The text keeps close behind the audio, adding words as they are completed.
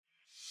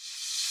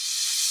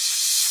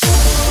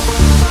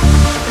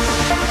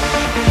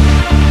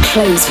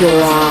Close your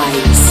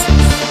eyes.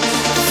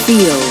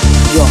 Feel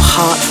your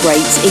heart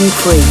rate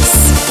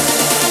increase.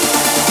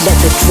 Let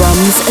the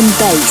drums and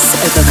bass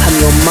overcome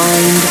your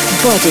mind,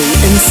 body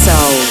and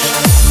soul.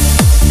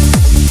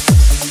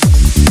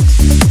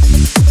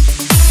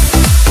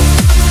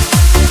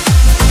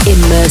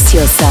 Immerse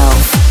yourself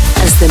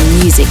as the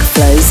music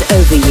flows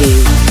over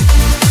you.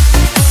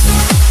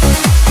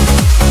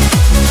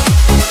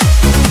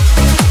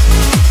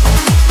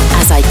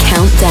 As I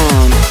count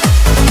down,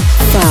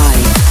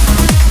 5,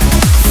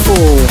 4,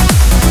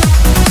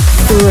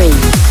 3,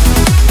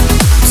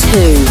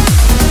 2,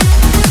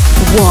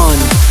 1.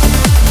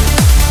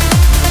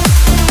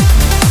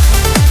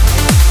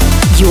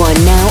 You are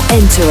now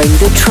entering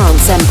the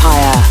Trance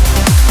Empire.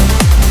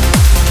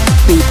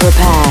 Be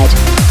prepared,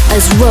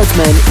 as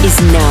Rodman is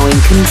now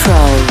in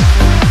control.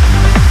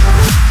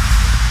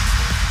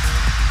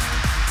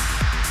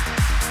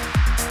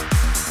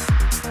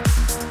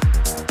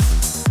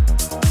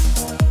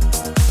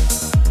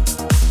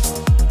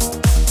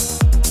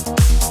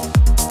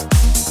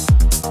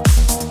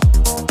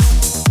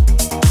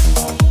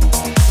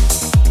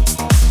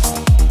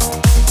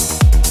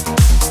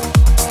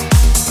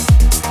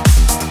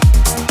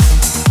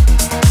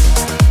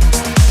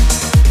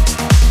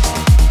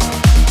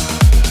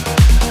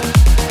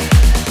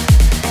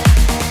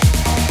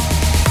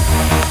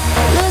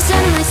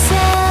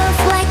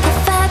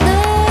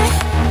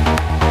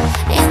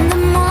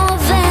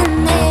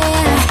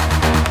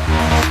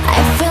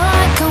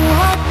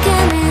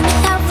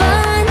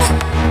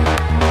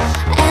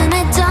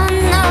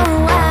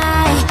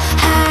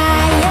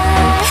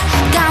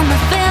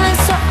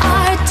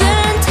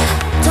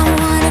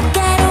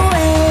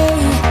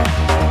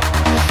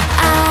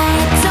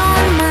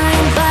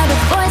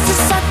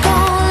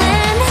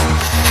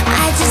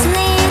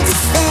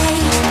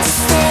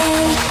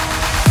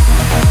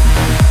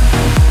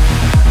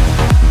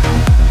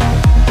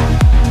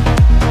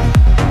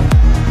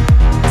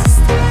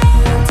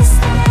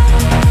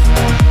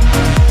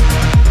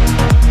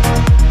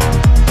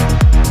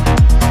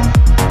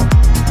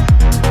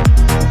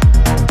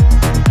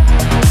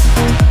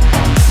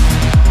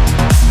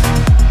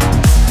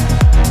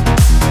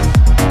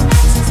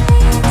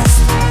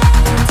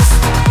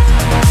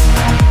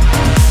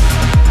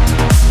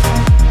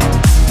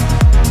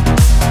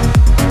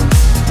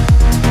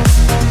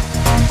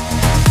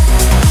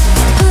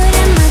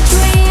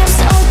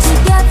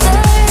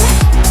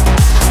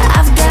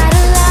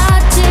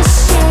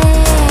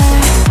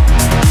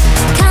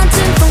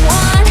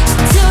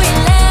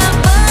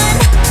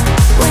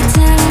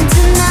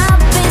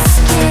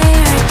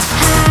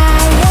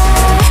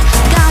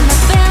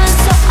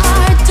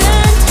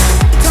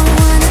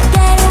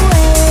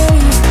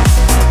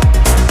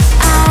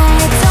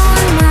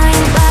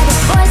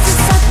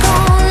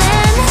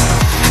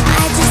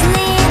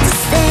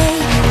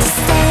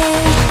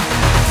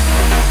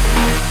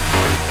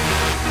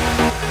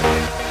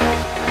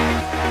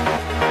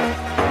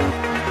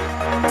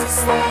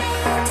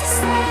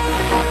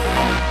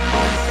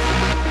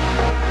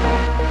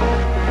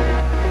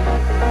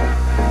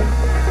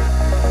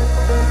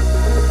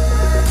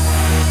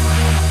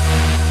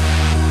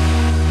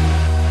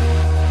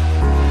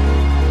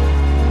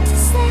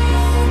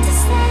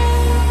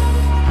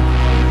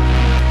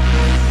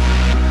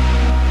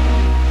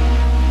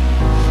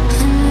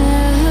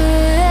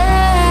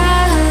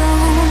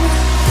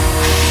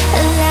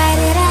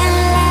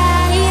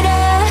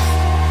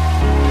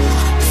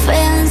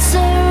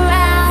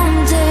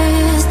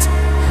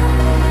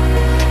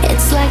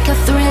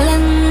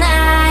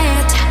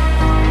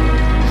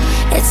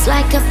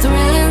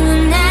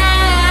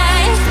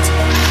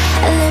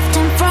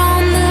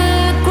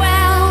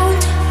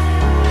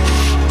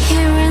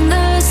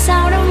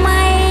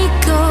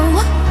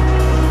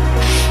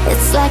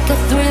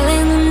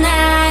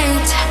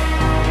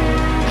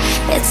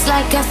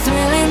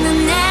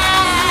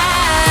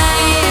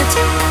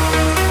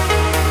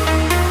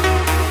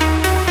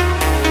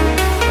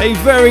 A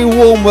very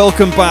warm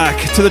welcome back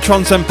to the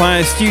Trance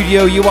Empire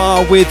studio. You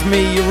are with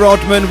me,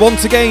 Rodman,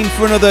 once again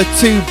for another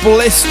 2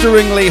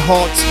 blisteringly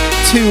hot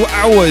 2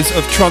 hours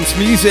of trance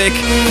music.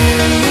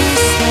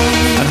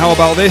 And how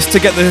about this to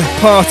get the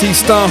party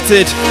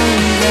started?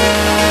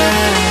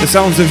 The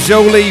sounds of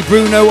Jolie,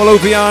 Bruno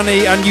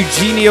Oloviani and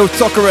Eugenio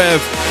Tokarev.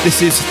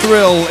 This is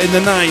Thrill in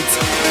the Night.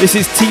 This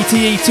is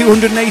TTE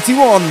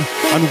 281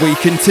 and we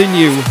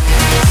continue.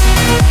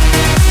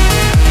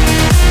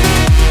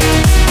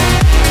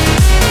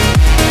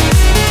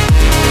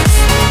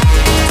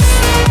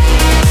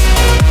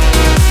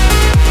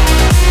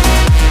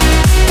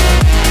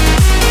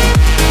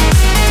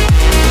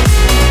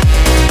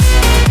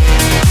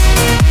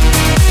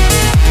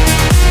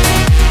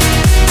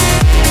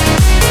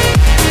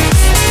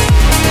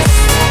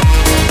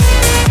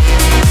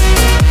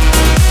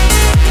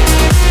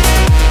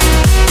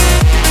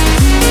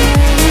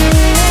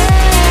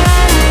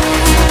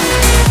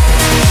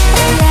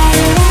 Yeah.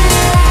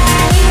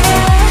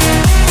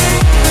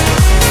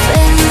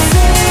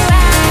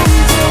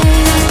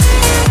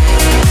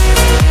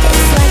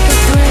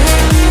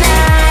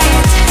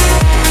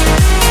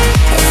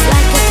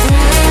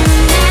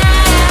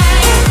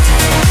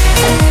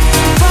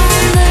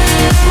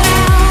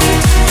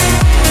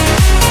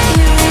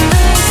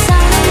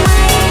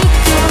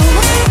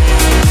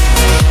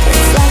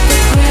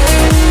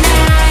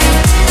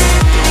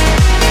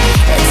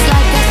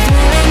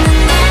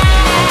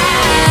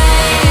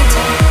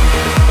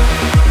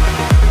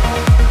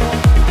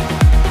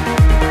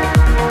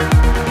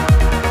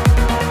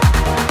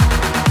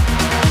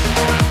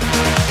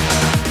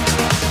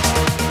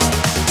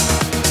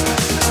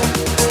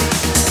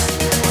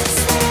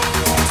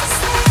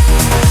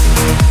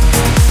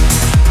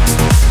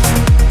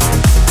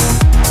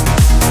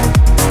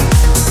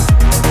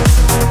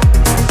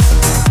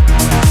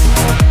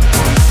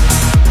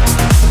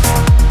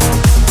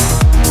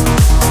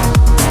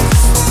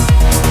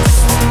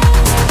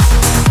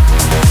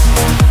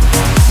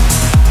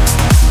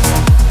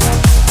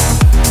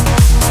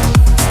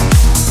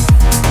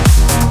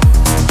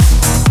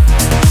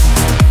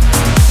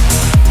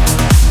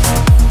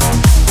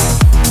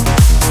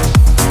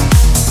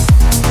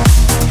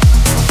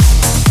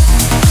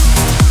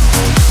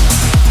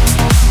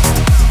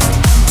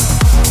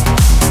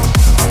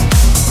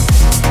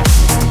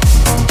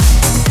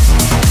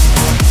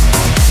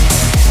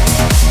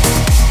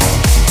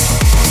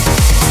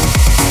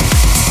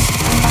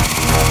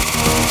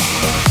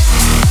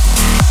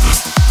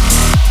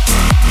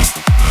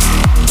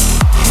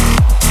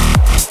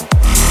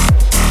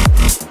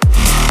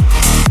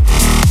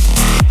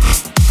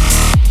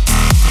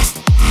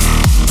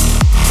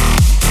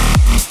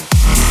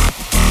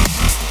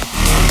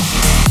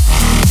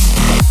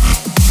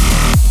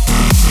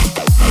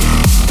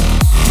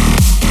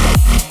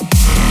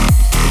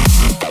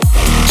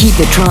 Keep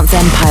the Trance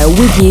Empire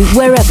with you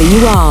wherever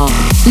you are.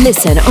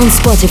 Listen on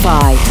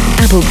Spotify,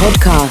 Apple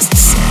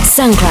Podcasts,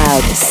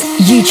 SoundCloud,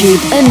 YouTube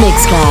and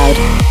Mixcloud.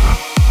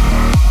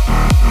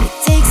 It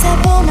takes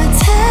up all my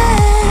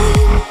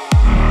time.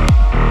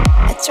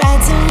 I try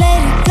to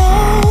let it go.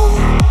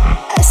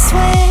 I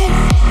swear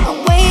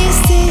I'm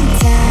wasting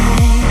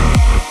time.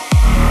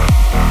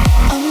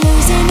 I'm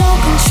losing all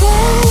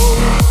control.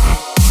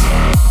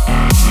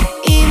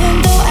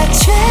 Even though I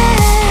try,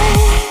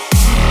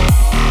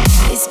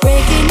 it's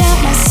breaking out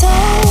my soul.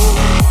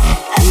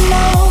 I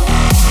know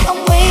I'm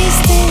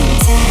wasting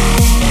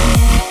time.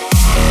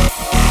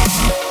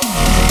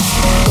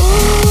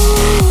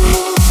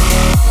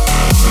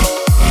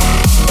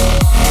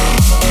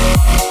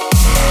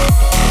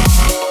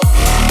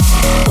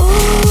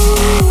 Ooh.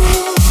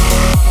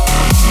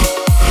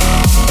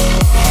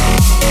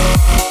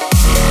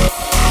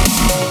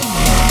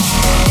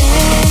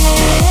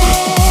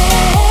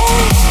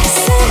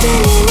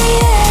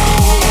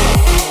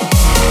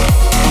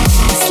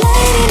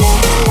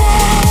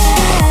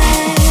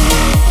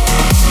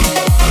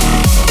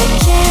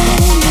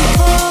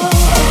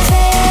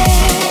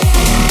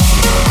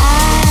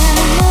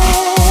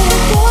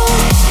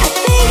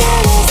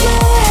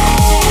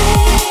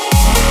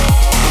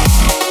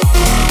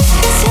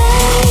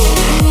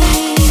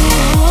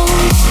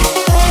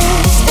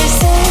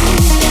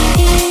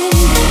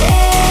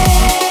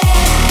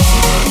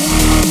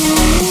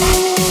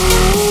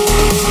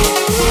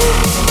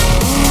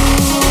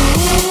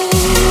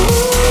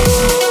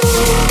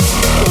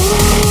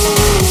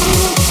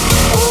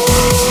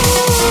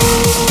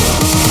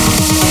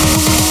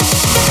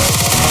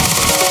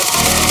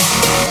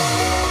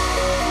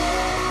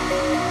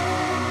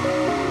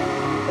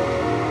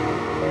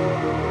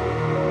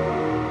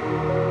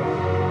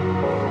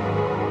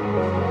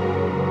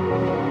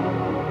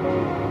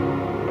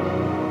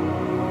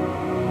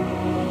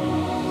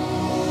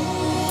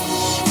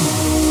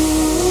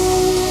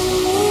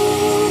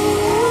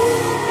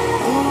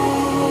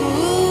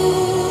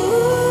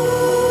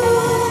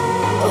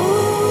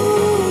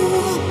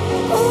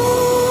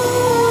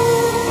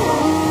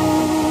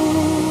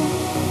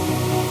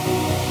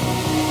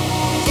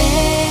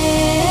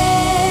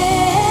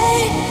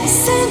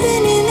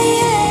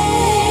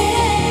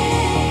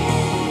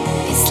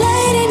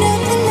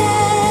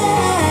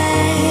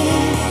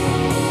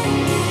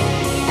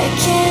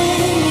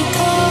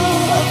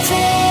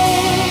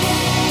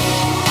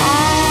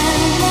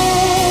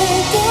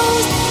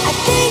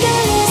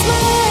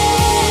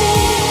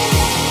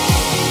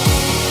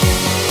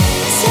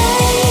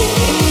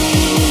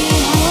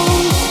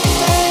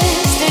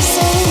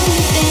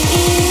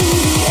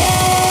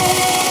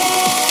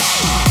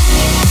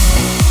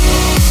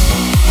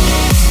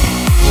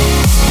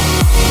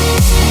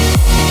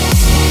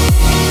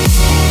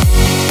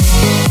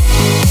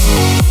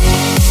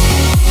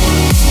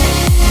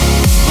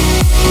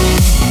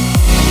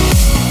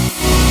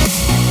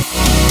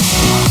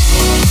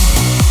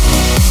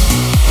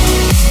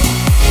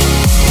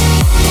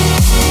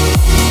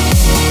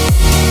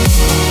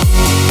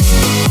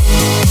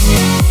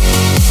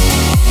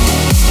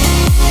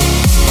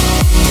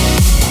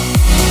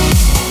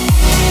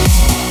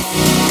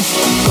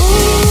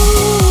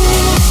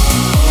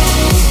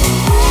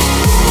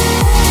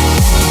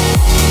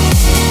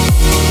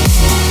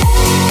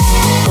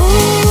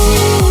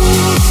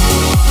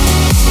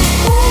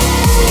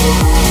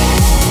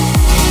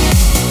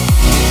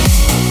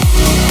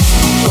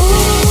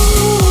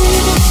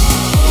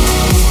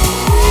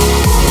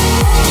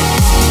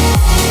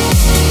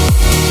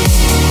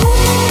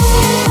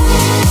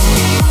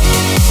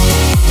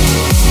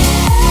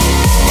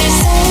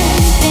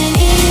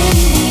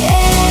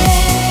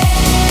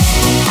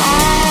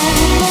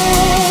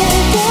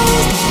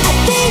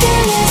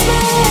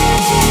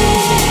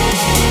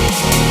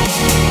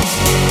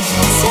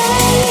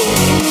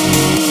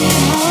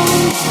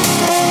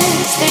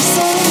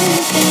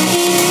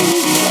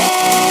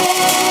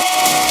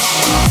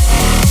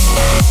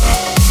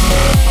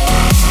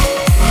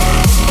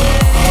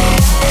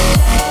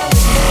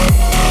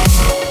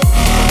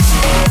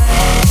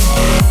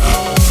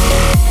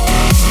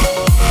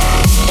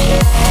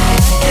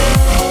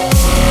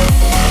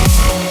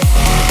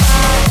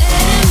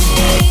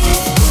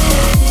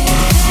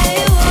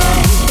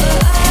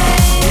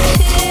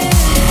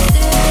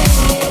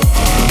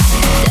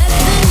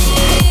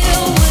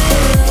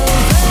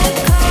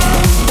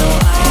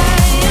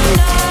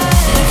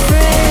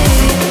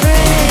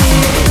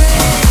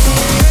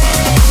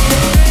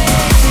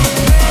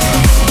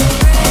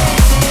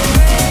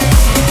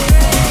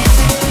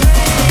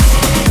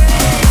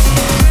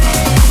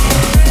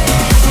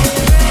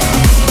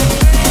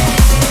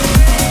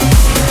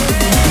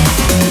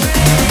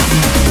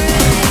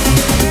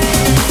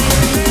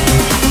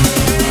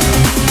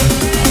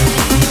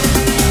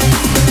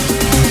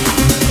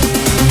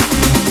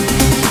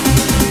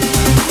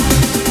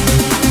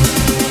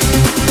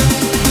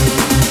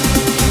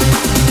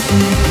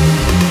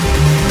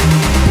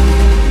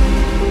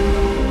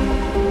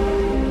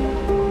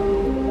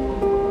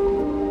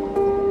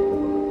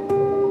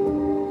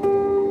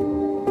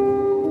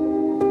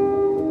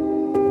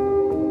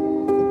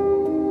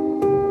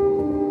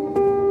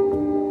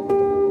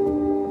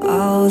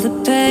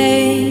 the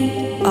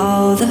pain,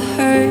 all the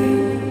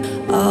hurt,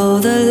 all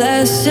the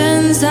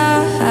lessons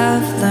I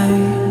have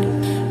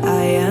learned.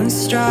 I am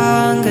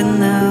stronger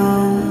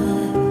now.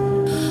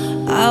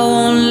 I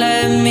won't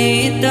let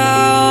me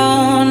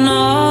down.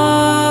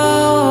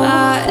 No,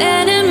 my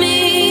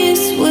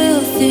enemies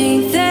will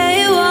think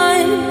they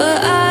won,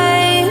 but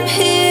I'm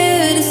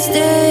here to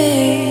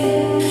stay.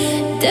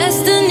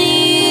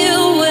 Destiny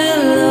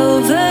will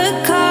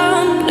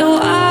overcome. No,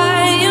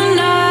 I am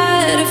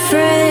not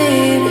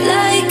afraid.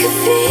 Like a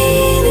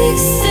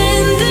phoenix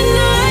in the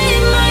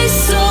night, my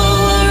soul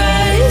will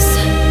rise.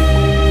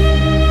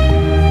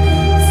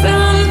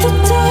 From the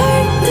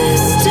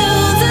darkness to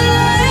the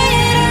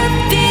light, I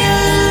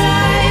feel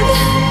alive.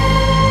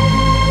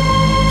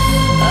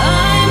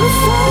 I'm a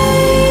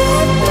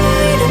fire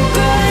burning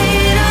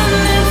bright, I'll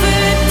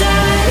never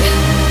die.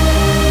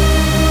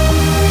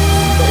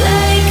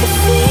 Like a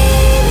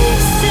phoenix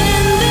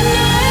in the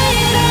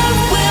night, I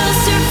will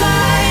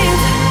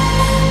survive.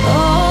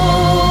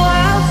 Oh,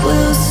 I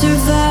will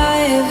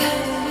survive.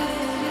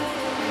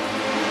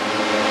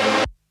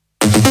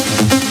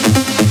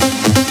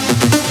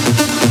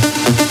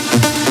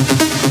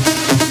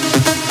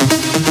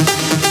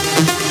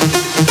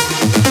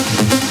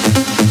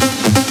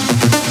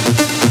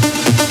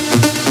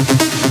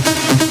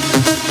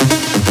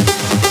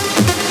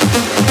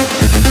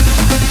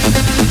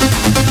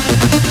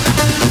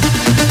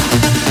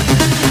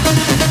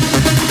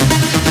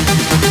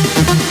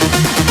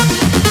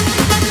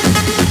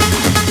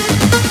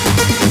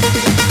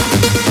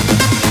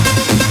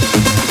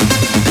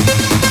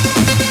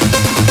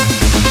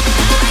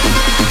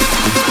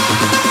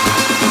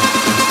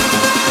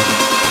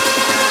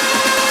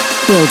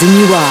 Building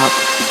you up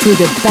through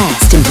the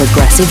best in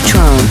progressive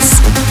trance.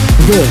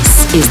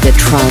 This is the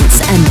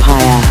Trance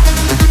Empire.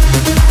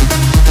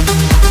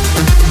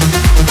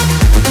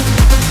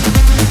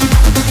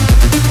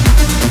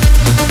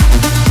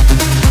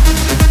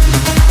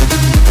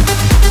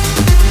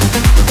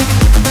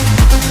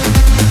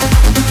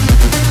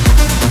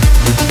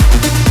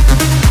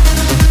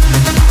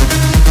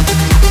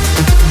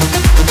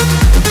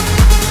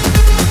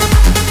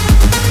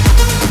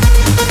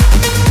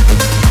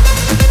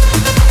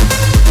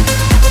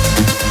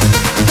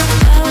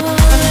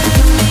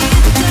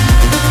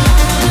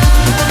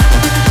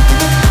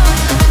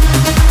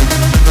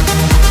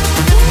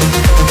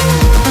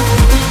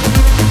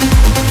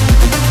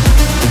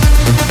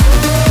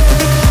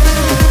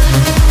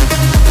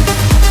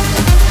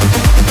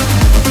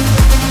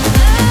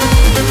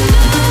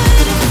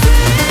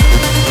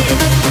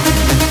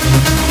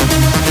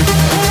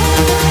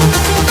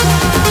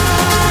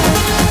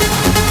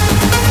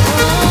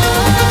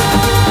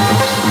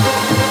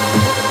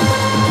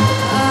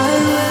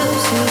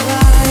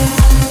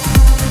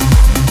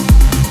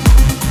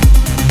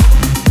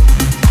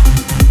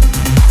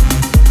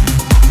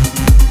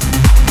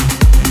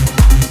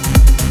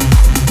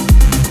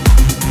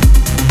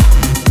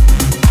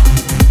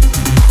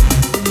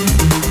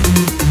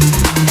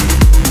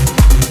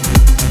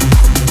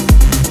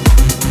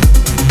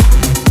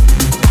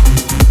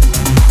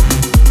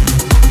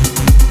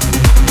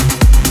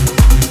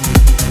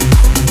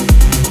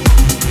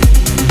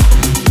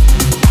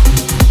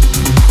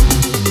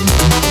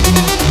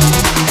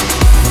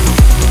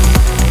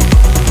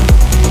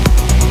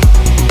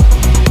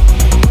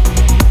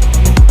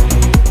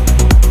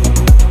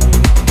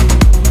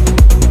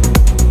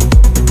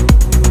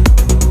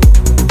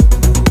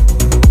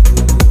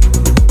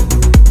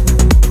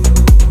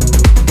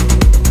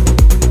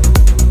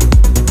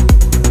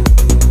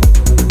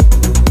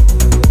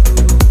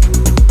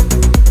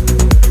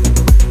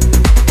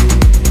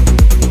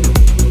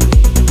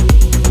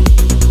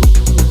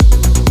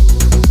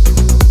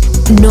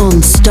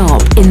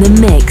 Non-stop in the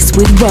mix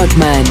with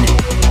Rodman.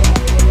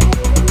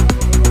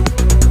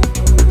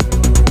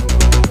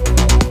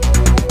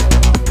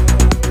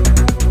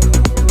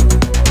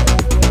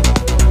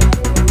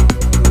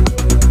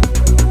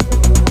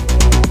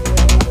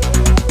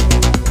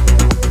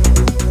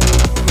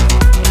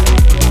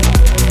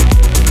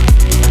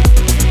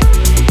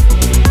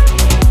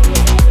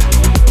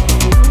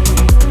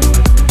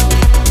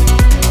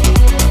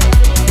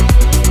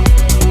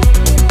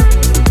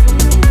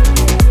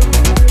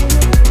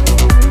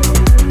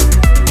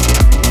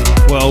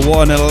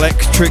 What an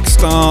electric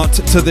start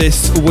to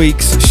this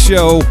week's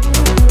show.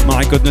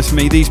 My goodness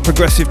me, these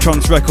progressive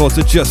trance records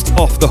are just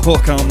off the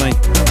hook, aren't they?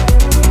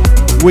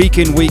 Week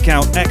in, week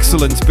out,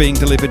 excellence being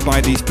delivered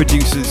by these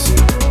producers.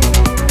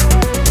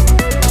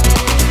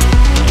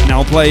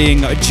 Now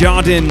playing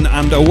Jardin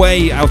and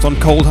Away out on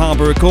Cold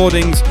Harbour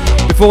Recordings.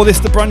 Before this,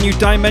 the brand new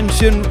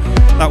Dimension.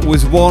 That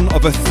was one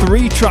of a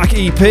 3-track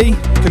EP.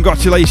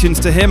 Congratulations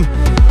to him.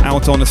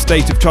 Out on A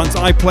State of Trance.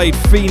 I played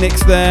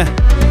Phoenix there.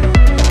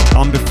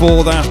 And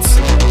before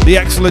that, the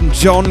excellent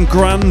John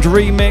Grand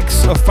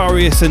remix of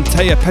Farius and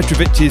Teja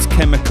Petrovic's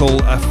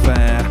Chemical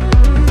Affair.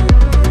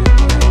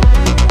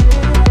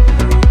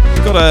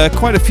 We've got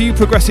quite a few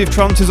progressive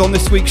trances on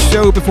this week's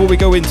show before we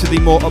go into the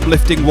more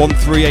uplifting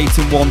 138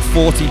 and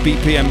 140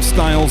 BPM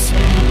styles.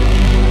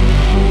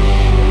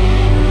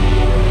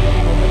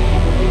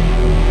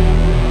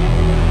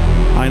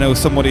 I know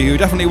somebody who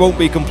definitely won't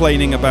be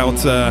complaining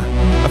about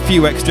a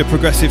few extra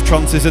progressive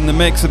trances in the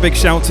mix. A big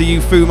shout to you,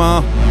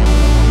 Fumar.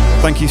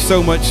 Thank you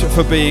so much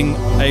for being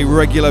a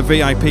regular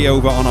VIP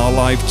over on our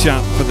live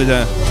chat for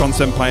the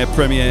Trance Empire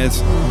premieres.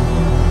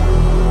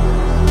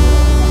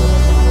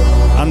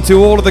 And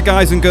to all of the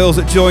guys and girls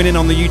that join in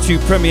on the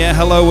YouTube premiere,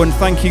 hello and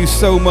thank you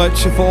so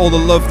much for all the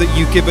love that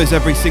you give us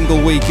every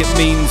single week. It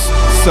means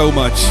so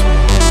much.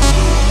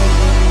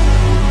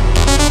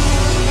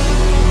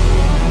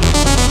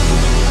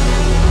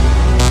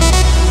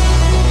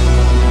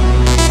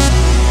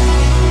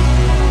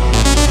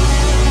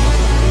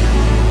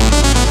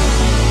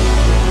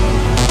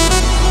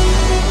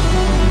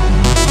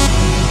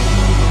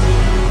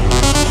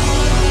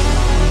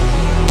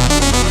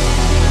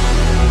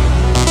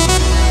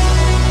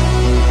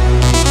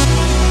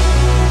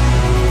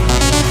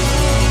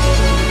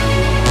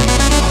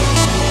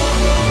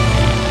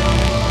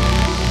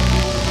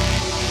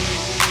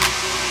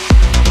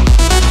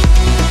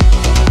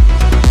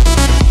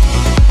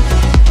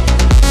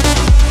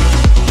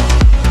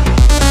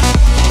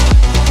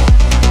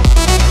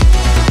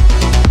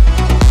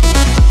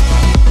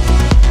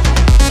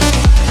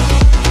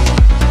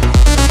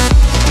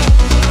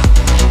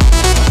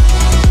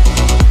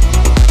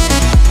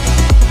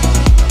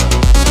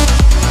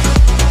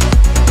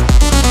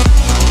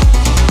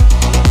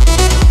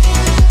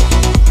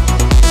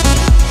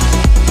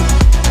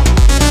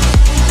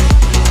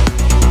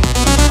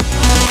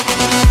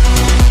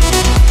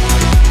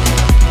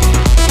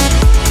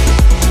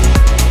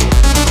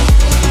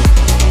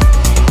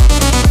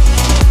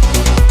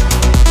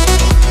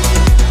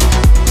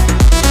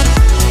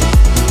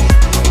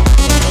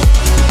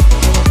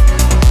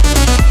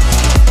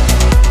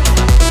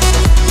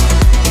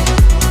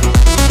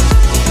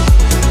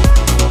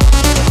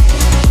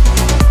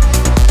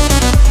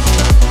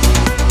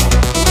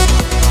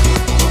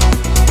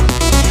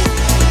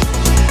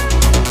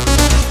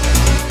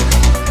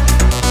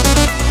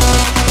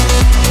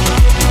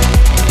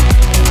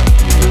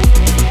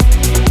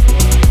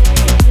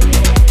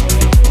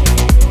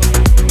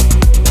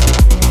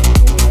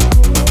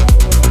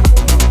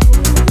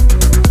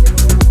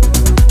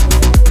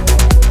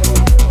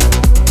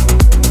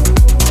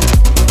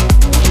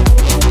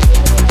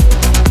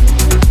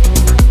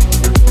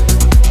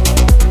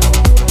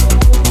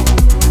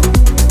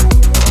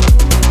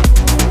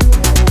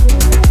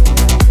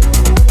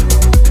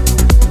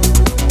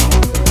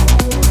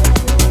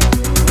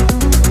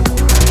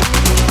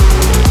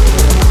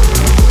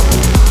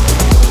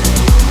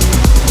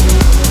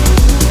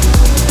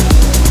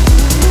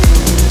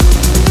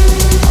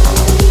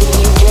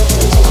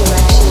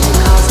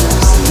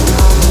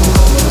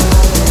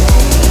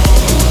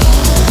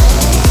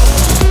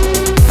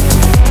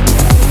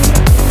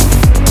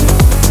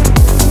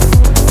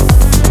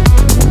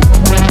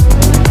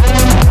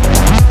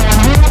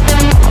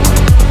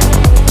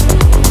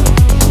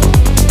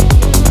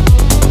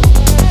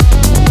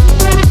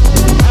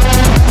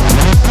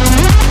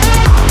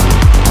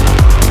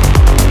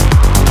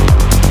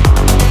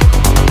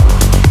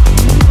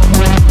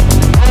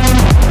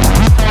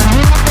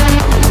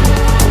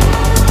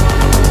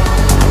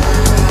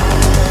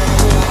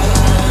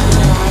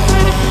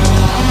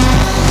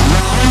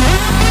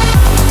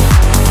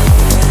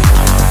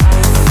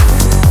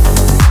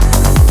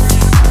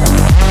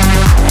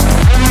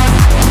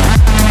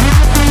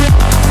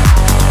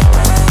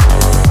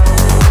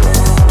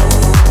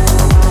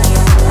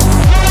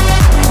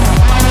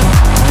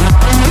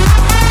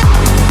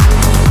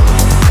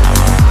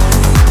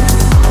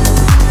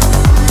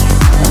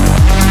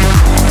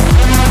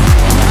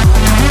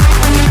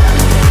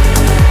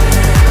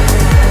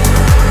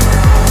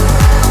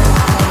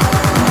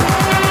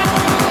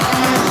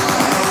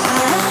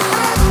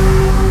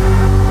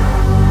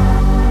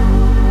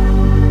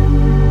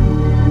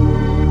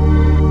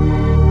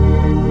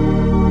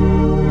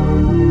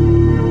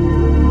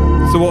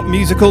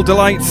 Musical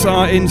delights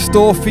are in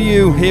store for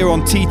you here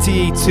on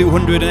TTE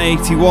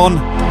 281.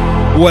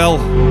 Well,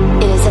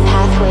 it is a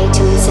pathway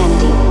to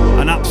insanity.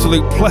 An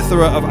absolute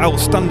plethora of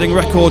outstanding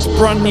records,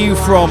 brand new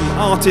from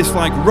artists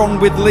like Ron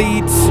with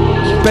Leeds,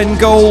 Ben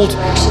Gold,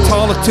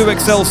 Tala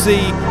 2XLC,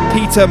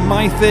 Peter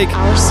Mythig,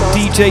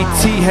 DJ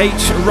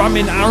TH,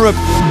 Ramin Arab,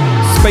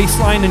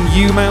 Spaceline and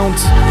U-Mount,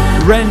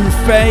 Ren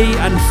Fay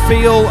and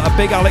Feel, a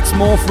big Alex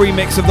Morph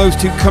remix of those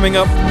two coming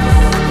up.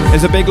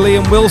 There's a big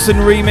Liam Wilson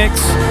remix,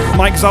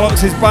 Mike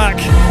Zalox is back,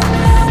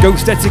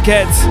 Ghost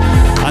Etiquette,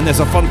 and there's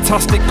a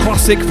fantastic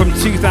classic from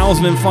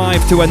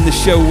 2005 to end the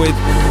show with.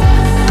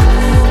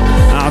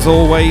 As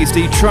always,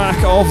 the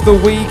track of the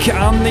week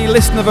and the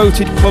listener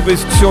voted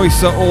Clubber's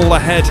Choice are all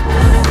ahead.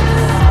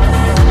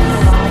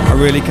 I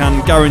really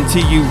can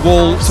guarantee you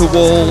wall to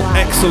wall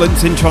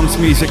excellence in trance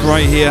music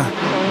right here.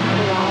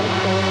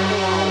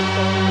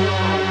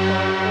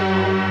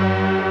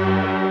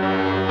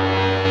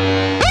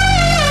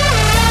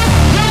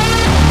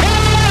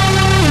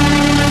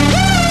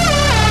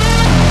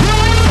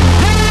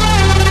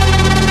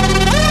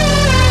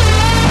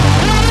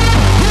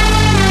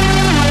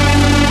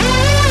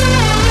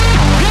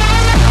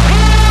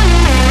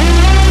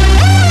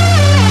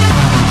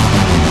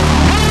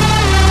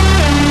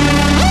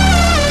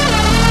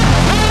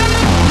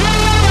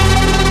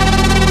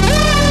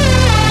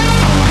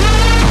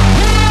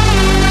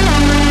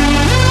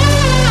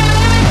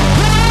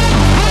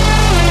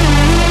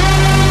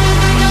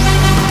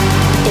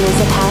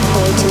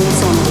 to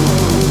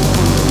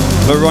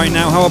insanity. But right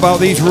now, how about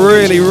these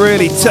really,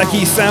 really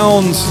techie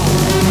sounds?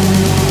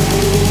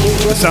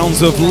 The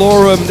sounds of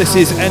Lorem. This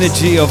is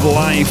Energy of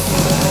Life.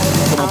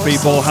 Come on,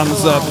 people,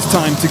 hands up. It's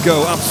time to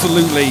go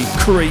absolutely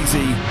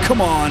crazy.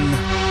 Come on.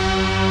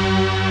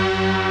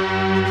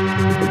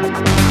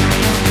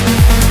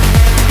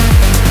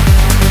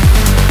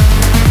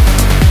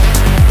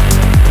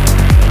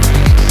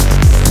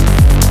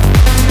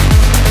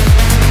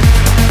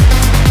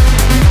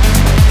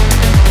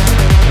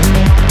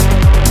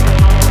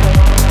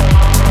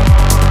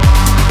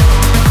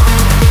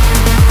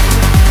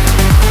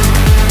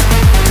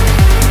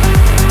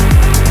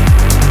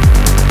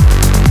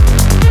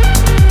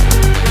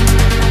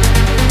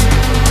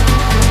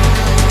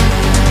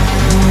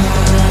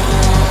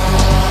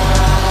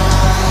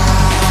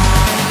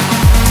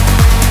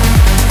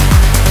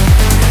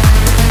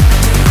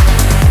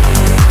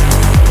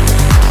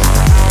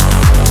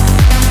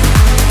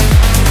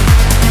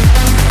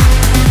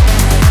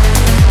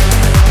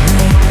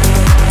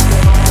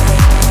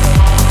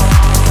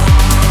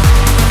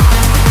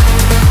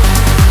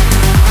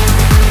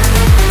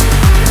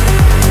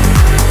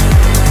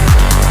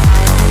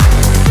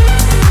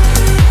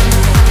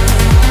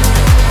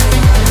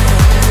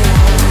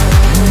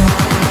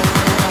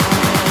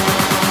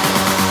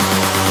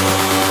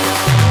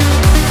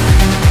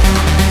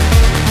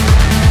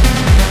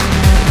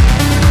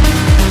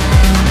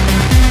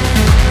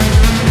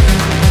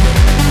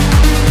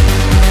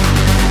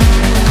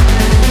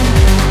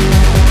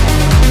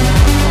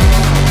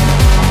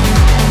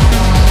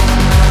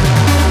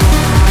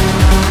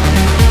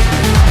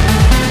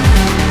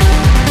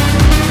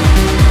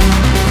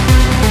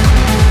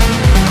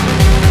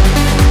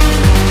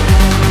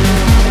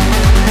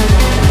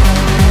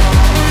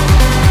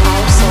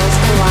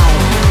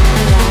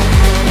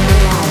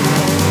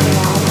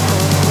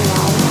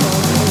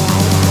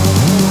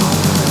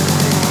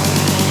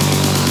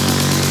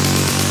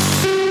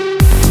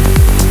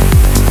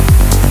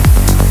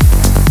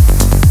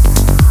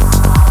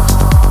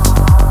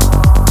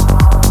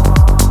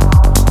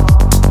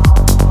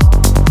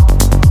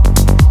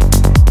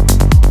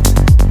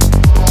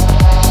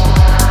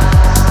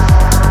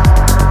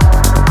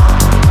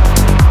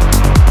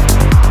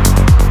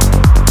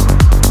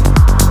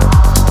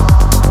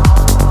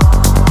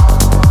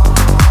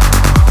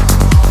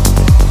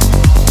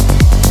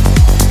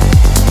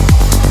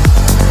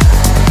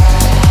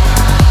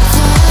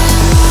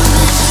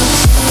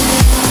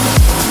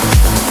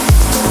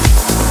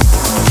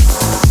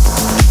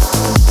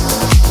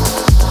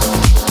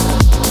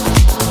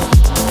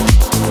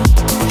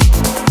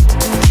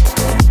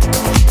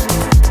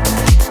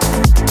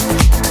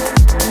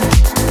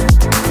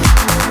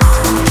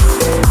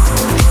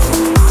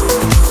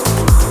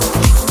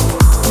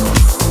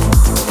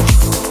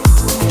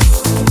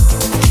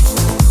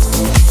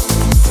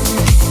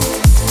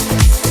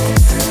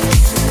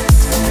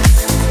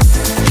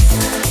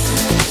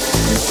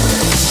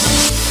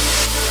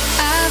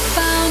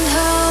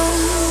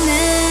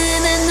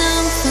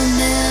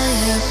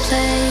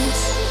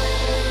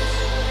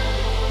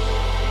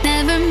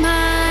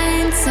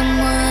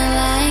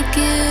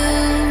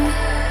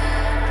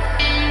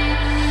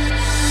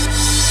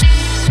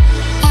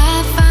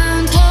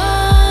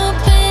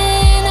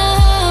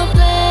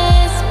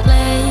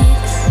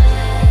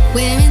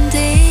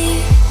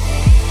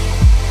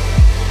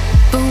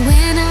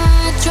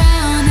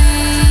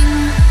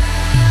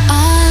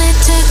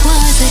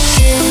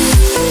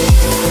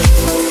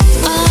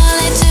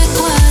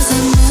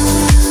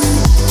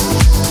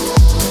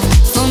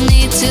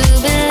 To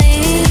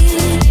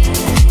believe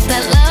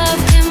that love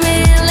can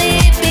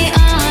really be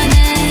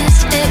honest.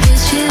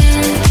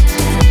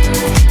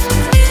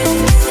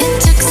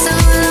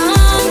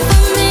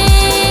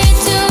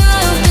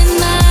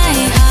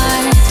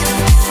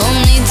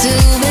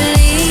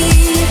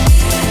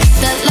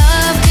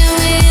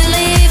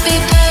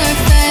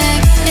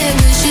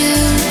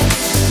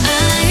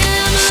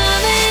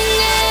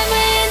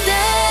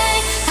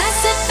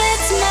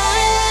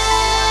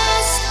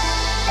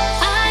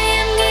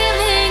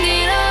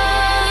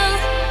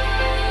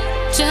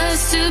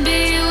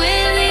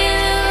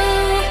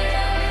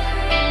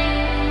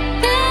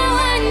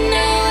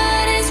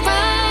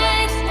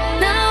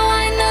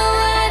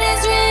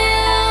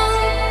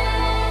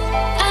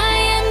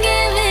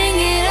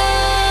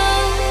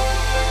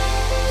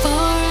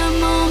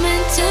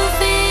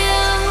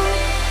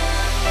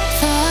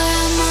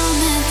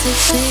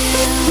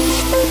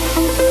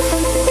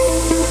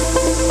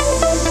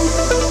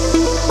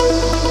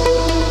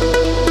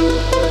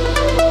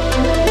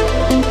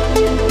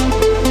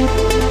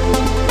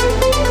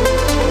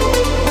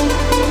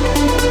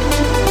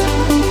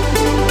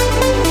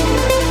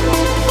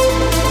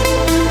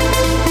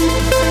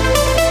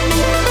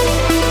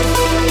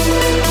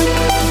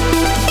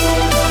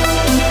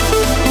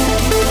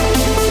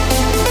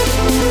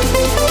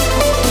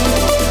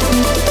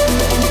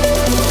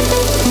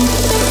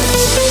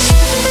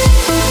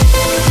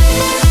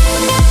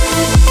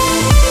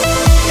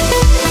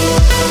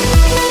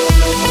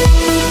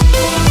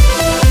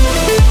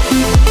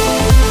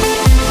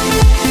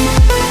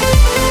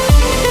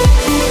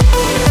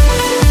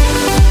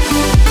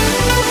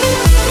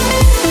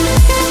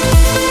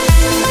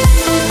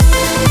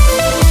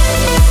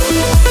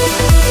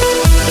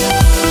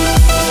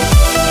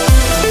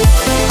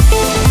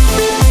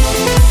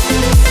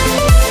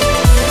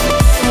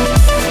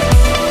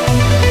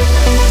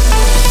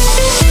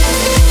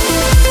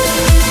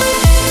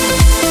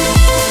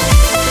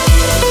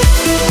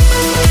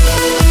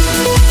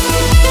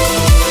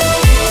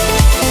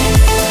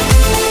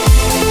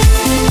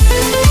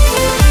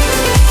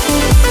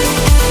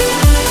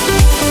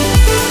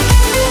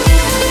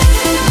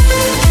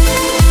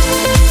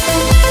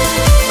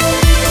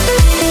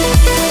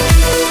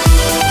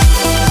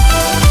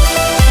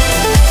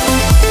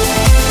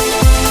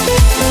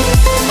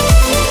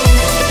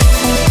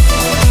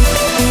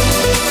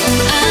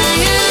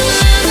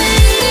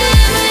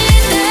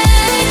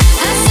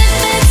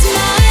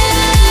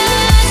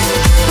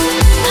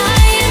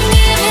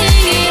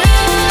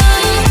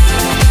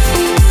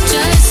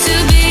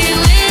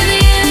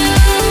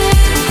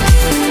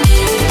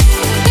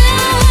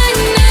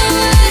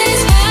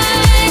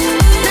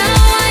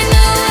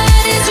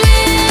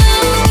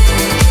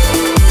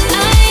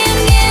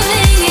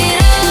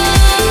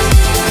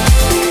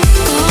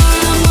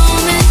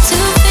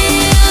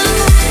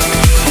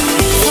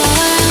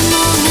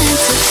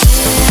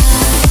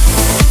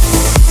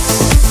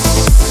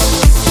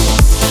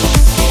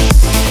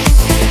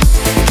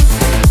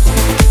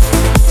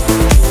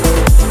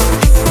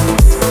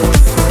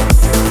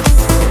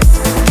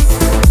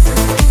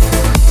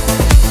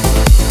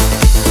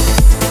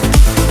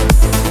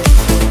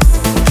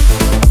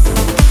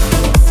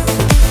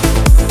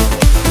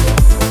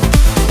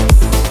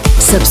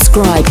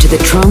 Subscribe to the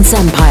Trance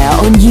Empire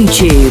on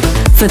YouTube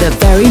for the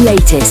very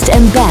latest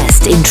and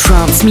best in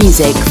trance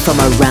music from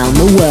around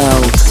the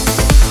world.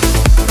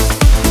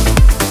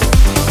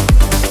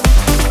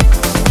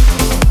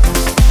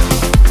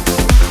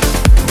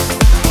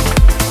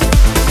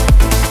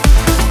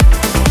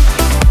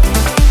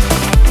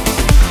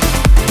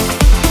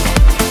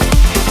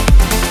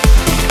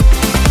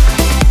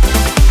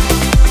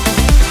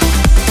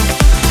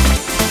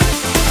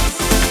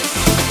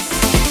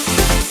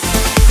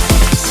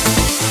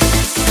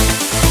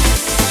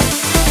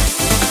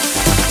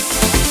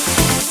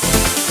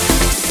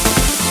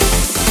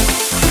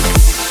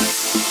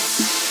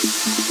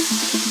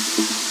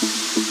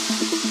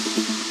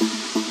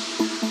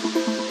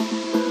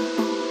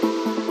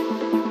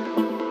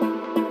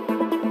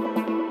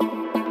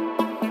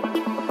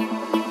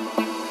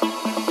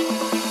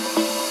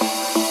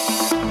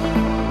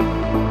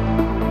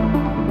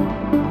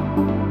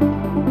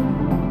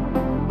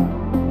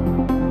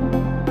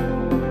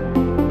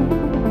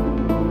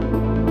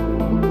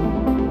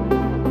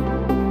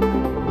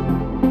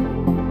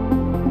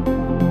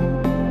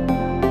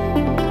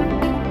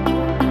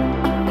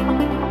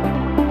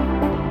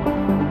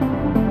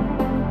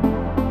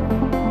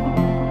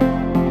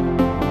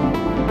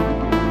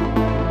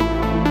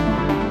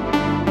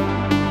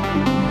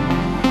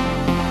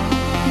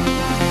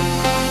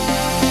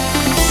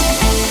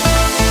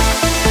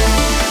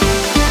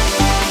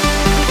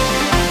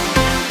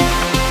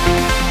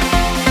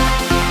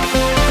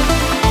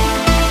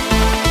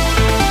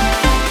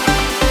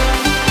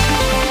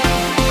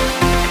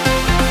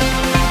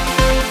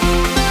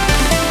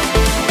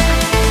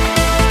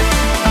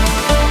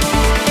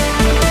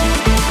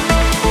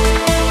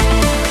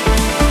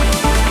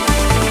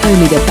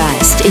 Only the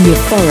best in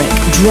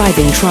euphoric,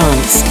 driving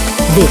trance.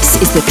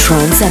 This is the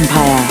Trance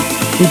Empire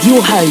with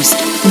your host,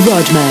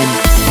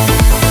 Rodman.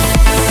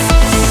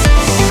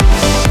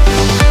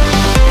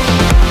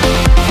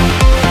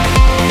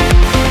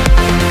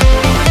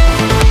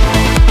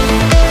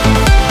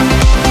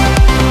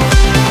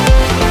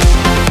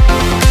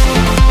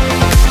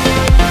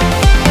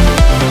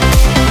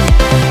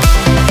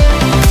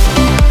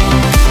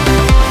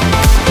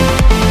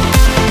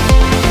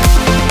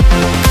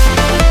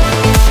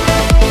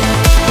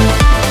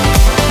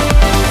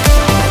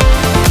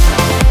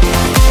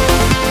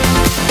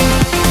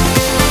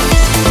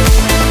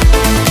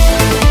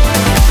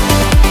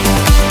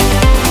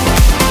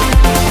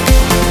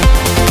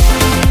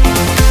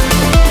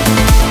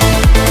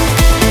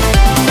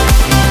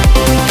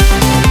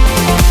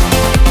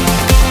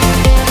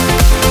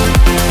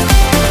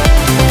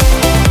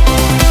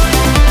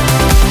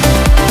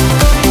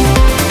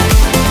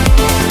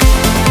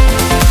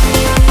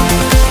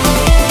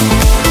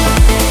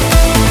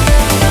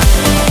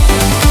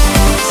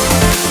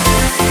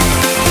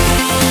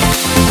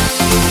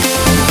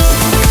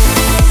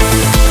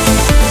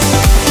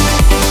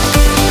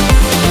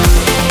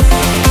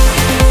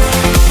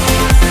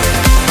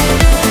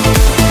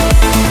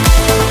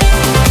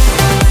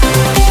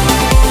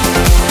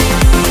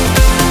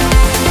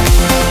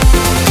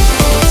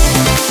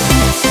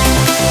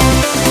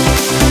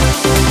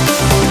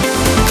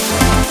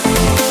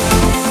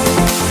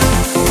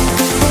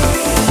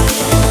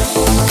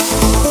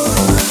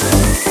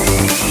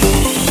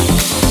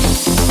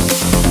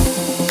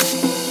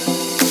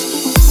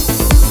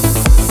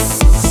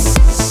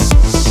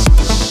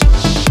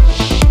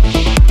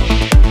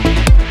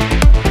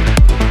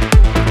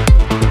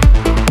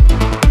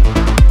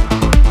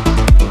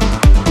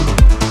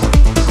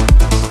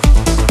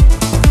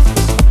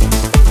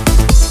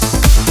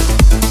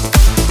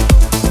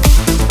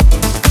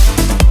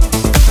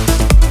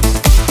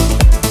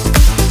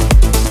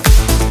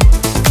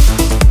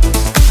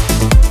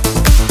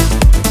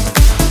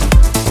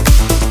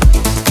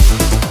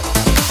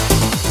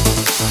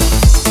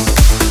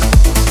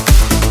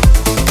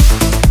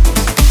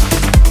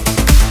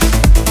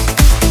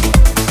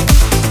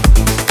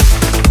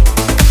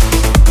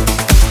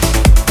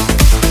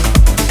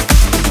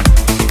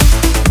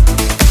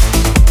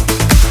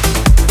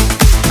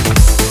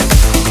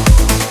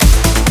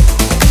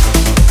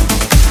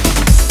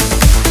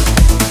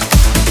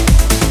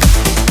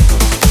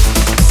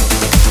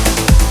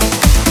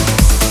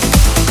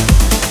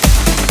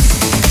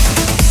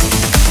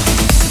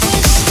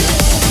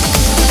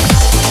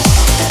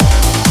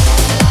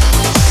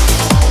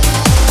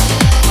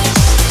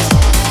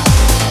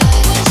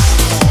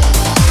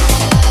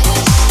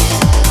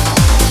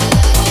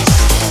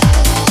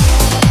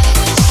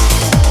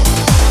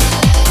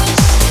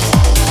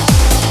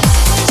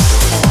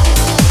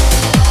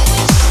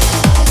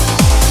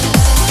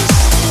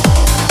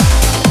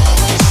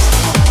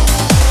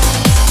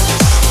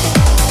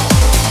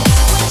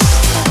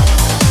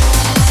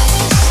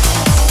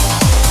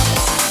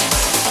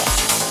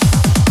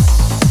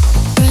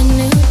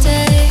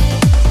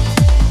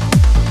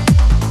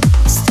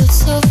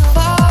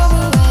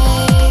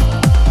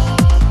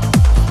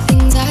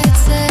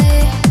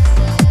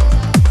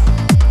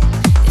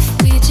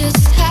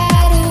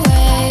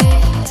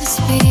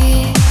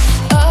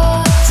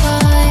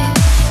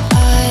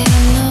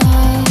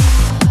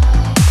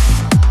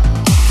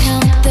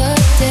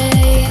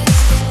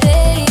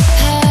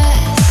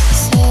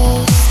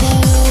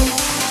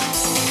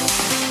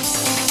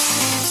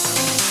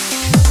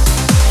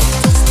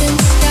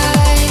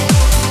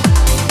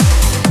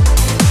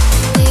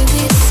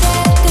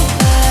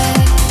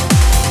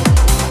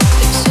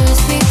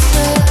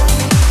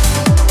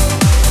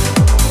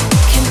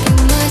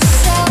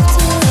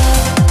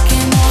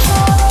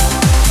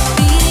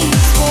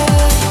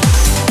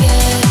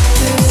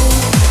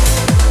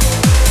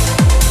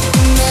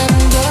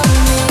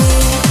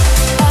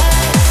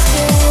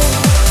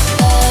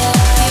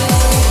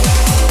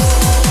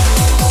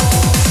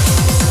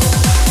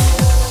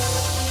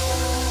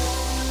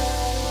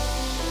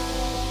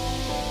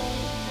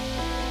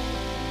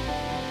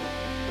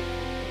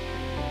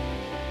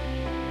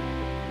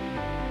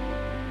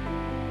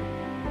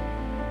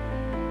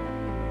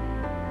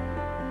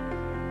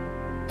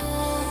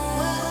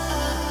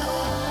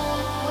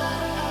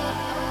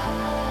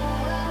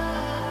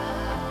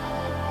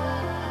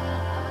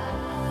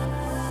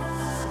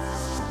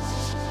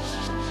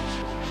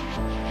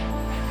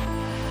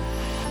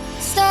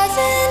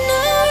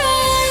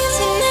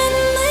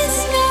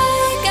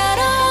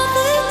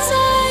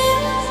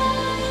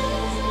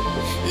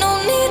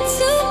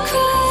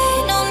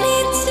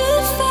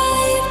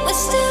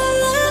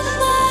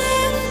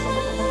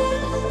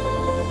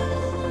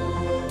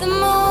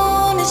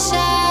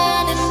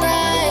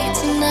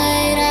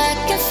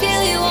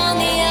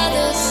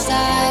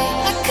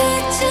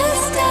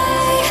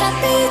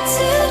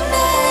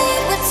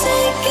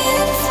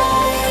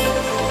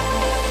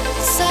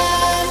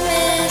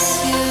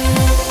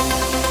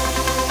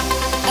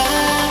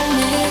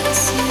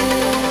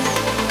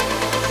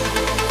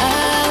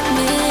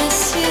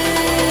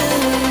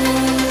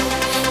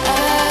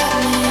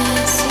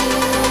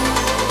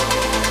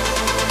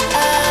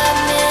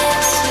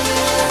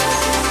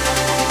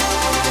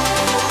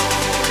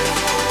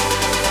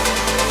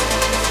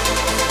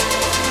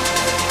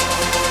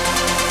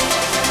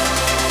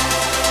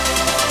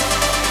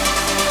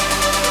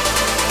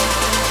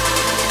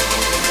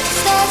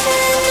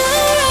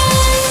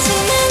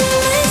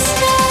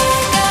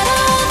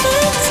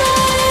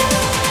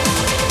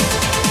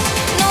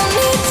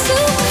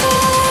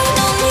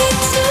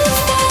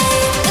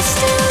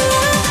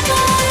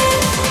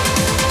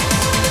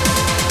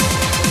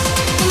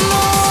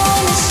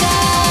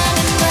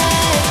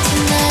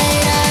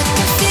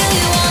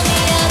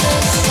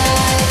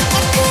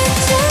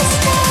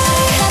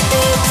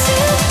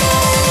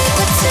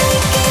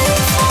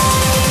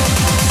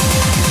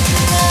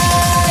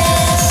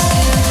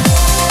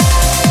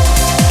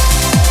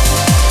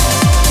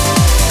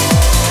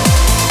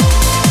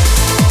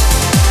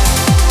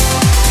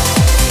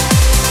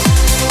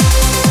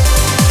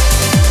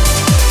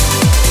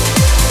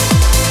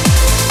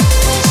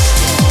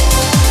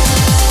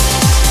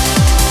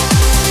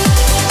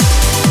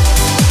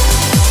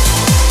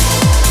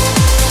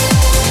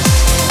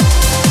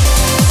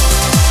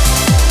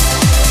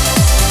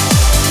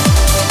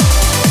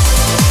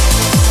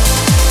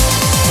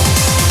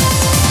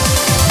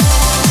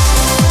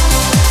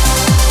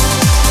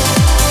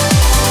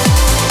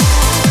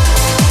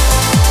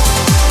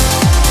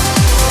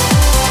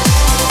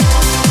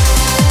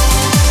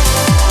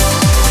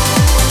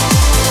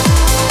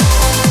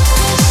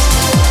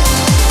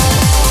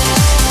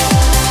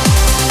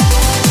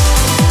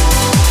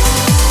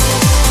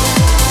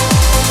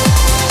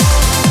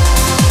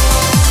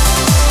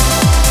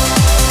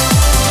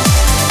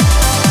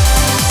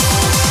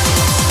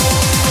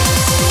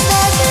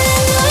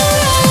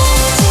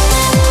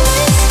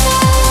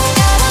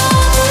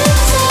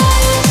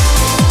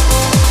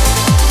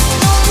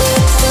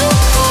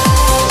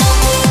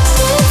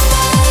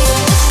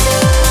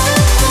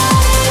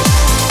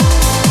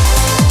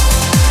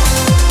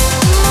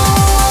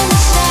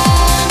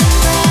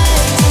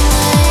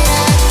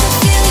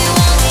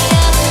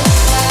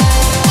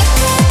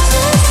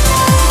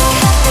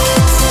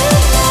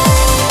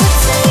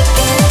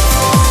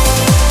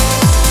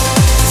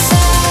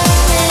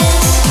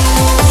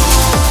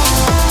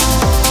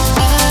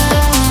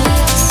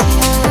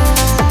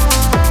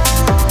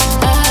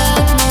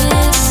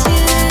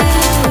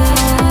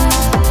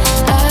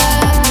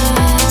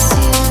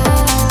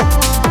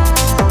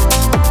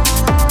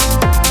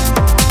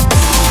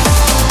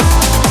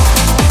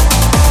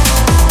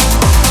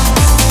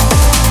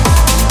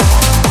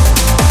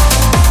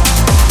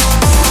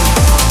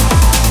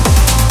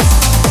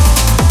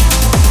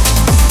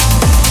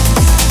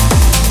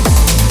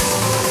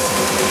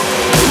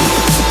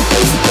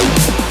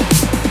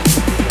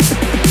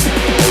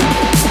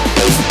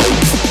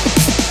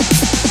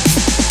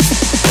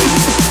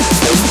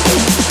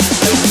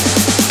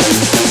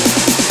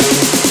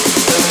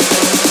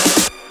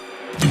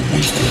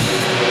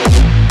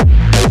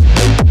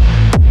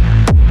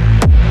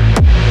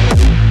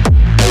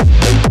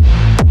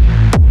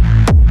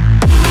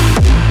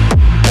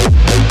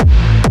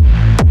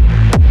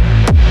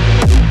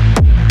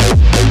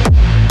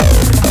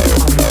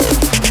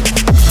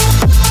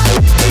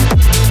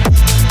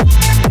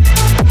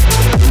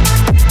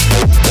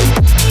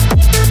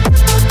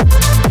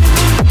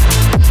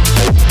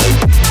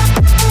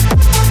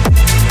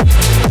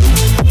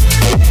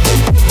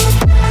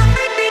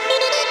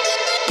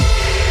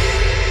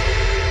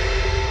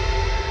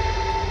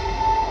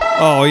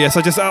 Oh yes,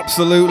 I just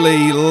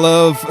absolutely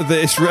love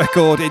this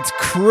record. It's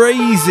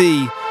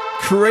crazy,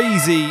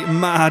 crazy,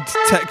 mad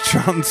tech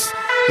trance.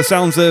 The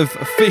sounds of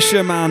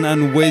Fisherman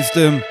and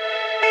Wisdom.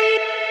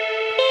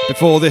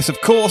 Before this, of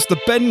course, the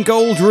Ben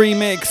Gold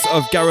remix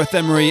of Gareth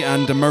Emery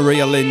and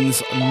Maria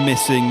Lynn's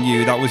Missing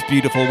You. That was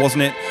beautiful,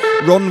 wasn't it?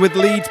 Ron with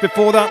Leeds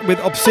before that with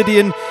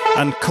Obsidian,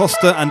 and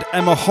Costa and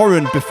Emma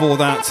Horan before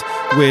that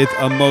with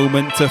A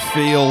Moment to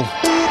Feel.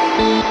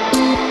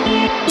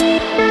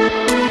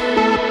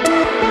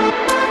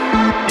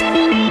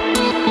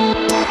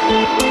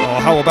 Oh,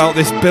 how about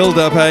this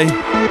build-up, eh?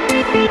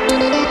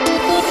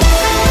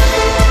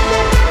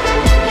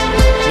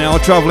 Now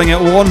travelling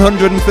at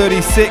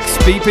 136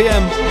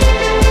 BPM.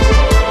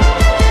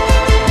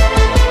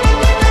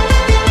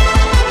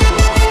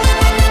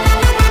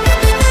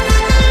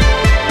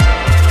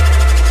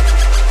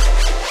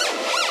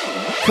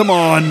 Come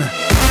on.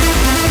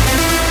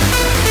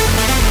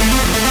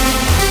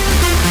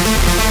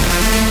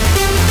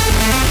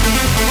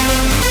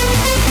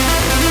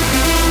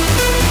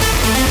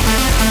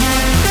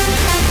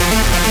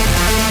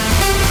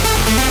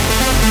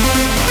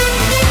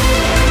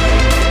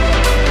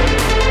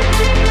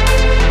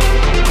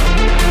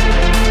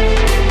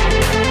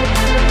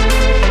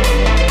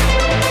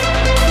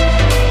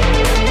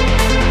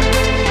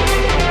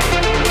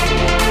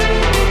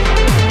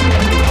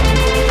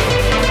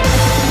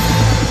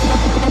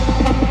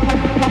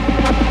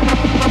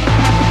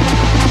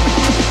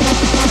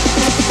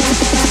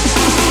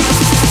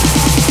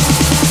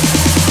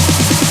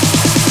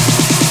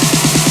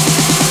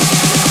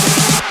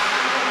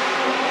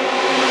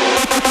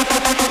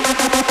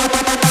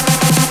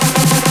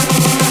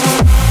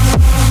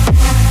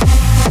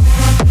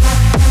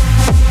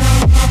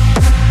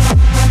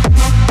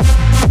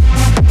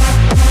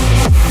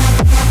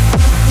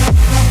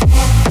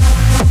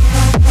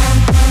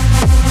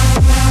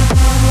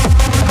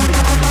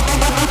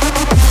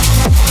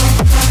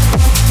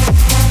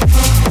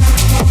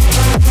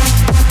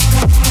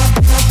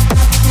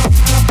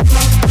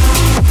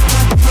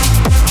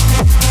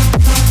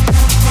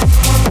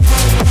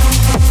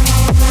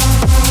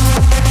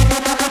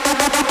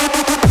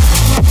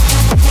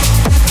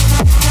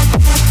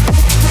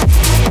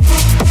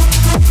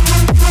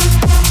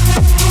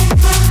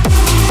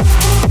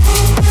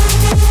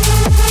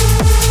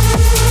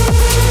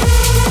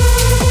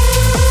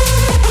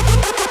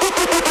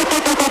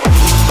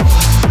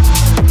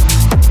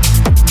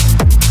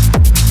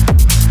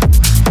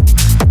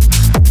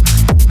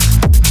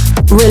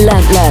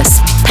 Relentless,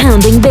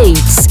 pounding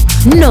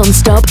beats,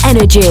 non-stop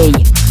energy.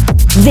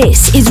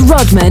 This is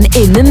Rodman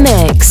in the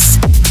mix.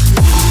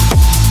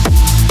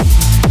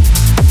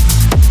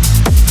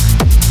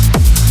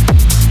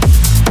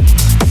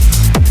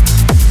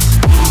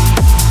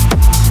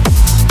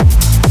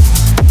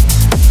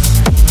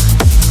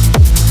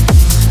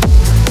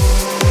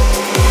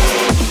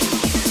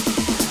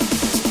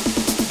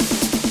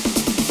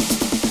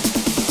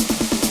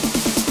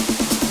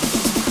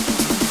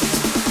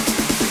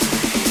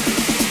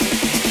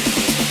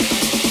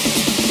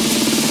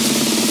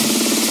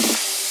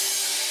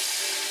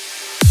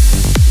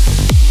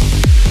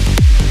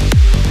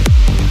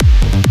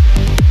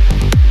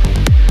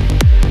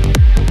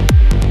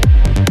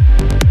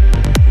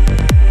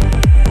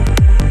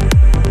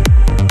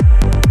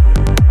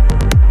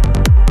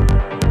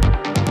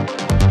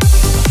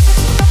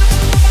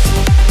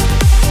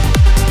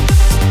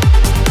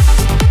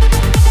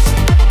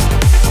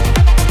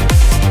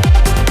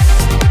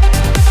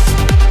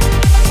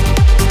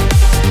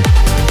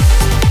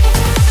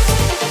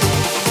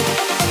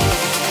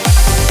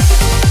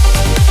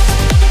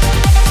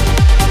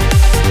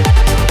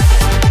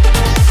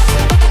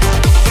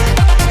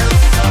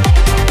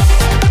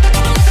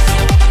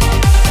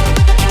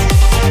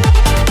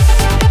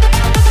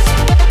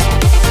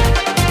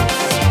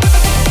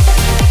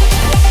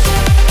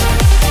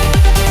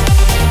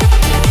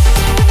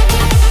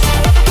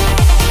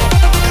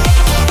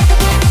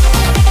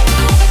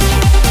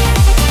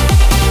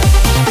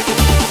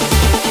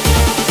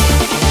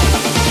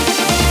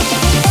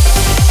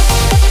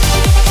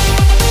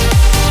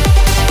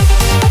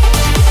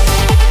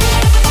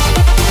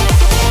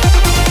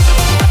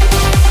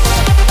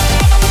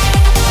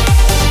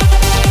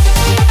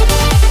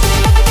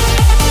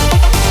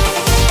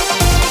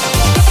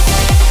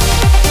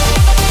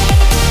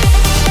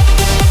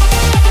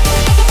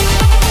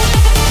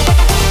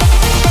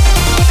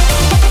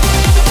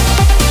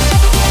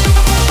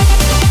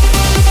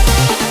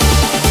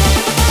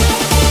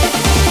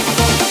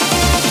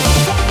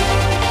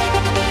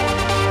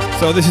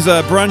 So this is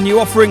a brand new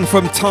offering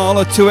from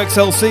Tala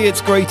 2XLC.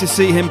 It's great to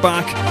see him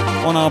back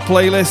on our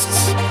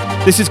playlists.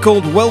 This is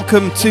called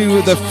Welcome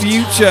to the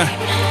Future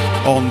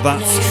on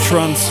That's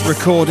Trance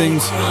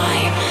Recordings.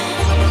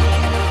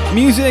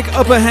 Music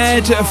up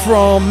ahead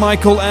from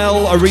Michael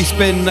L, a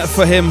respin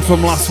for him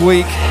from last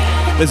week.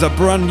 There's a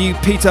brand new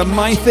Peter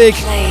Mythic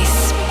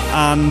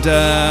and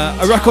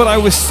a record I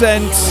was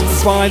sent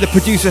by the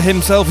producer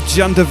himself,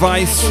 Jan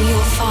Device.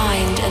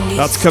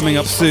 That's coming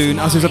up soon,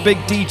 as is a big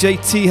DJ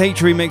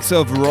TH remix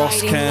of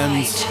Ross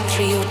Cairns.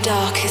 Through your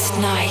darkest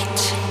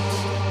night,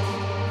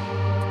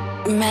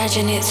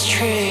 imagine it's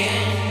true.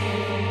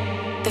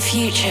 The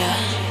future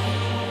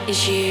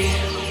is you.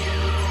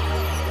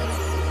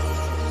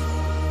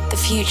 The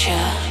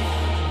future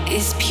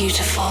is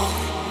beautiful.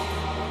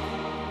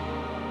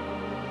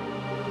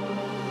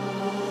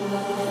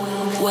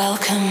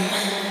 Welcome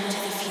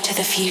to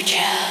the future.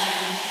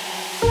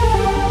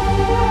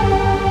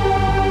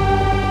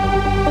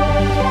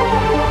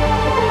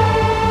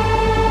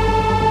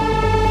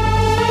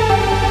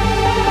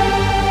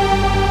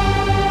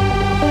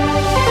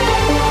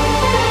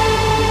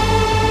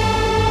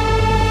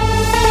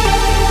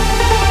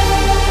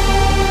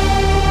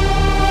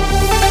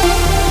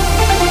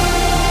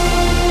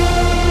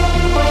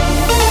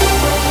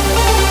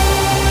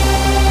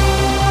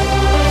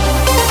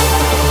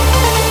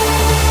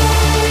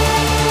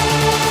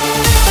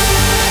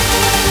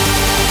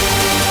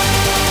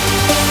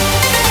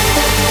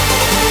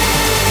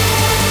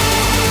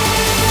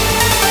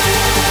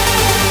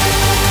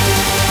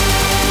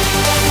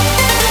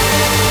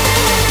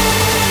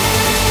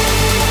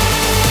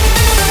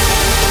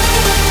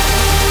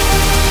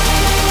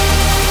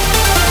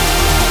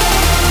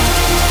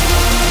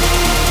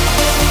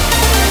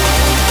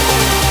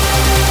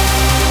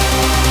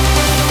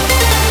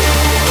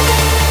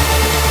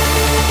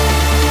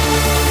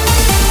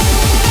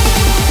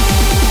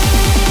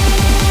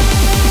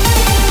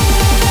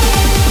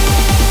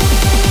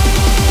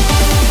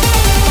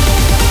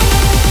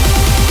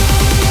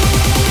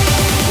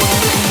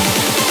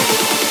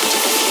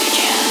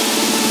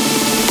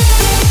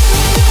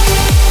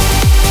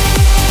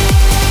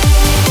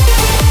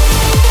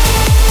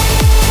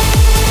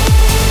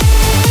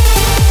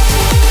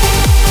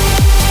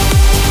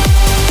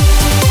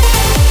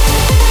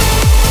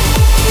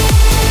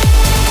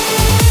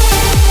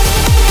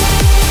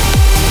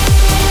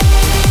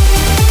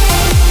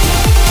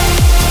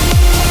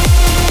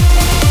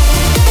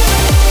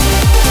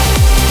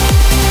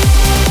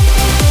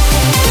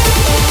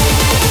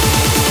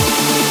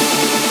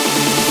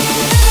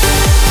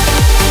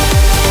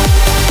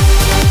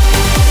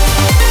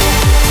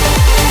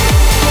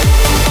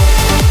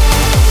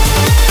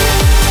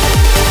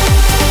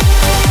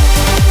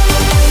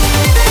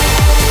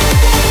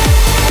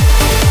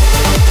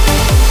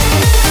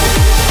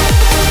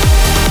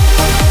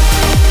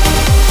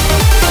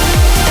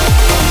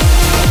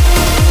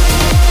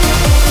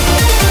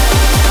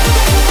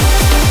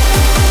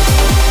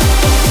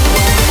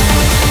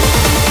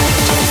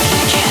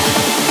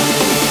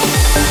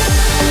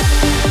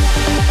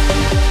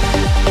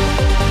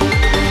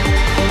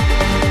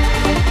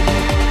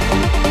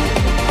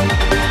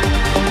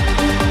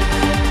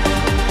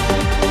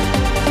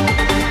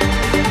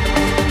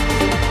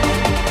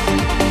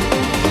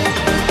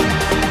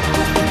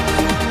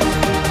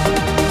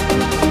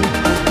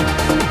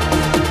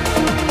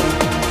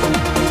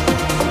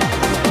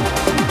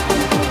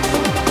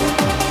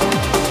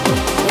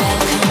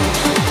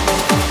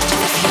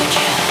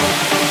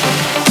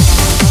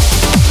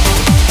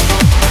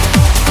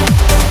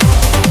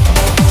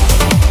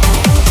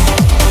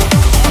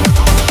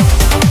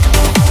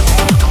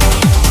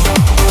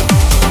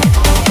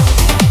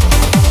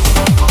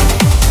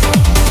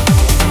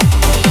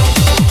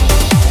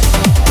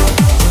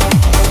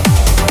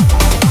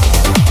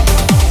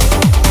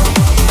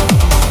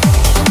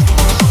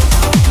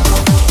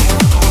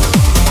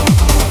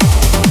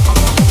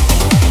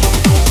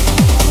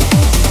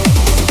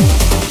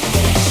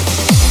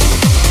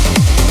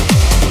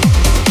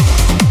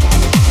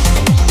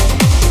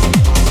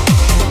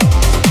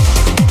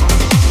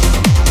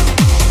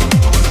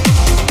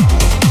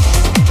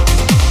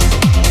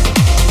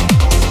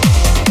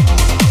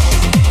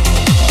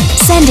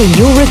 in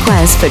your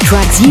requests for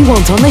tracks you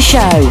want on the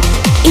show.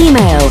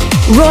 Email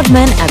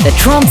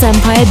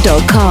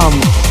rodman@thetranceempire.com.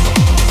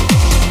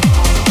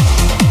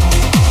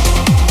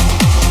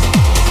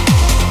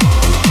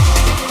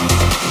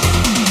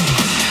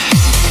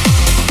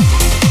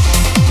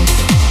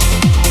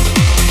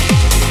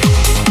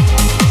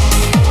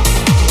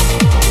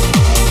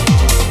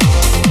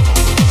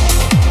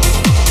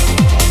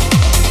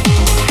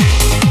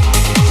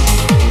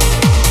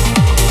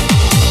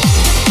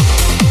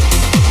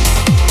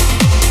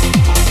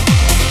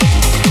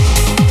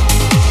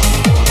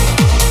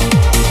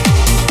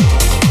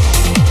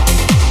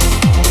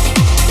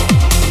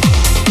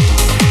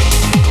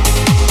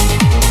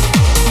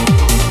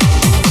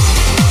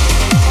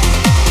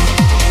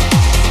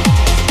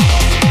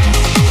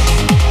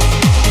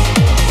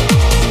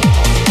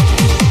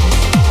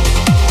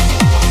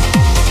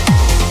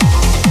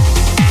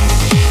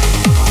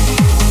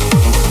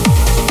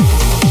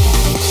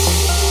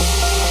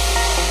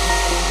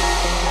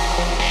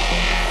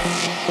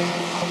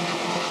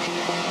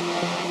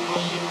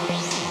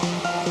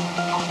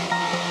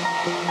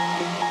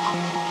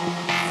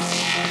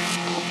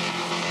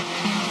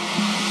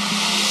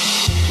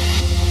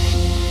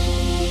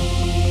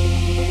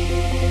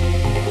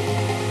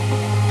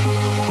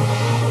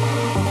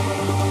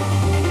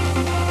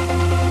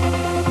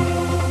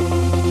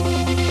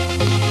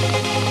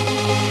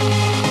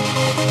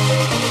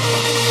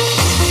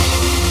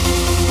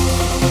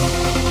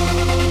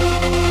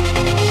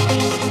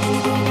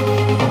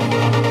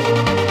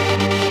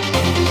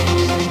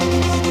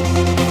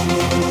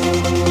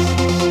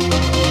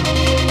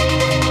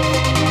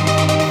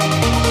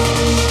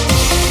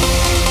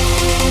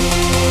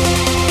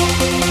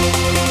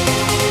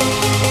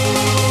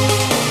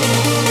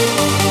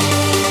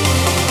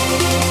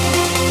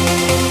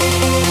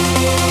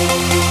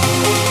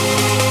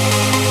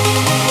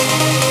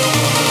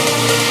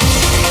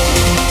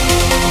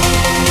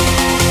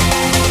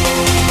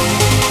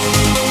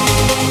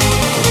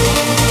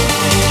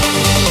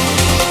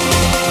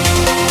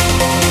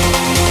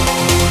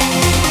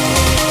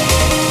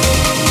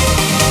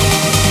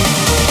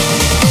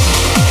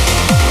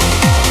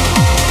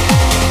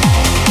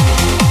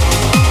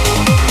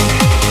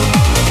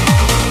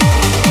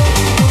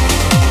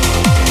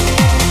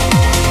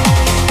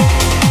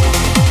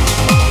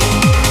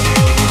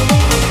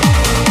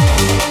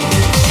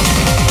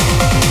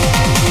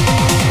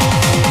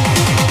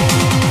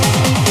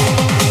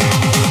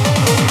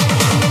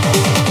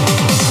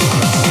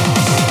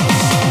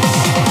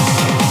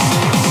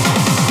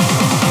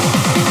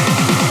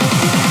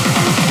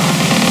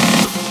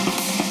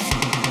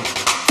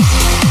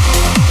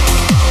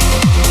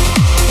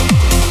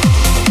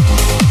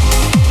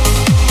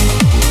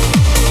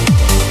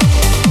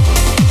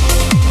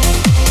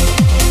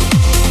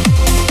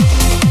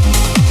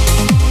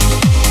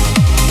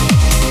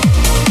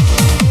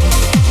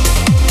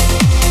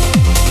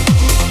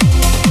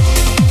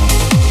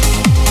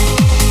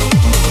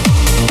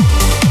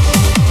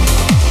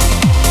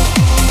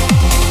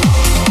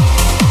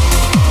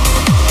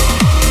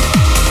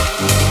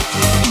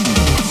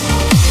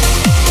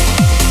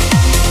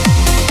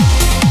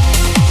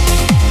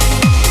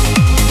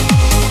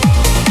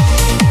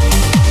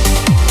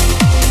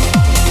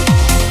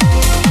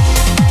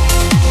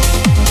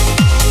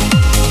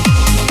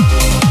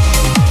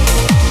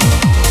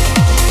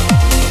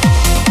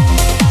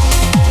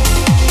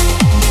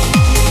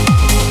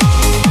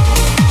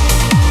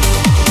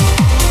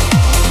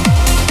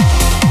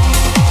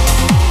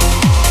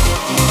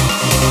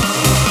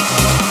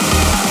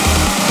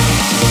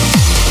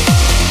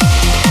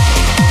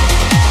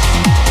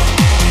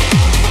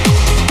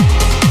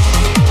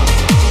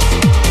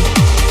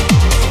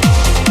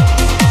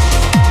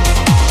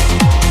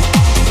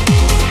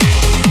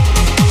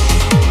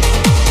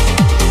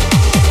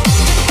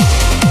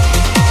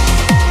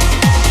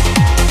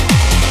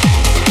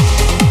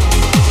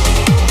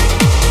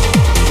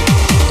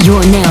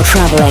 You're now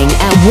traveling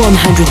at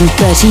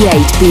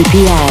 138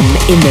 BPM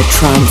in the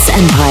Trance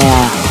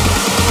Empire.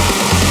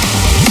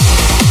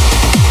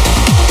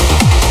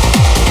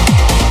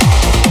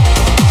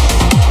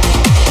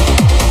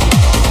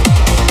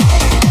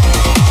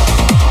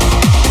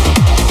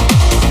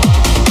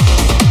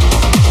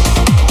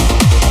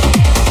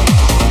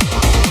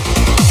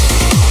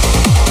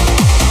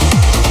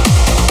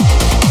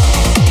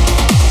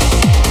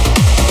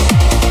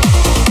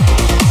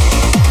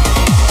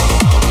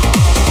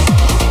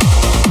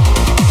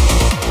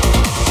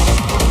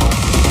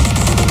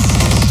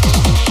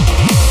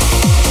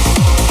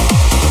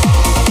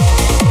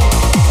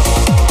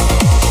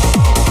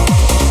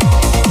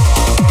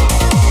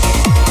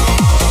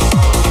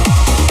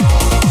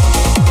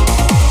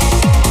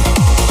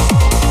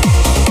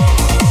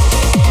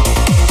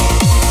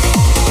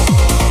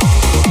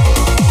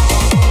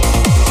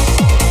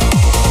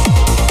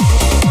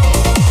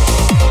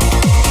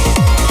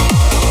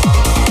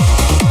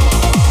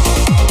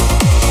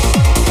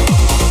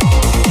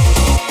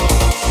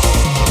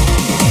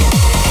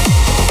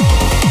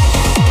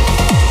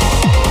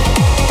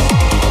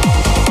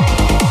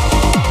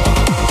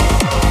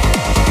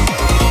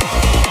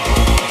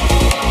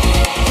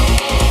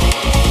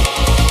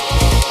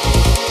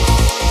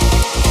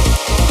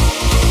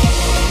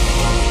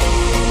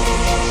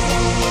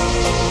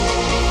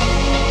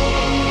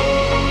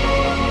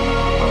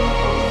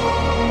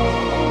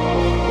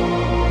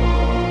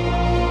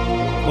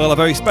 Well, a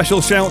very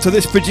special shout to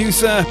this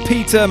producer,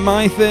 Peter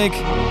Mythig.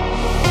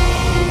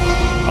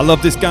 I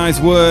love this guy's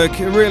work,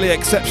 a really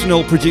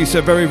exceptional producer,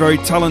 very, very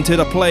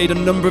talented. I played a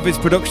number of his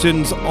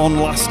productions on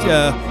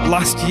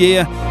last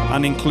year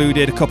and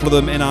included a couple of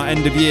them in our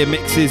end of year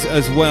mixes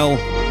as well.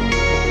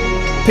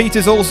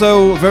 Peter's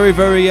also very,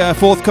 very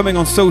forthcoming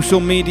on social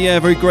media,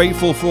 very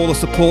grateful for all the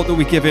support that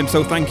we give him,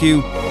 so thank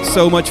you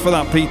so much for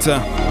that, Peter.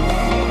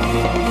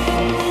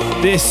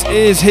 This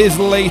is his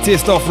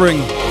latest offering,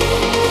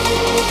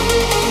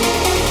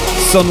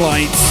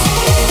 Sunlight.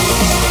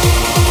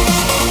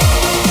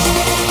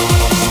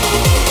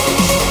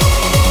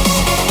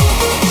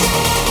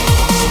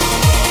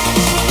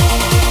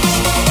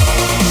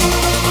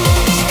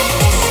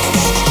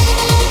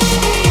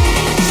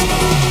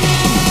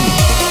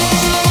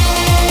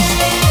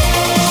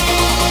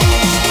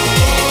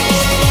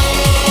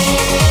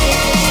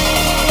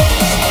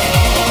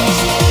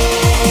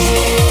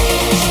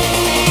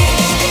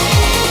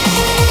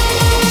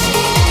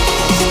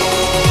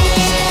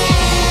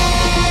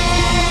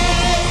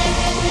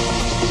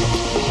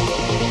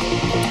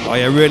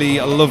 A really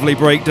lovely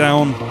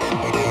breakdown.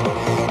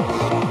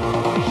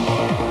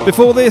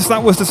 Before this,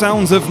 that was the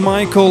sounds of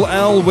Michael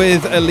L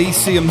with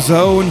Elysium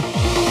Zone.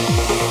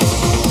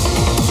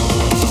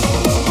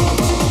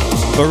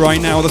 But right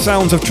now, the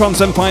sounds of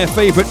Trance Empire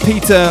favourite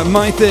Peter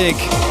Mythig.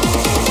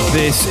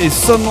 This is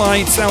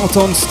Sunlight out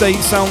on State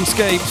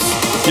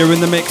Soundscapes. You're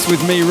in the mix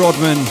with me,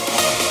 Rodman,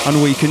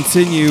 and we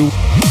continue.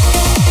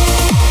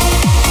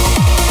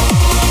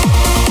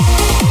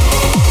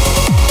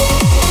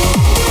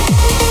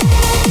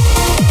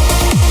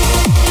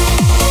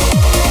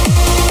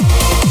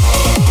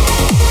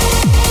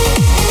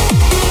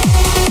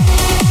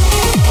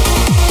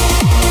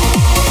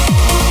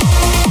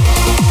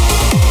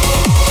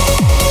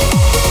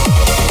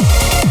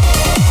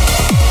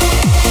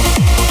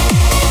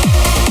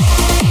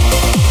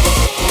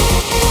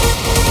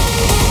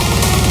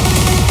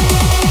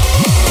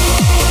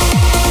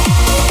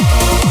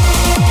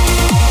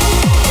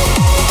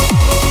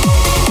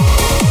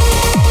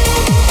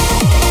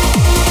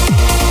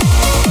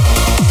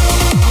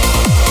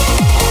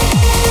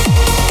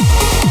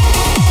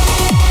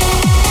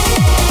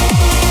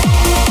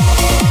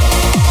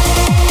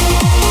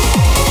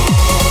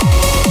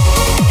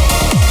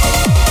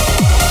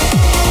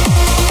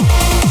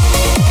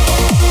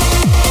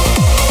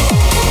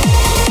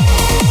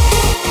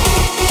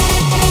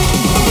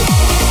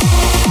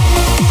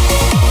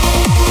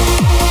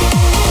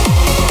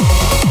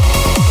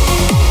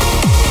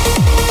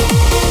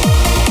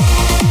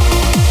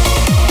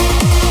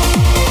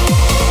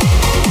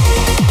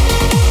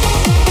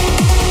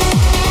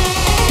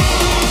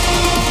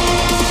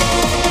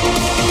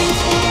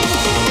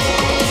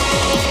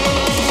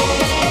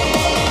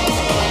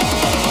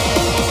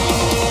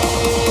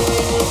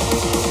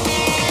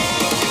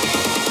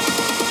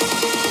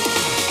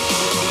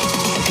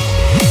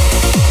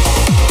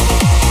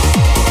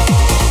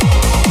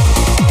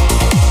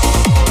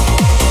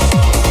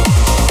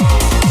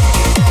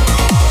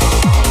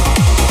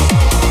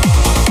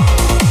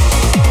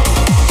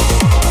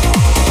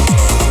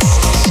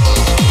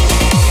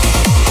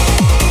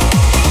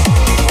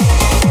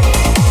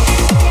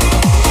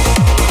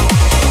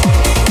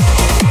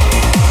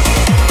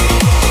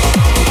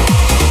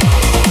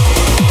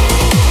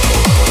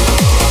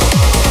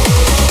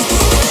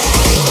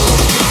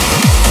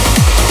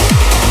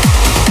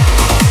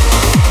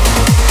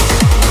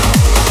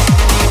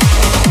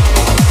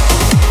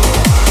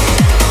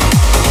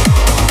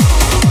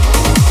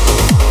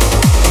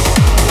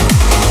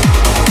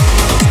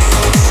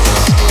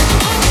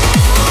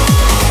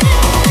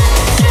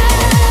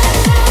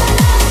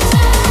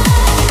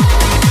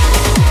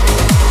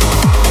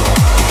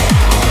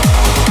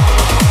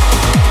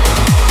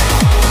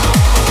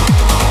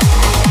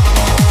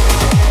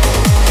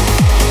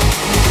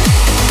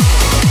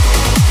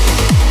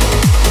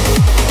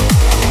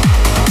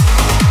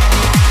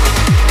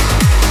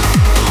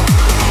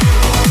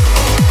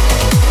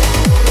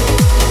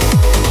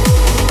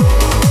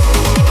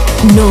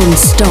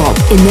 Non-stop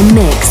in the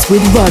mix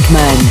with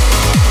Rodman.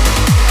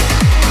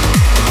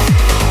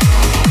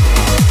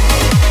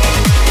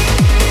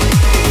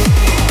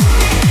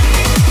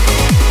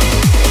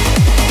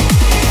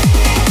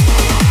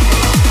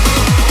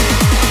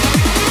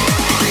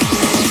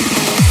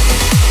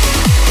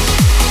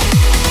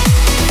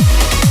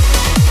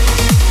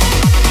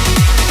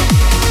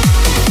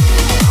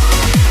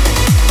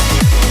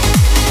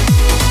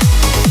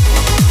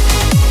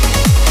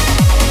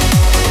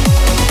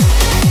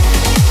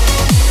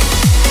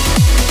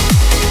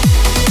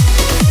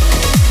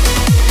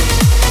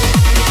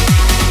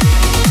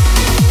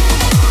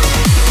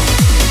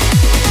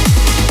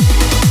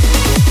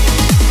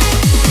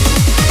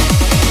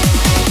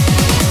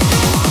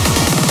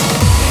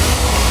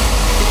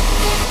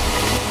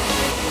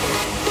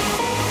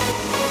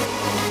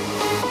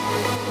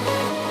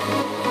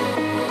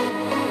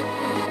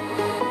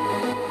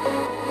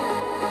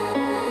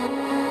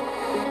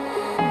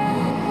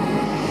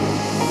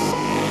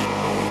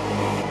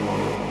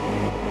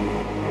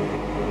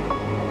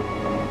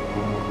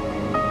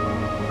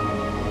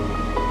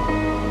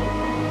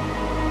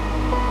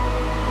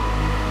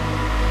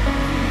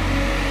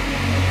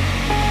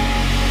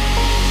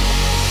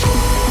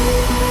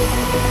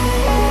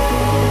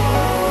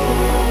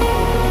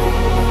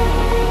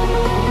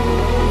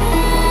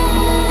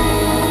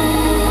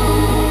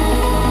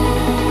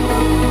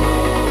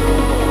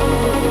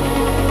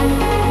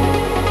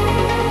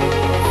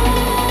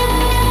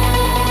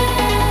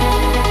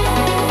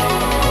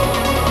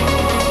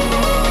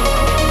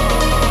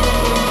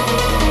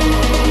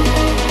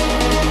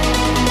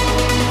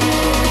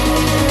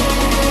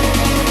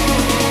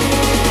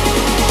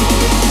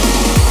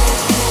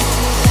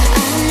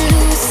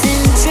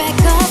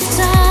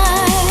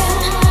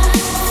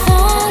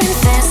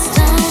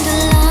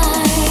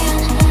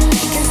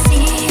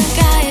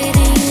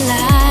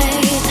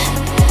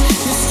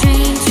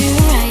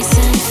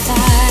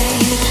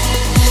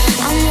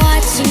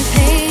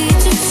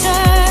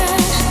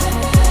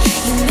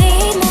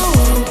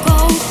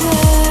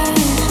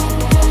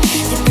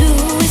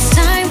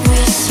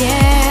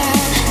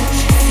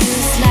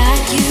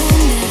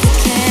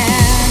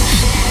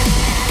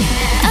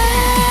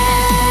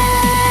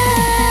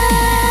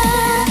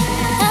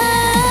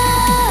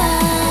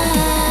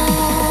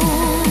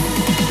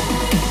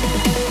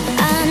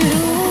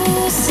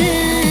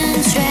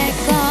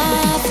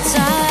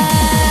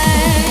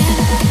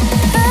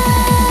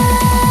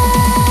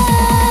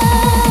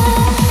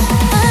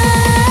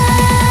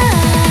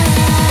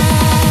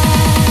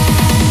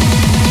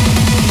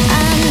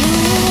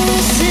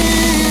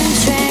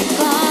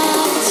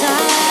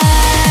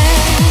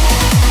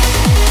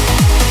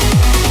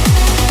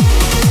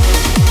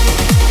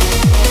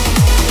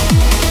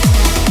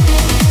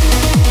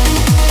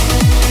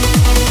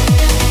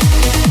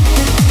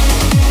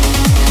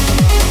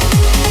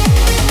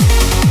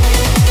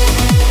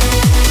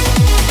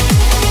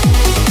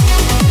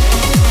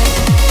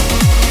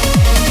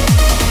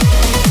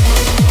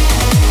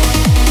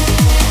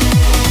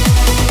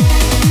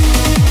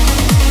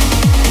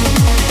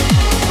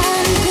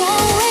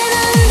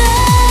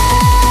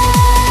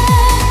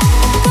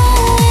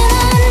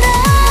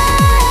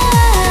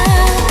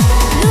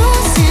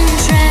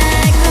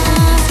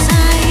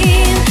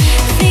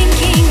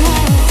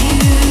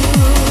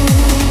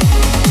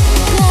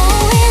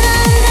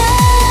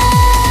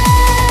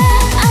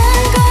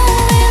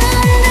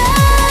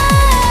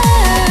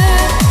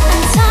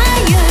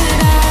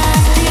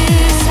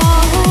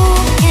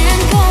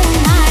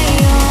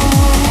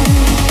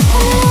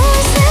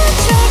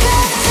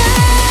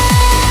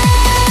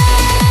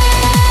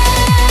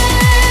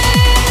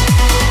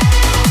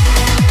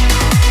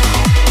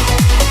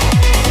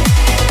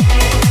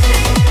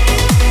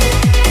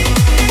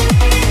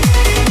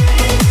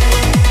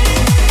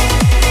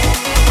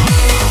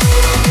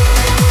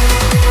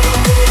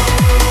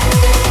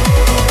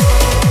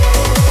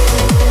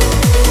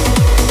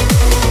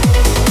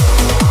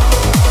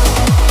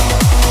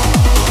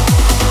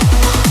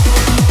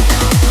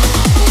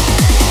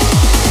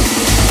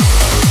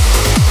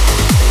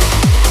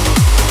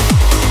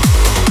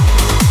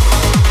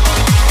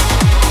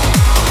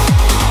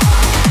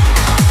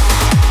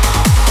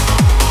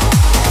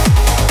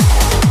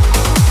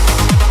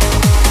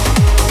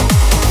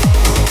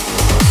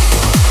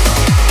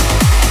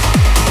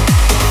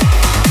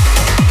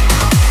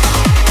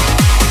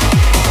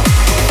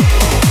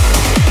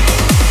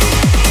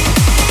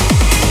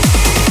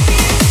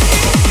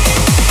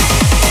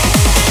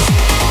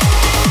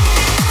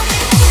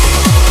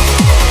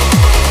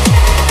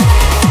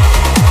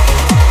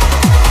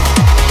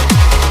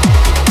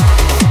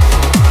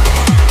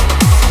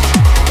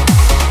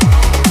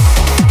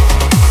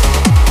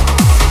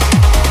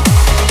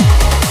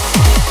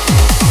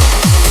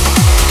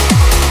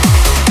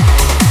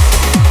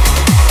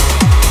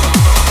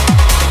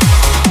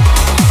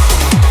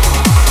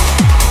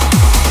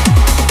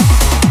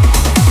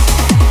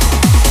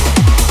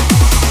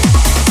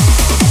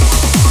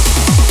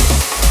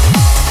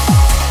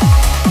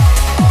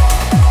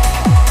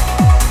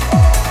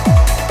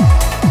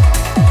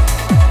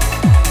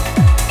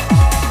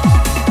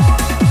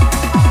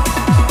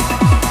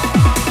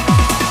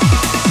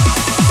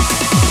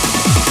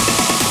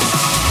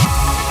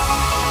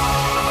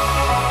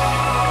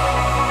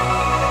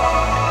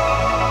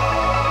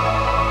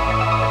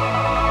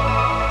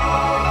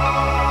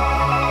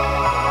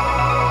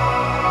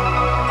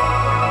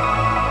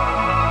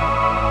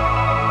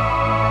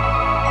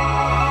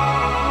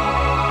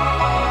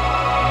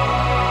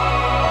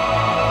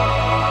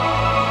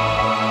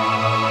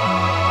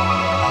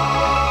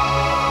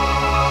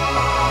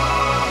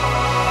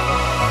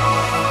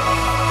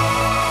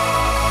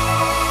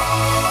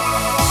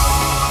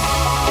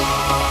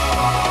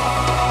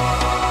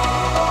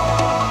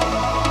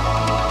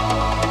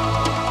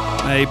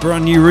 A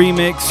brand new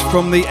remix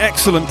from the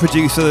excellent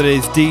producer that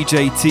is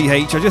DJ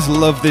TH. I just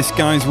love this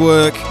guy's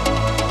work.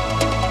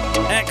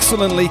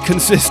 Excellently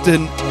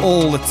consistent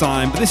all the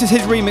time. But this is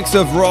his remix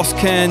of Ross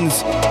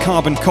Cairns'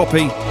 Carbon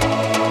Copy.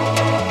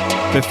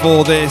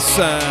 Before this,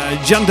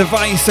 Jan de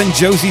Weiss and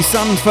Josie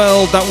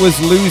Sandfeld. That was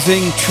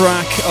Losing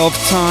Track of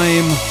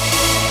Time.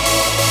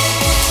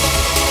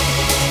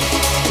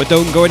 But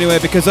don't go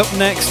anywhere, because up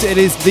next it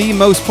is the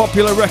most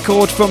popular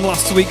record from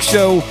last week's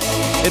show.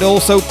 It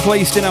also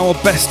placed in our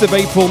Best of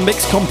April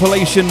mix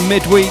compilation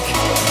midweek.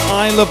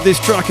 I love this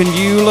track and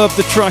you love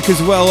the track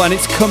as well, and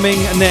it's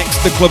coming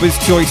next, the Clubber's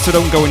Choice, so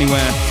don't go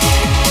anywhere.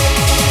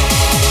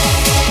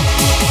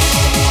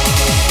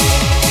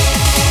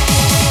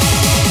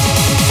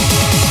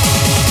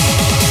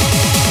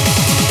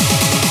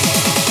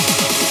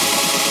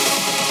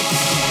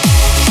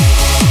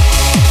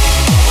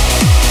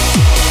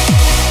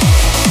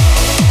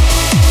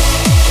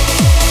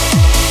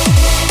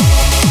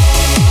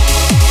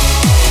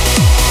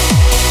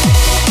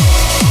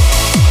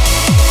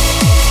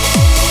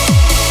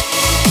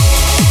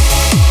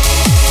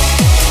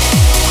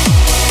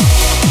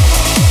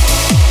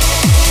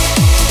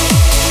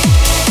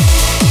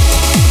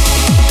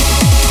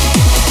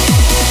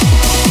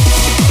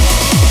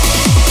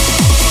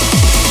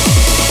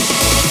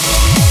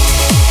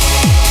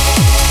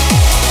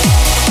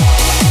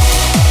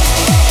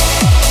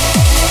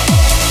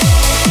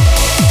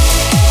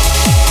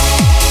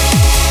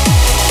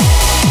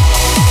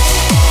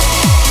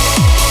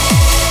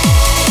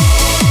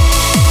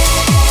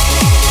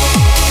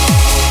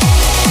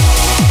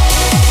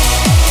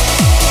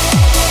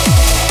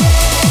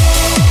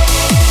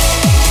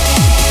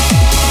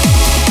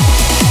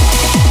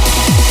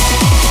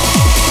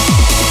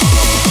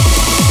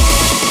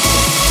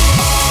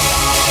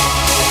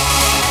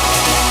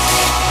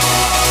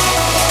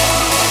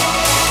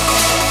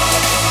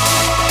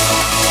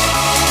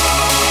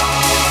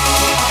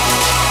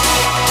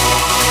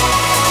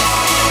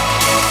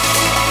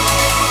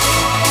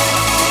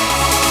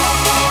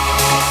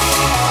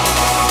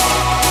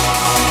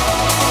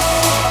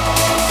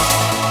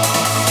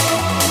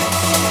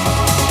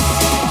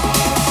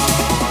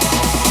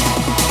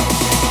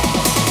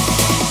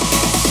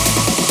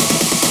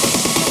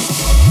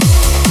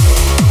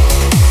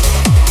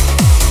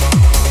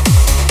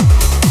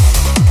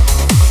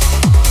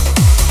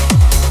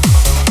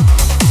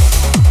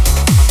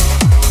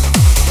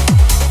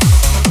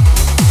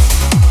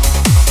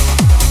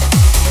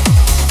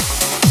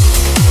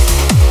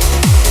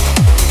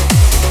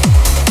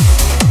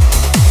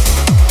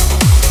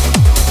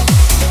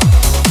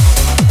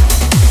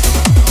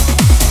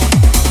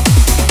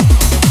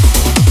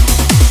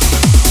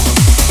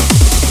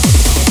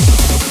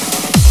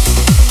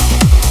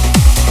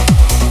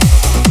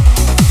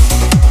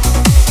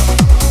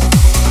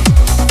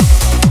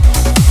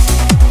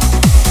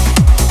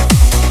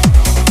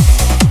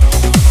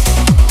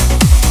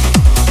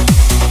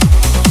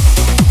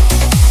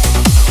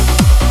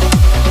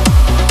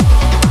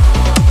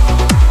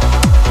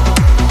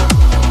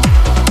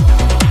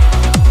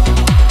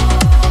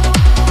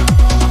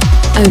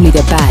 Only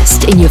the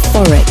best in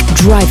euphoric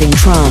driving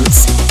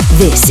trance.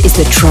 This is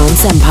the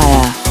Trance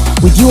Empire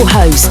with your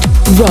host,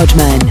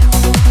 Rodman.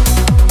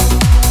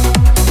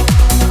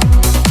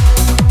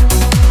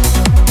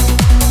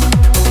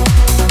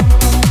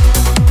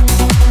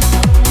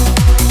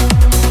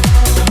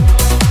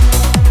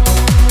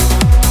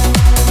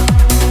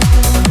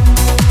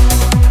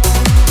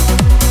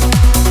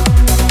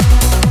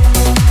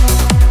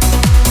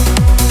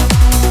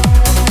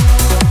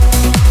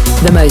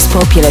 The most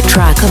popular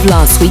track of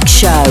last week's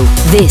show.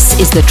 This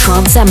is the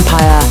Trance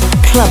Empire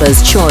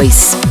Clubber's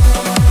Choice.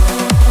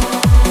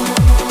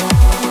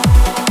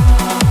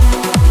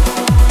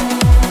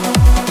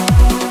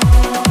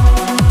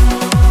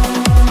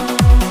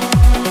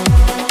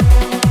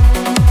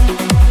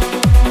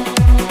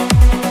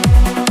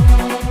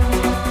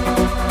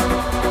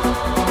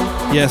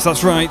 Yes,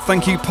 that's right.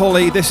 Thank you,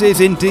 Polly. This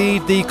is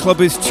indeed the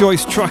Clubber's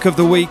Choice track of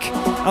the week,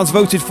 as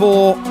voted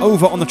for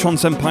over on the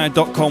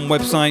tranceempire.com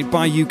website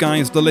by you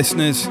guys, the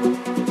listeners.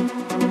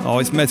 Oh,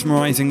 it's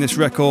mesmerising, this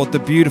record. The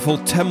beautiful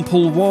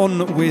Temple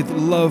One with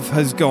Love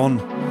Has Gone.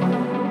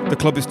 The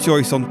Clubber's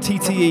Choice on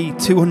TTE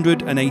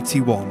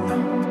 281.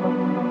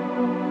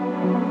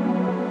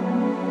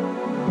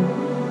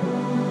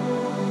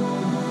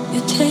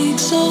 It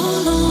takes so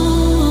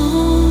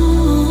long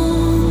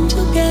to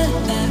get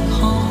back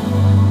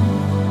home,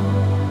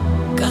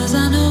 'cause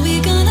I know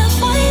we're gonna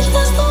fight.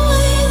 That's the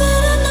way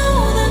that I know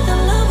that the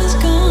love is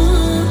gone.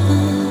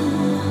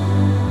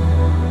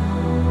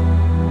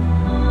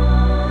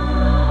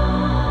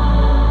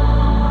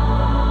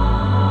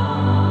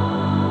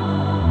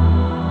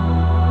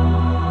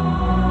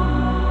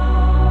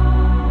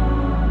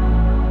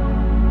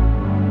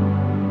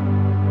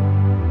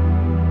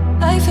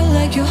 I feel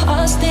like you're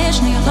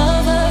hostage, now your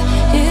lover,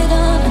 hidden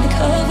under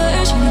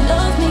covers. You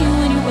love me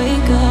when you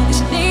wake up.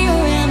 Is it me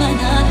or am I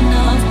not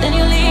enough? Then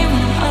you leave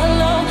when I'm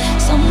hollow.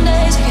 Some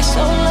days I get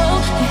so low,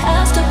 there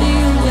has to be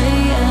a way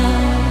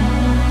out.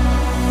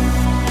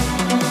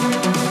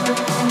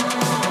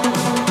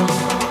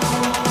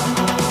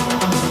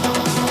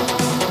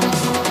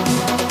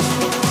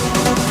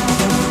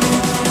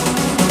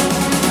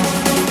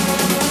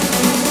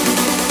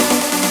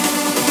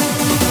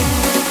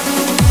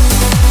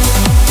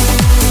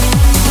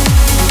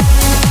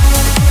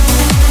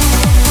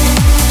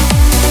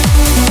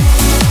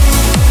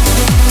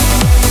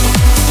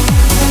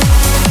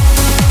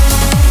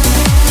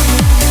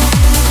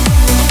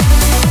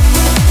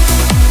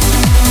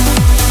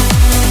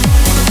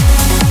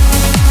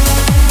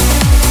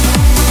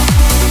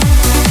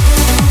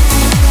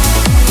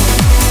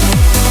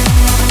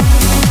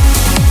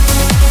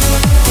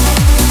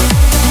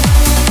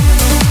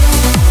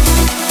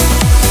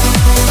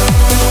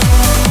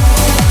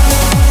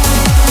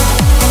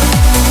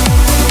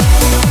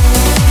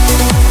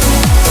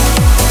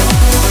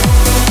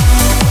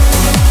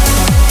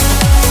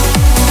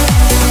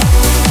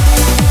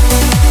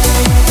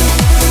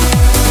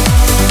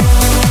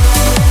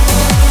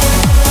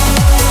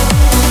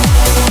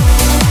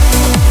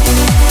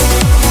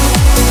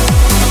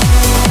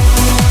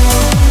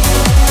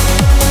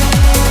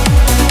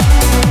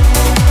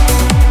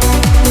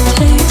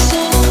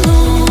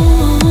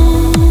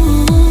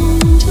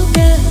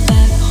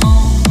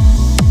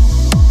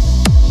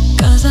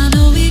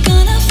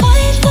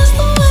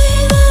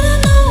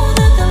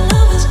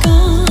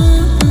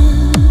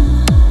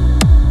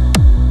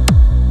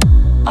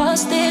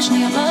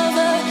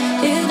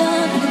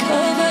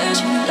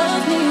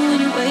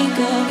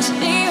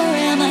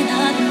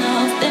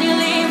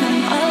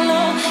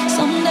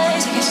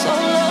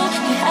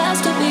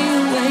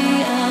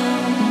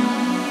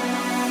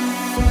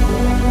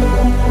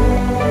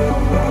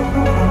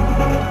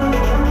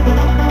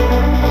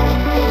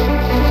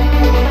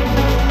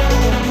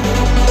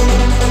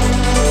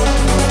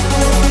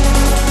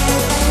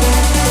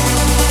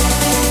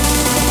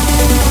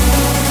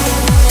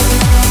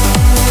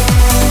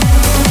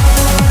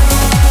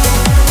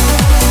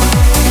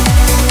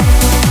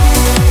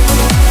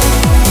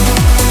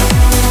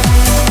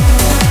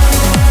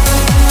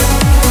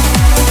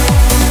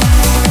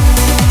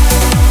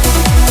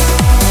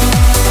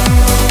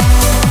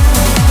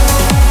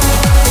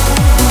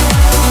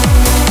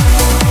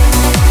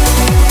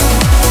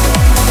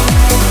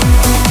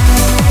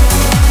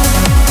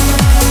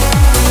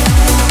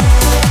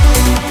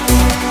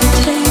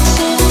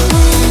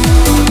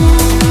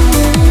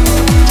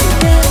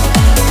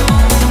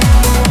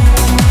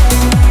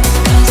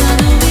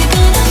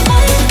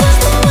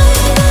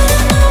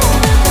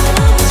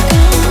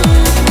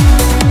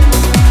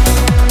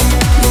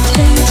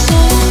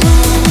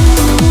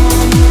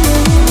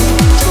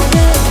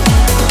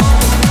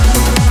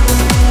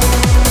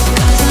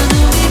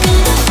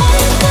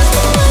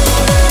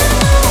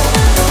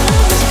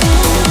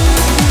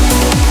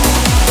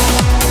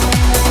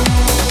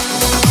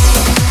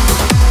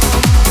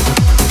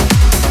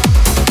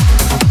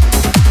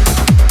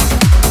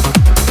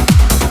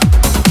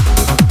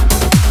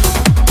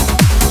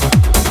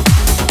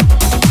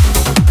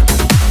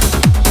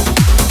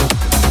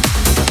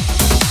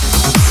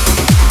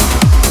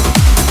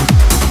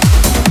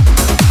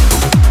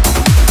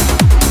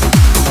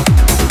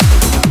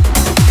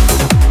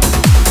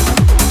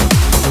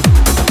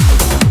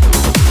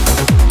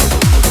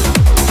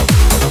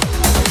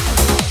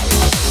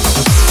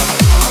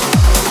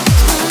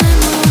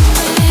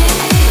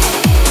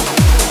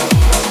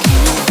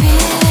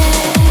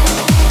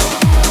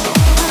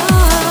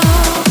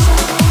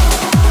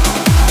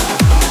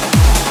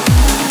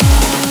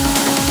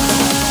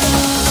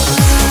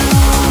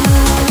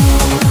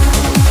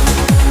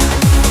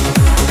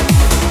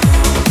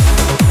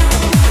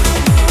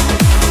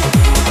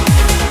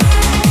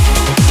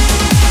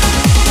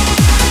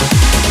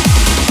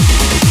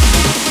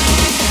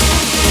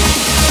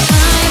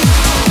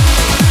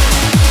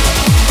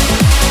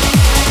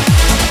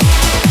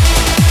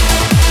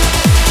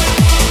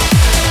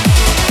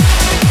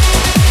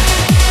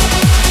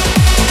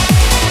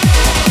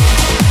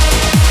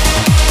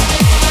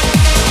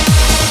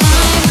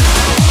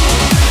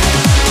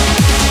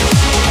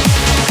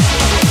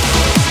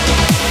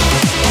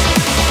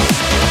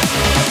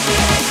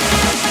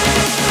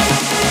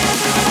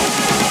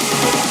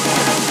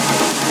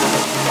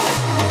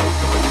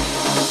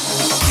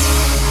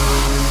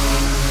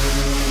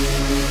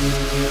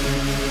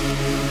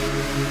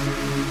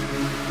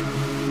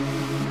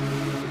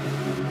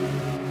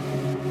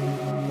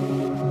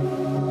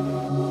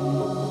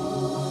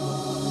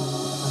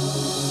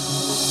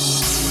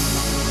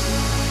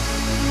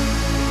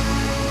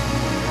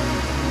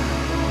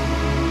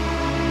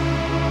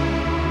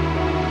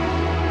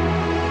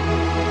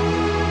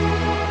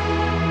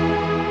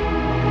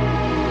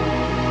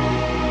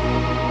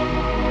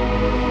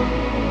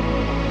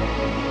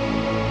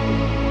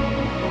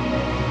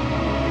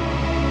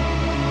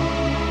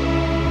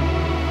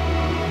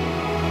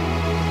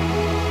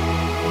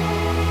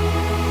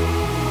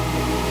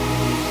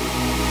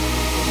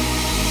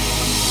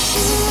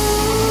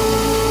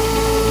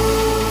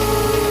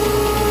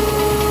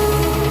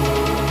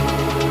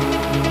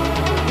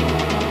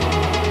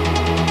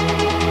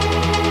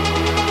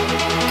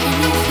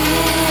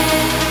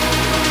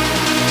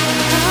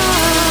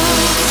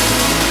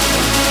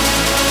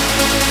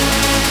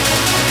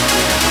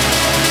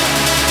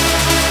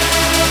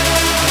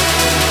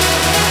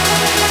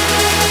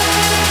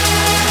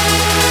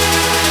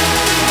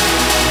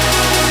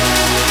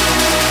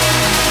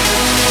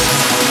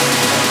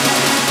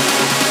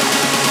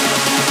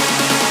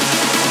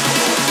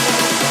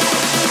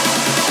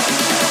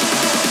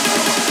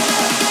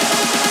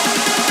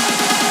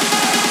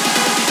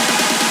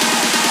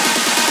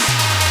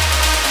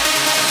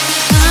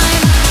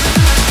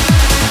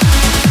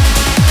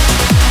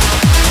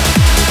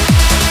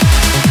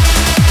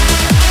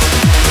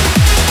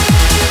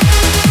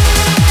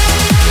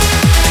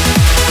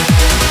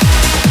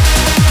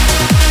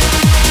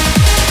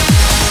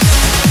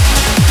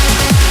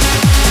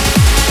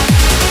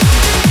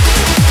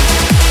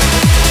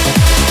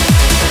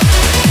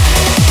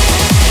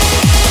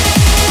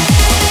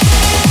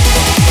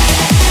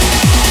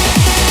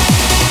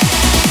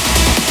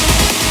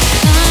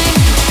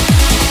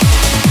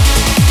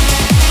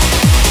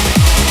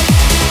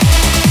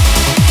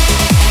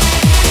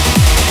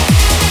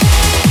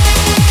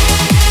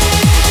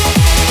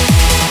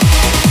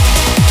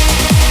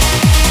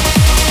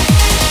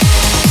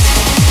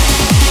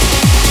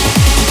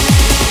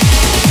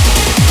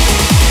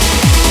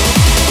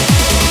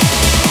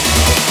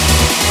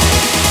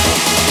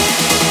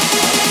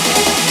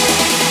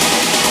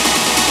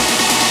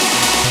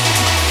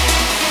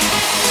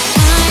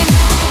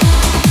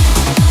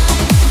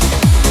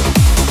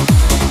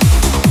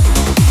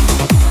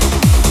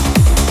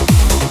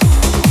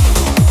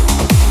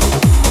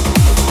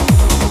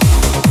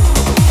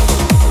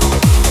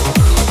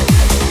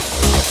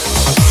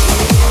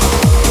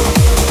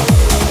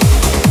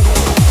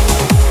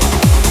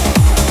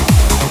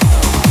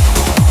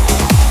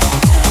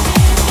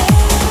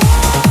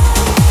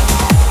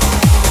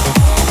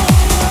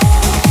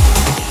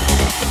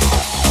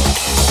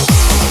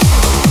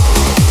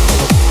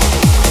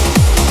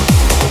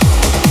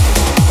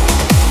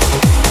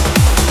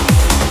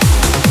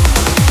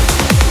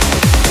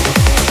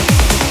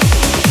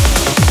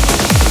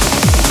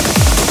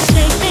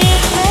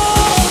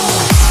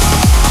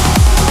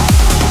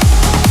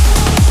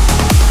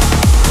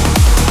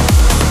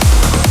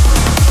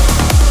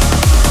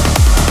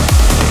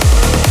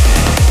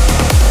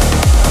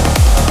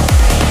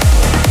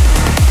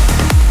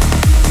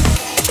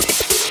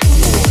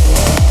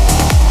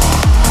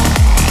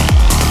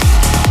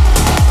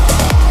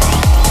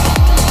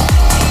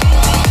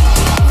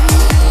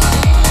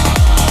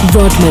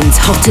 Rodman's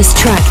hottest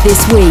track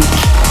this week.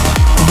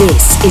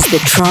 This is the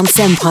Trance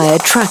Empire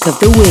track of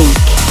the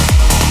week.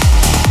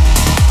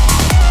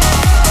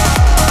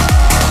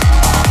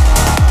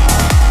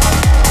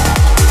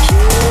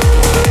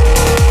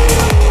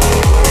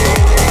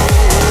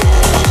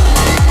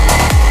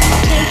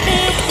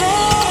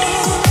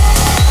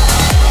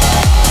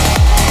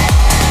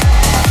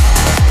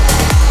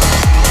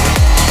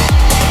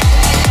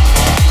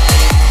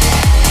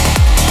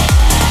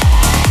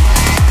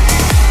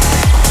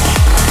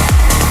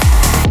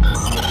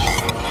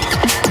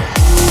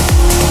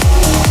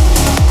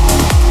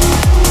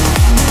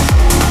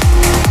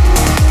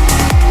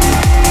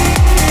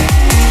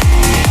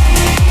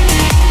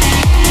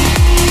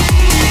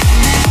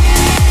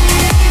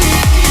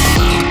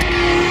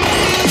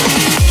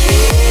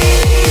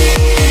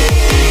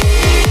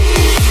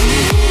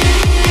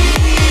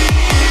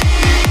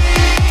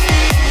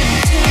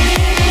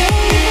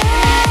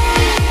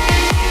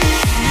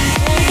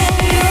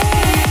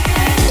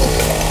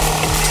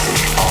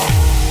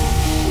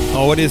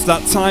 It is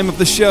that time of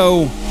the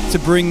show to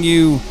bring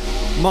you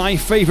my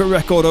favourite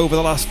record over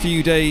the last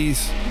few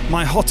days,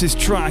 my hottest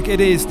track. It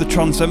is the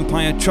Trance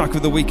Empire track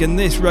of the week, and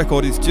this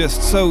record is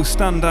just so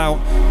standout,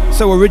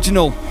 so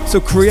original,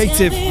 so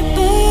creative.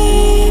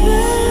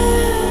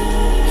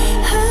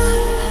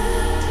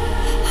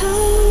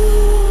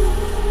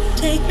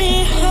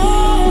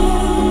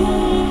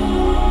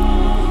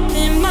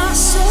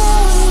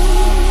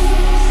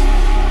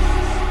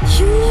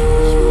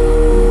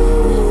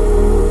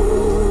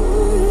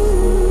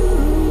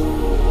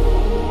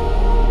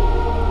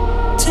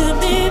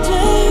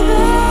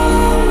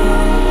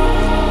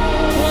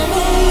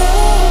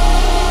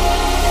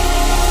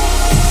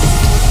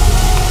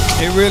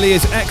 Really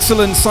is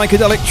excellent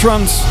psychedelic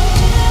trance.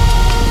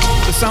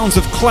 The sounds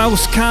of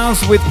Klaus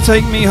Kaz with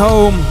Take Me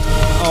Home.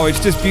 Oh, it's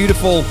just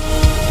beautiful.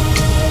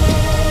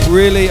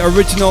 Really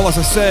original, as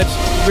I said.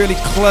 Really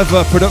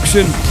clever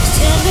production.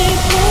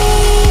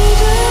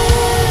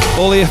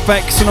 All the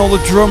effects and all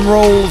the drum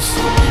rolls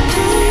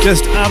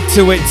just add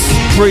to its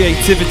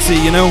creativity,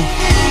 you know.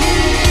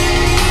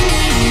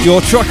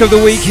 Your track of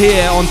the week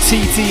here on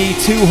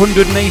TTE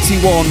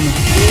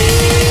 281.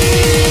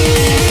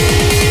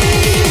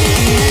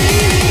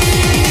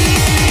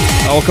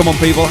 Oh, come on,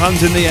 people,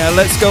 hands in the air.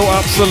 Let's go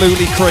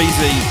absolutely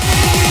crazy.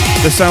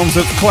 The sounds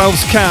of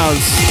Klaus Kaz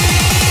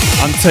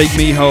and Take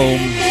Me Home.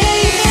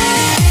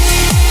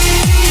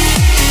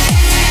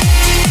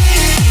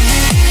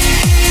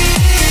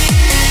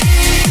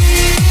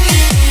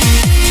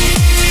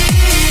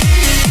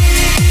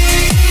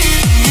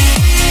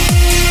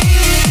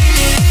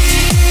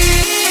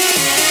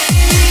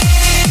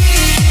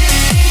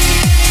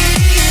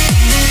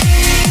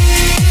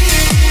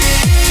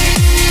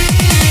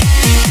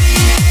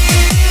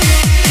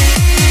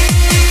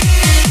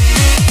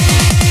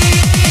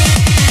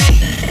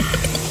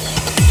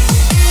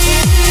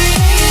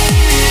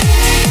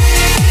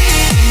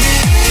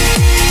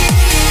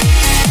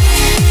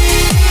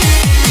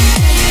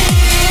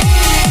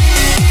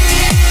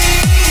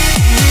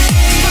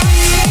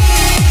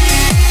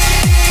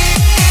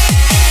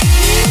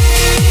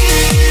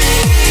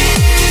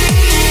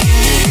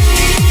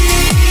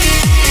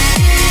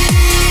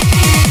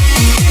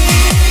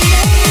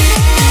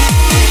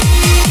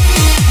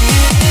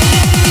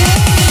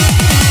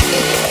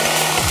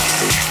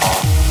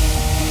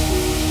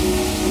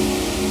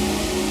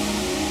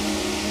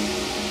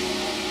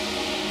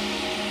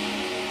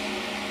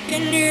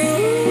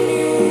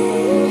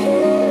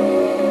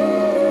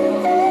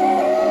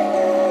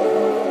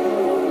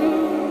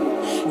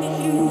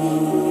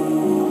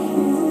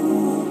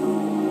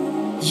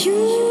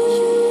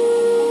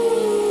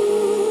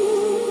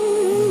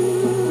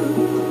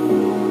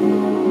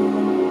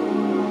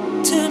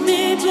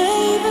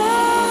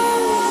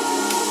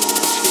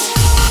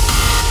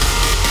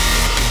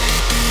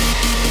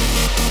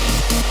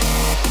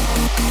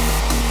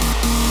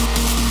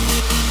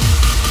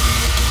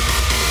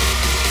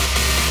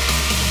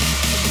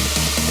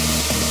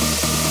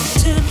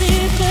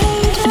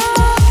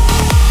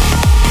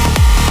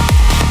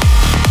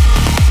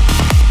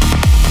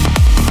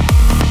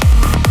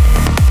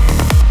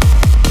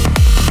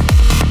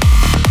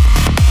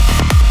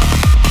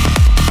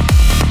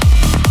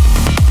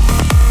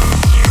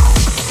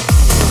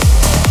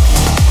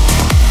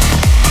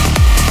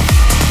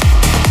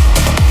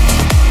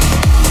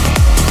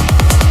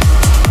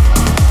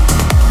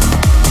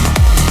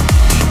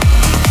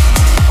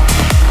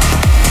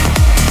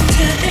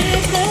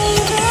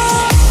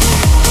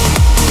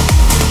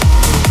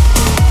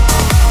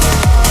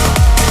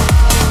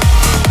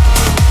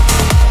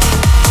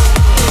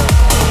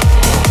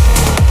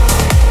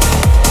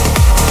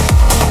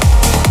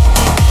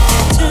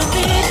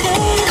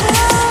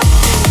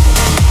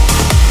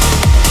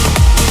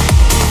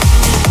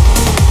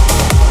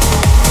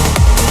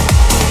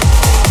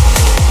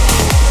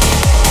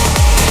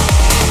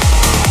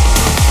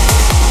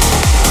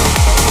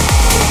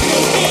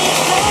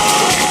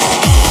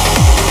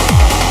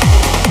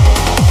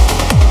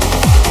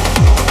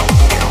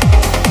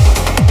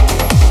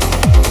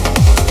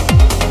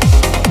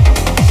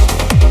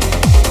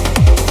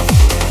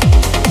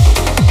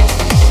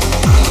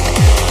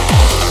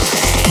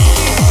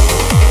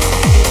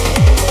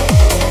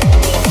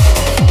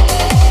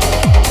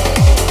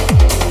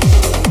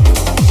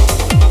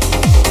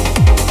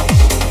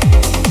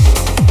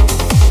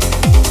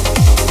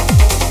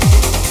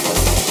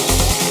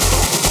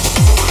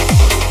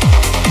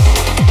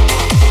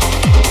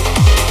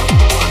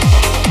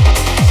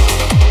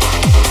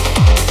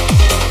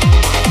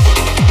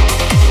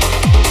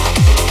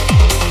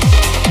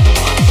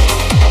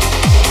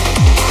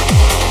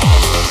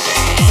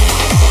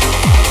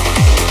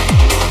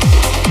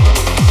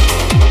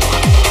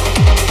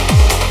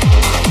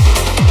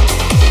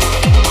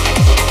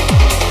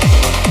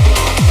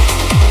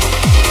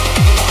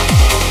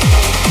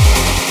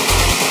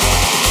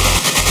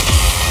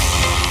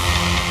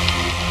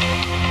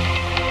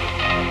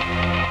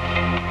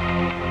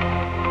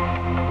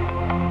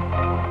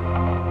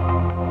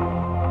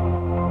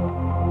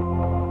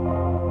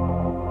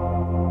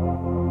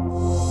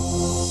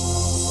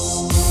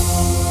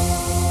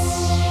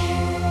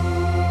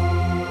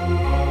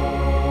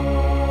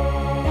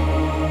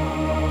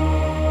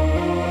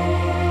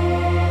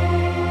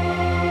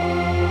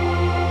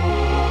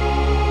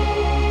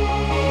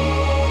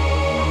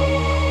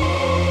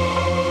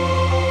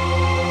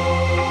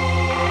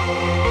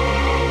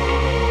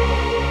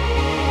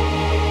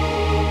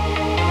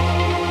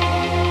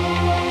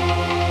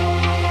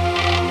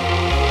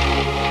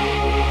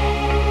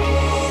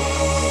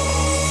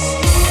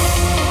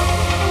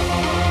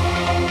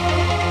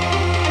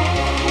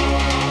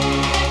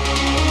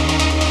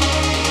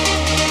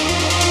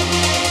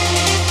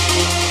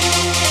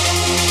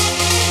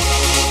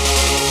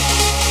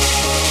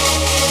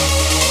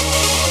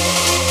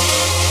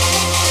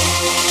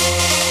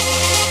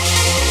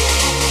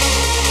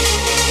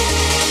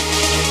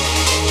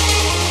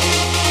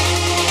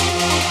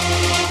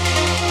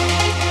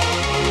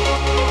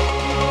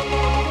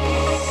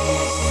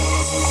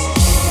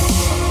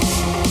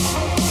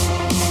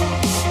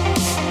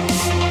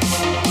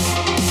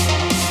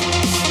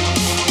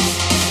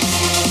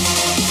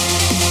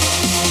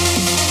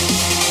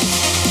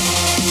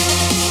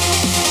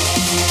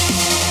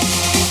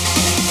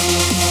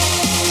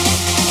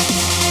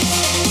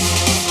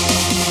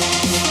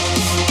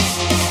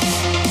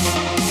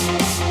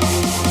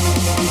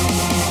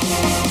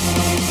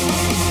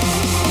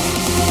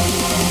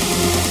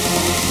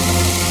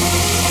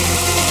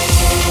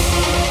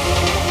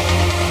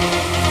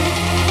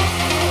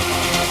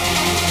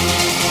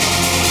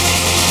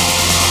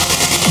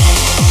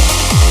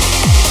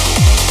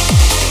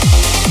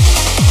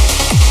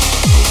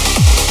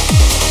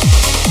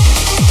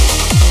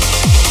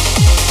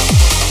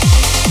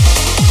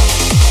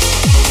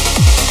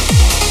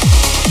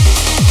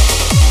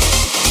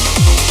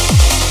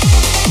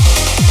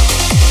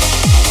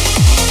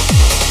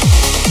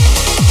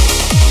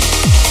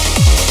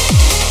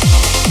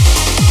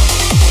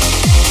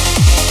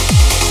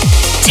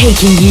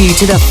 taking you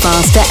to the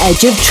faster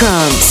edge of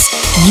trance.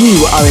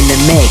 You are in the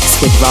mix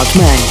with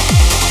Rodman.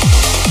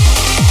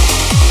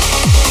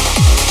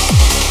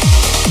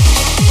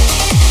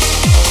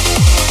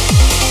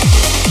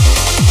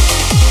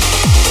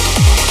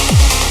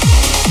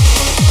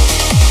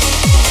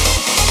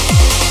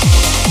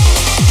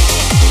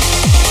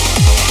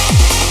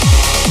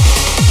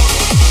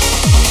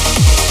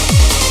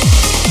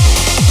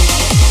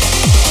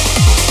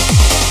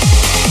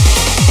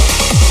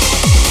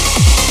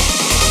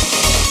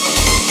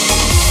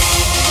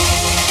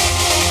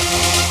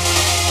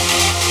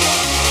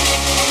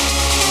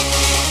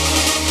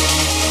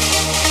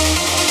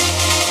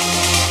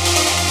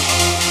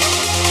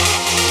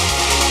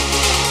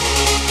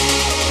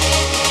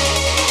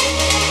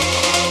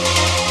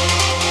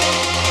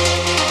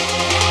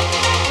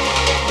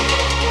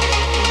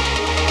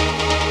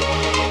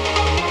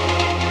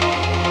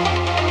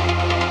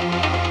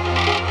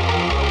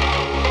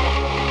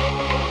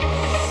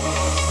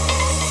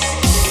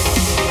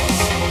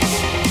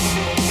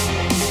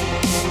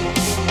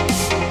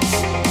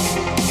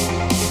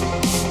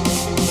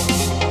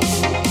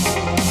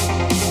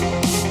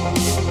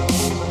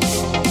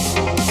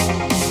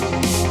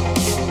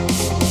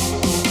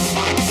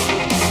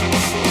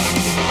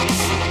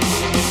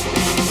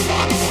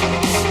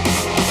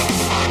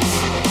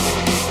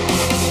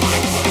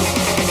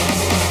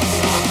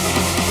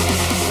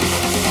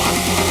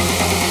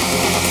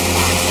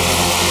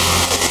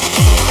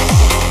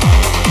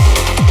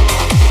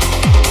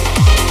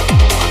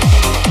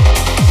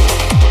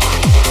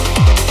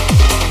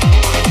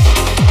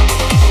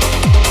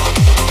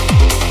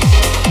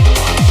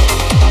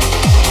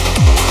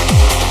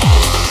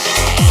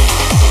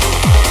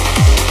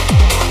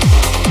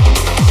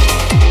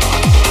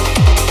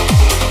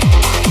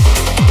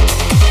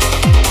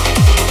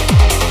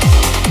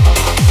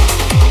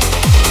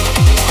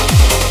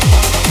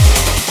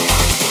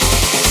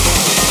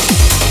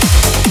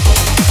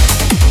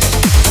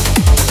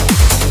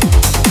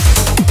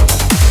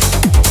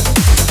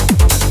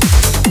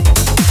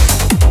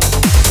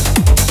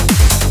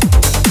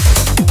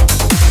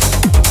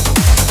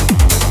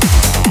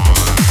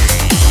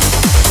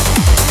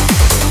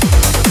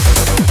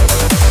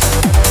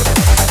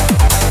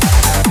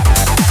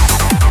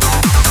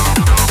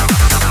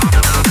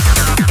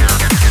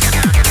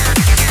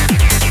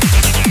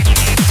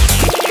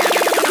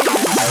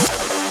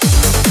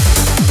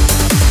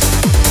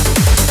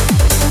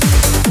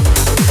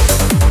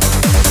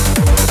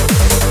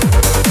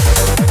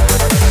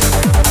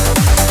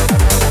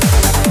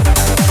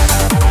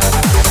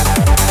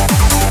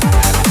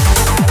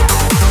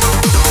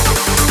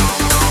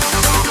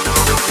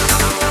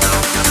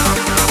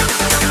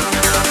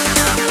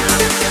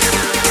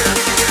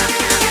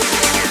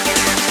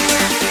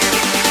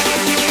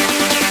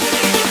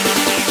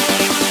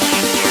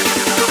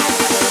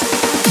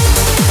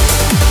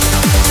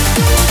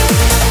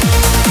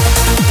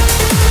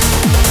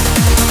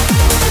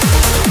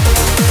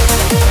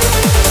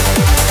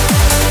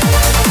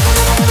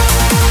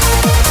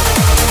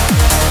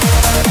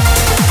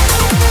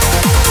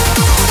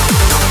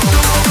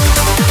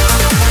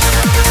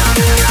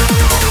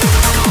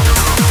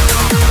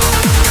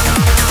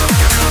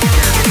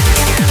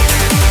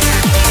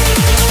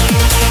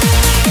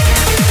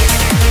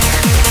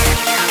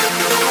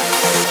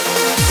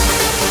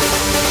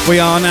 We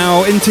are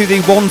now into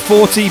the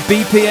 140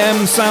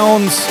 BPM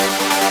sounds.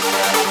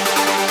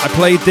 I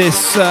played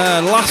this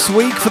last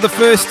week for the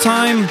first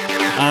time,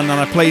 and then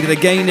I played it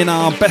again in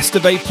our Best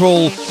of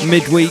April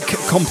midweek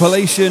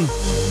compilation.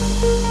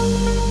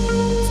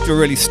 It's a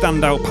really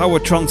standout power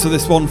trance of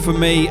this one for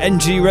me.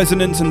 NG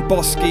Resonance and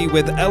Bosky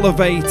with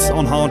Elevate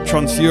on Hard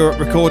Trance Europe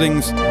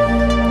recordings.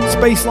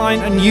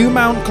 Spaceline and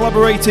U-Mount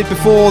collaborated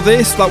before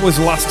this, that was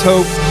Last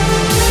Hope.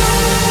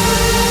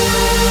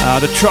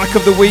 The track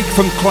of the week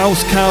from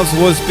Klaus Kaz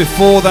was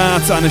before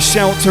that, and a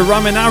shout to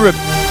Ramin Arab,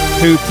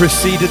 who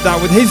preceded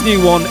that with his new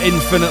one,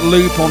 Infinite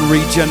Loop, on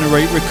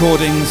Regenerate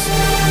Recordings.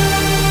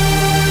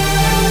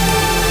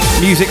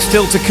 Music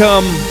still to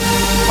come,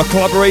 a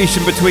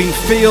collaboration between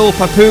Feel,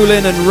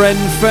 Papulin and Ren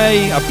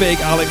Fay, a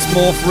big Alex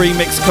Morph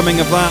remix coming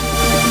of that.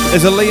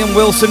 There's a Liam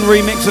Wilson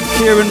remix of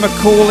Kieran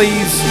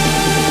McCauley's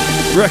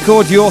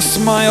record Your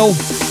Smile.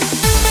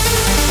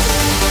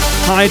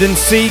 Hide and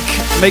Seek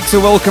makes a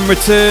welcome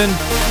return,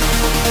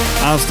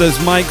 as does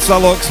Mike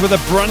Zalox with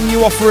a brand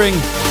new offering,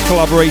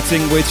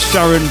 collaborating with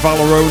Sharon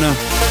Valerona.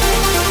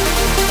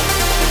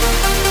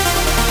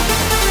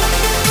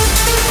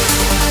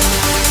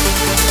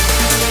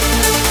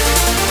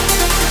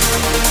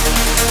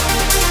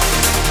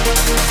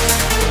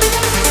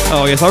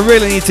 Oh yes, I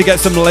really need to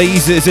get some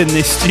lasers in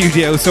this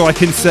studio so I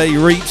can say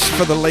reach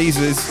for the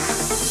lasers.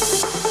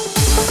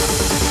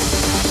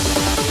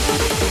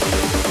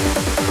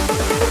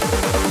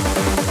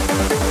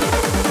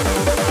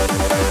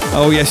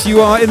 Oh yes, you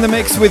are in the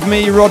mix with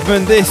me,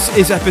 Rodman. This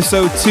is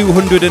episode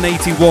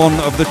 281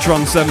 of the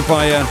Trance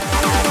Empire.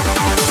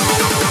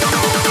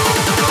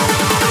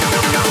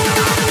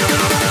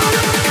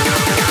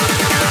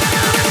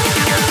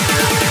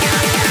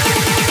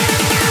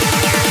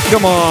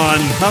 Come on,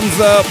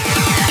 hands up.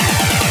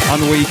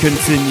 And we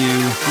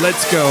continue.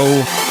 Let's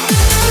go.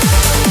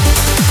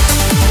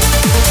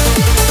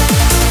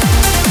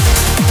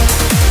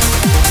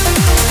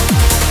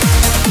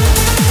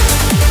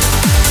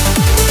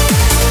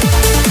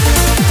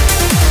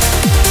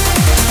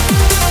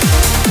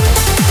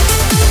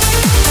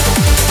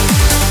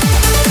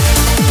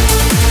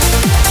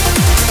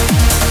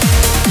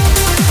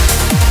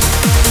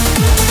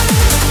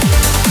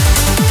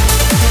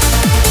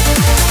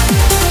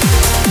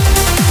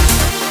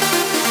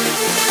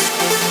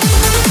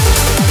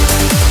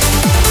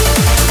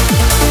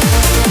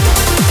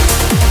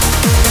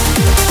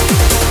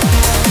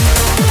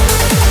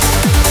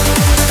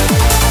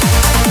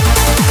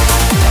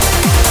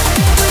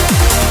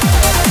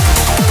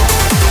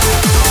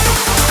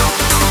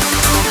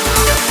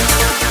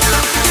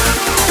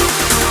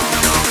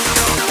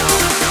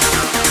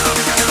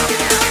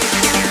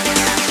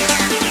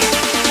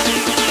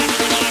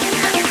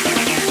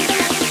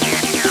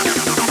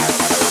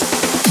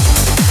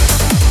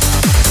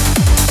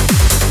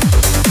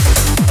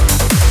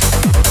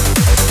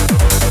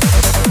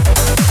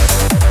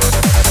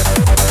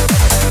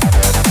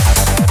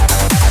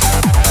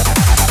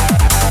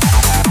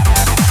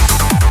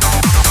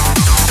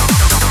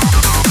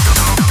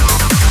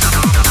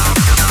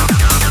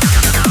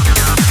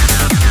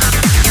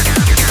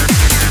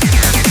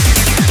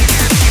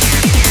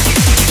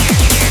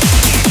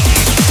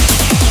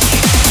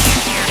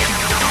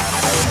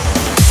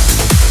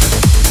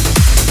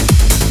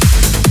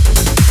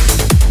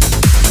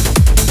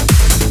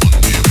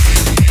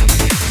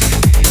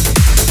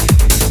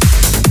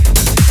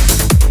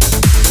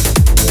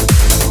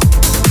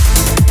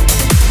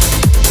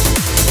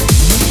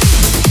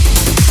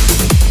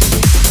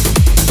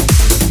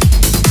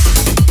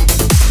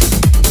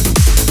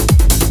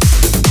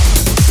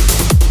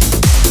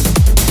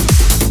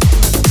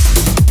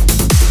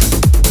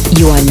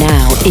 You are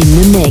now in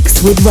the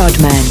mix with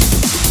Rodman.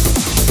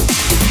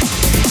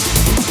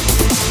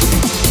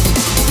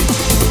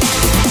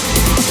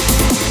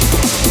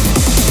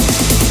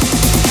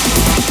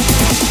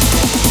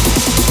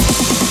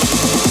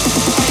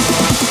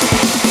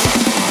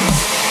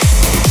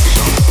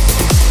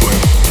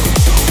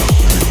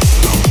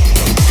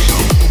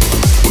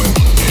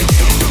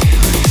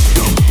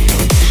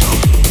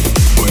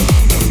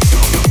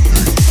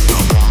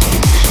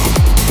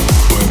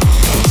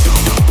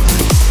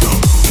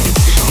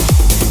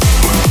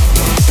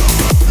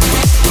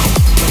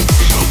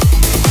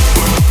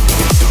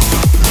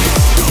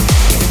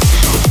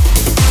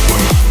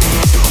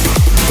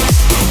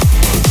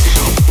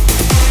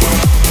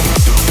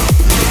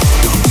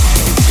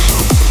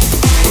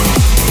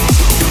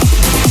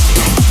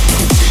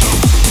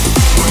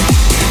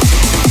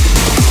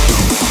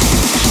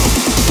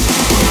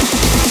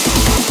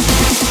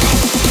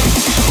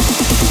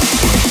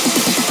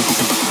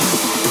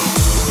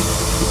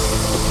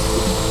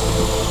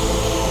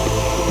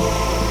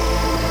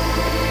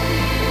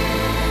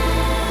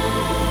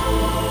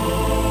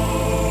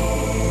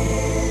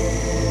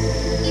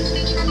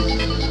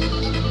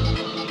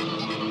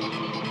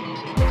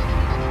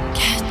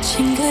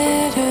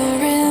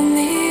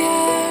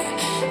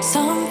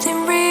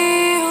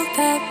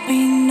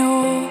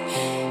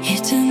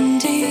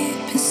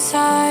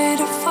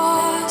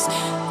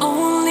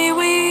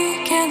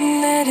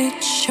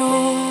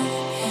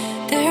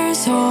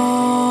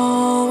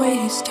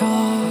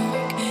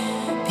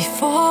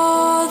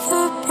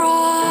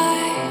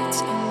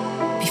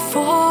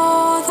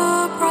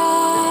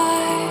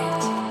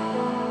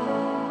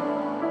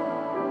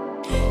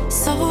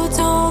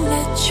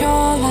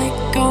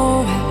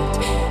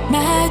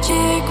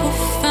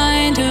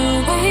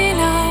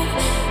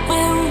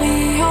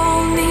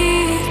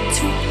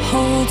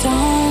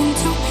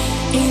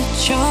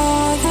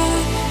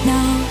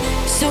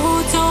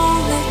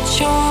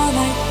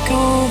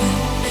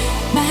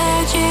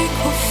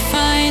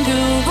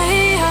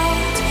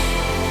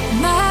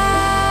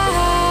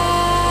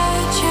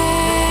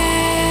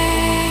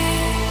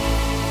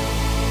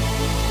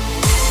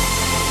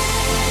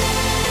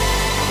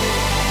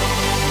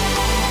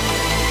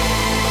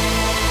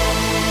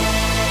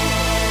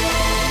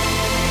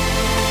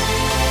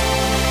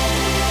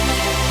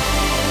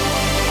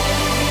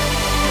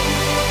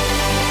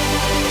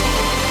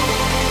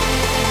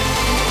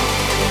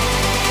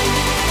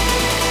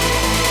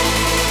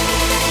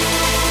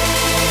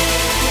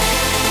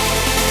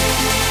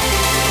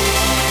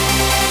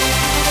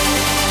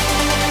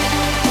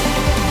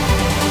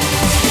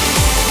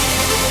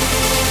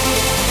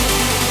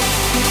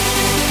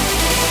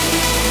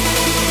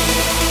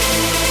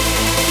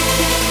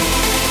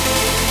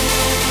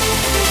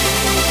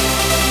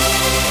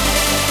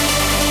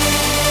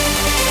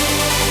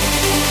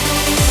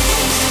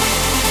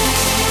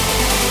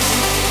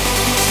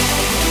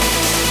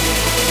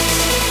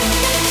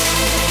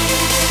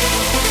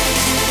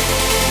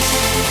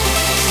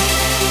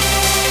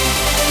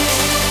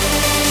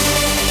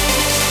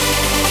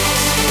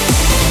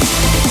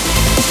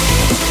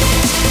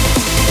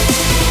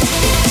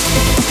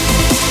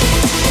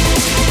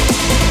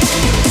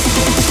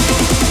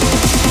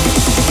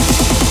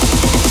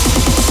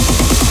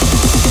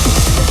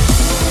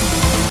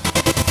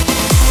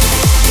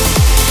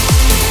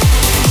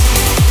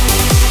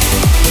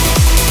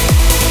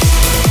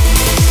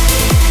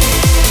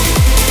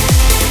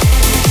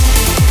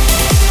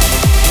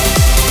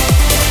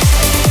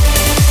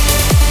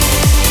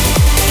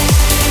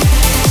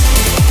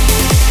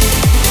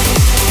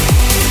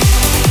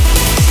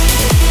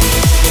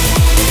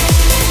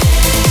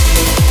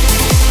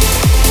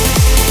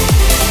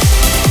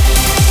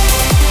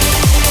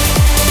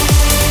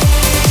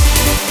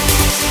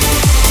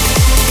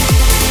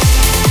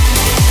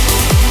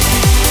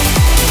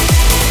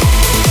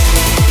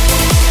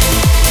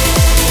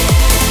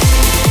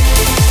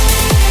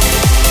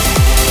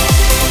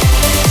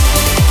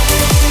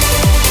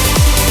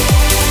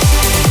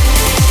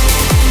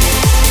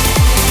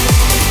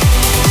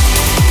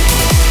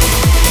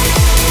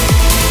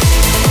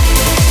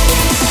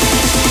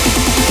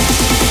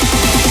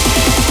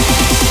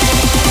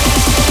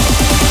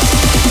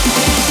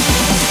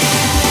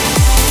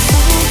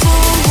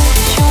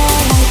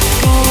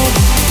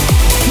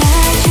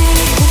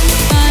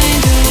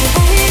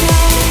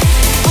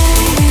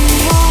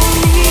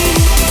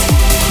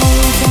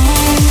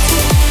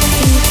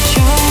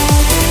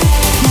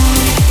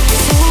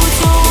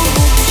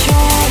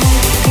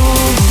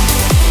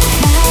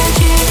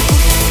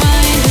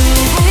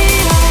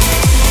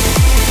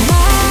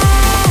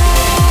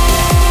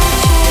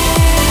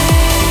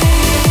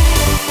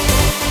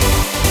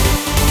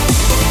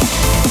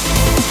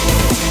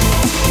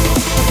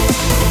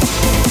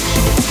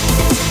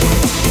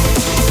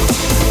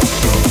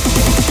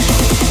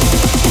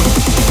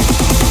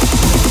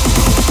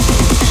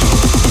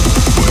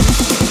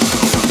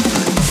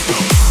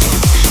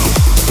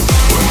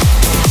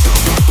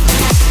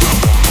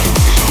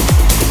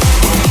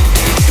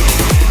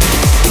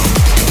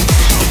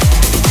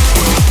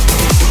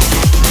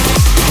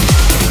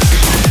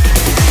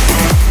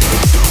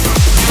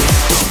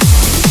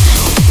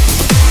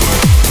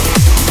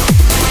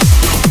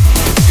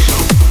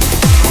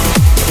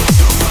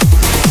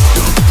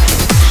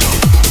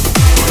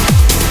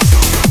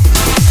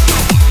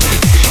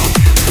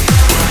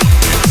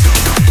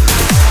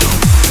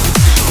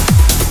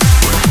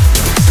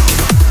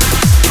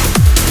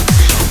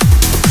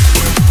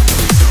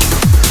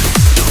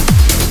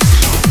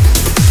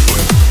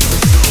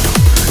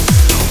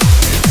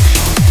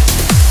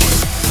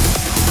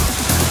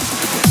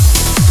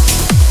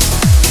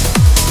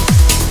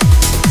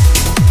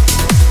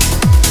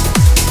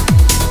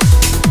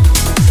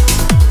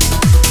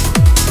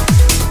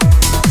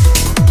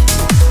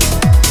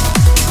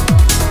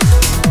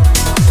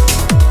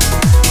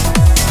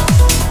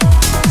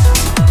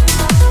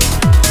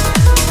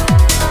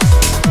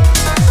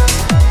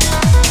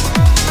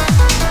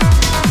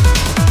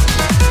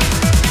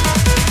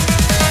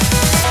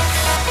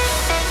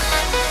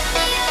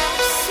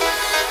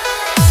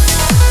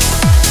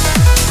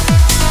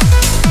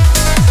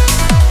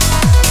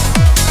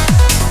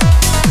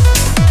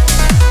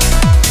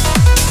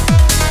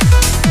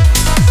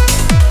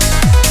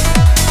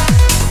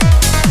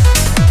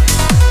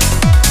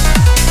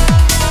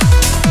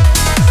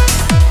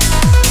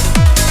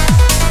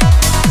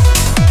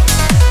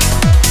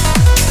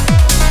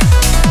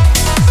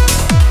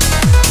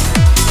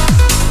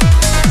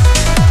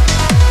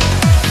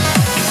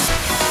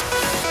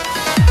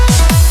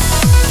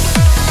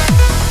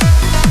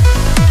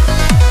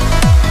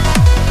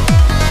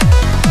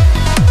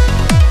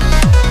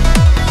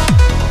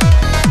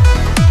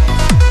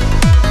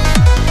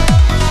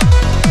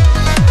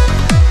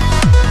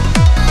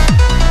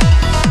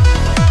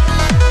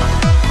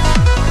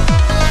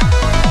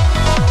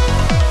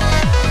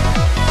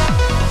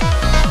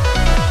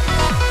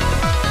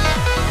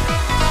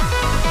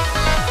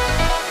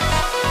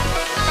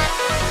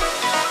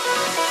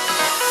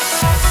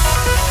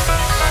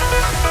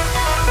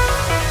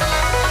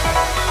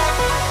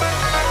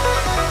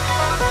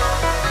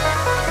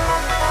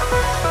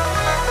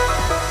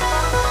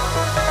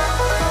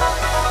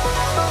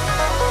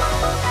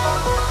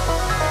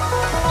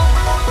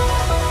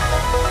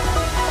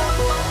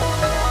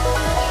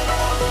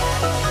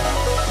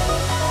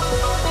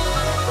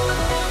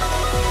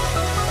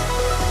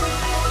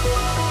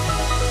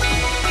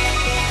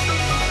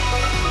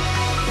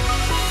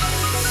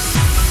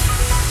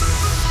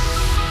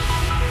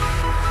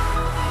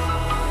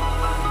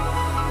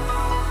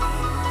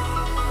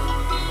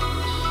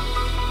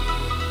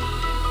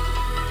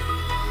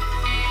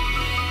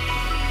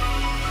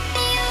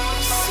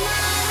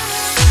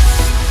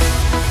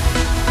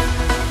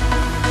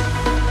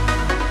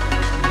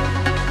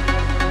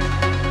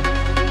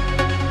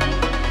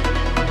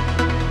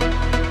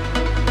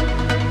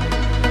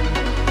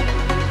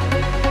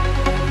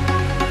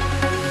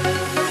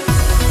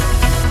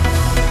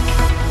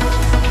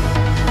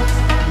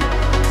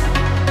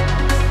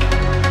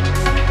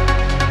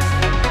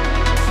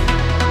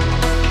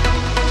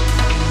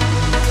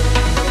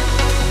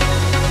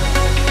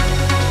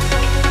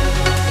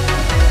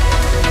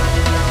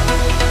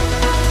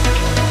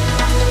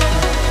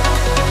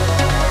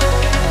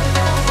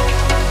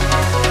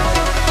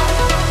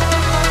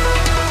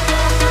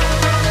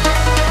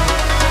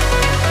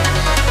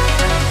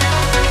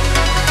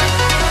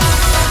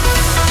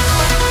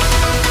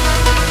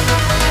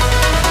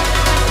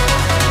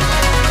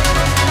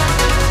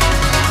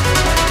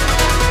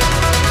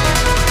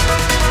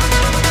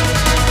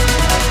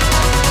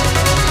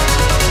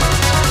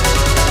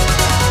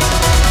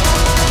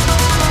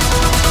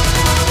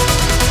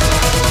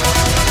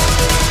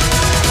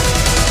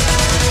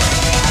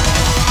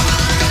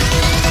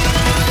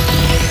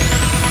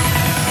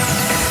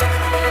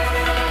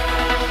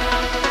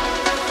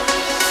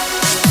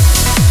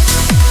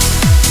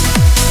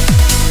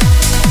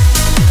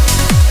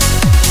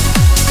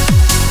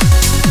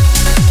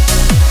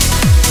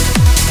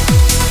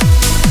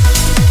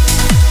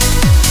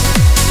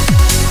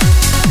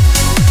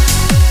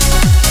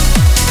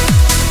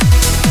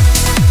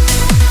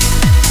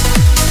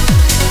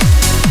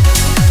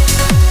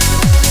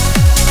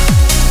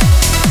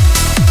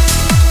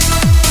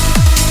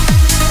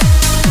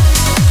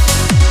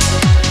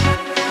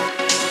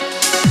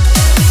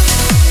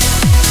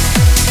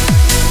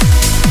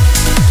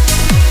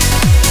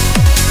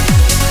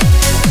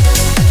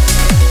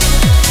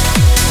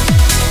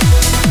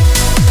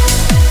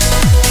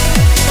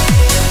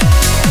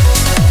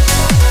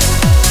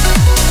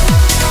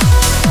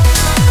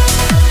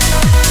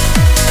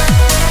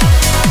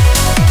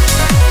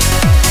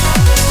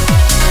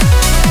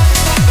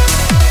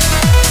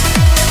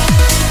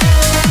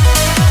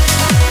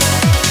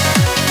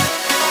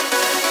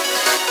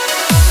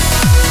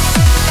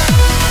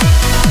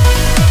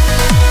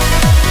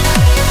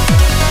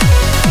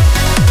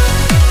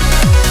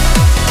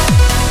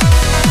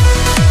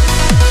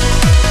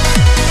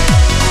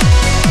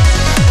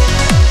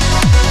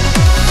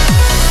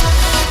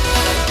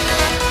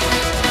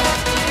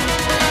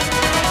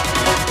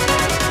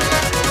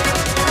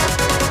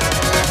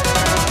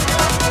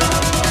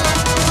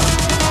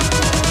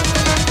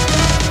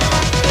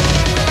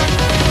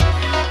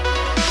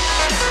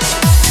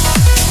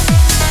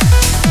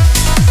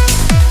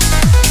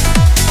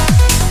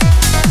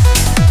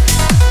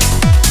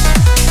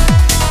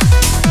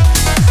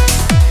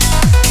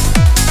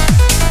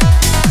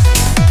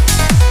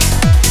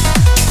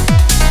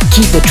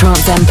 Keep the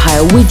Trance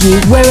Empire with you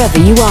wherever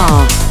you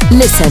are.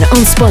 Listen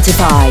on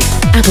Spotify,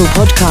 Apple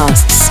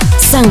Podcasts,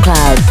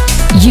 SoundCloud,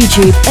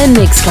 YouTube and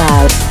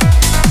Mixcloud.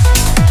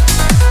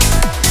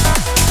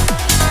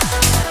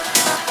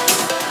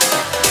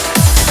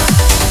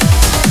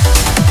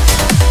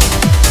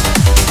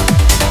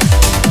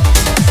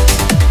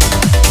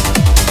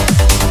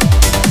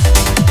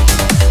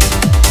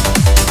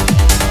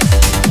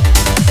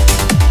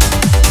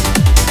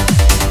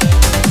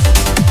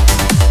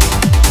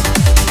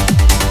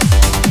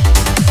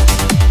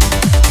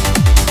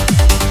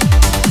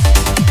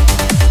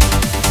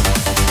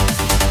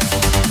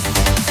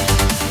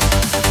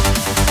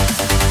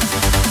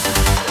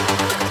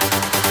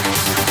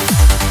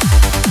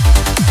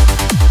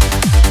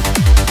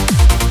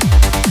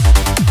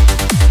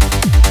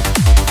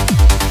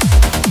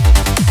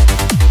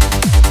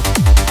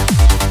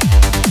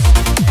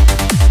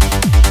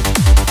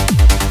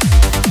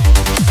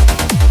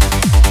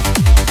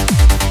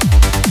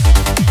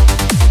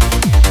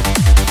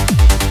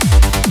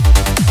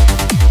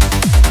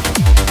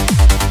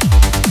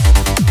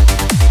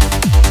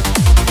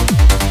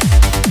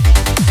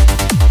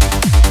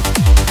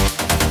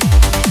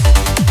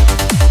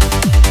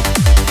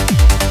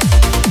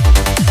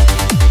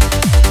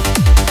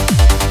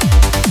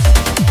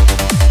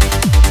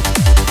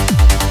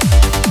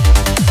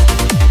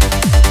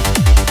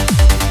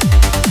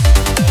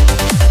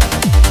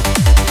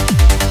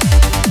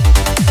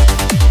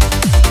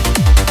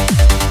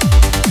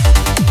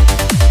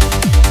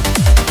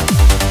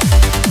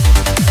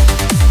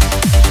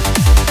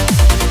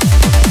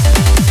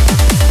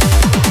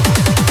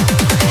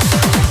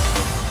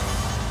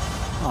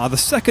 The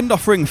second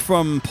offering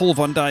from Paul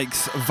van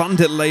Dijk's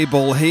Vandit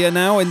label here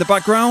now in the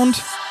background.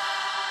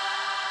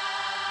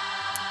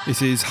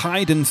 This is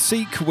Hide and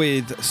Seek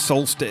with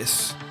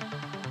Solstice.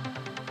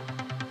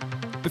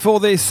 Before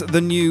this,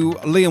 the new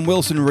Liam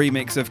Wilson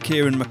remix of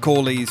Kieran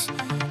McCauley's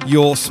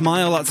Your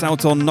Smile, that's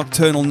out on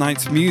Nocturnal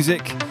Nights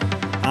Music.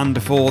 And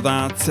before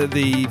that,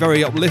 the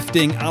very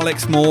uplifting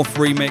Alex Morph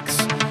remix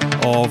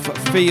of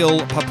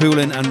Feel,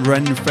 Papulin and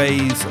Ren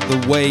Faye's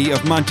The Way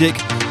of Magic.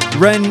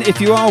 Ren, if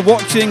you are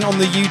watching on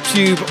the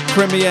YouTube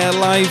Premiere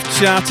live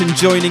chat and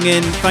joining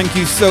in, thank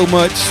you so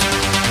much.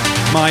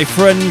 My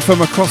friend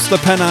from across the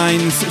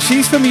Pennines.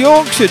 She's from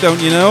Yorkshire, don't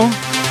you know?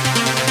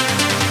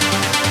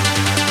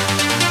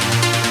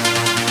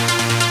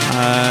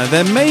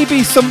 There may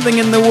be something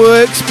in the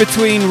works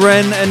between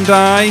Ren and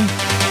I,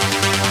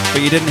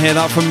 but you didn't hear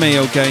that from me,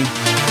 okay?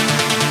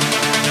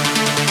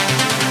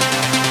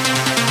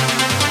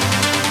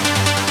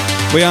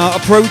 We are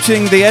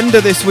approaching the end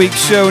of this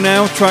week's show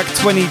now, track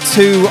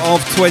 22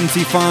 of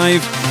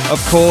 25.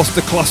 Of course,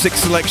 the classic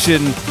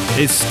selection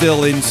is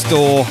still in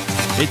store.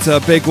 It's a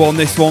big one,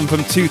 this one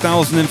from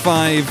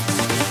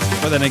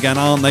 2005. But then again,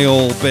 aren't they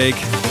all big?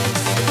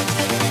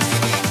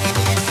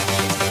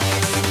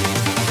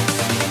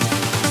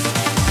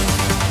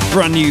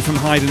 Brand new from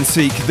Hide and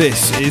Seek,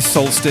 this is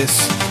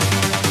Solstice.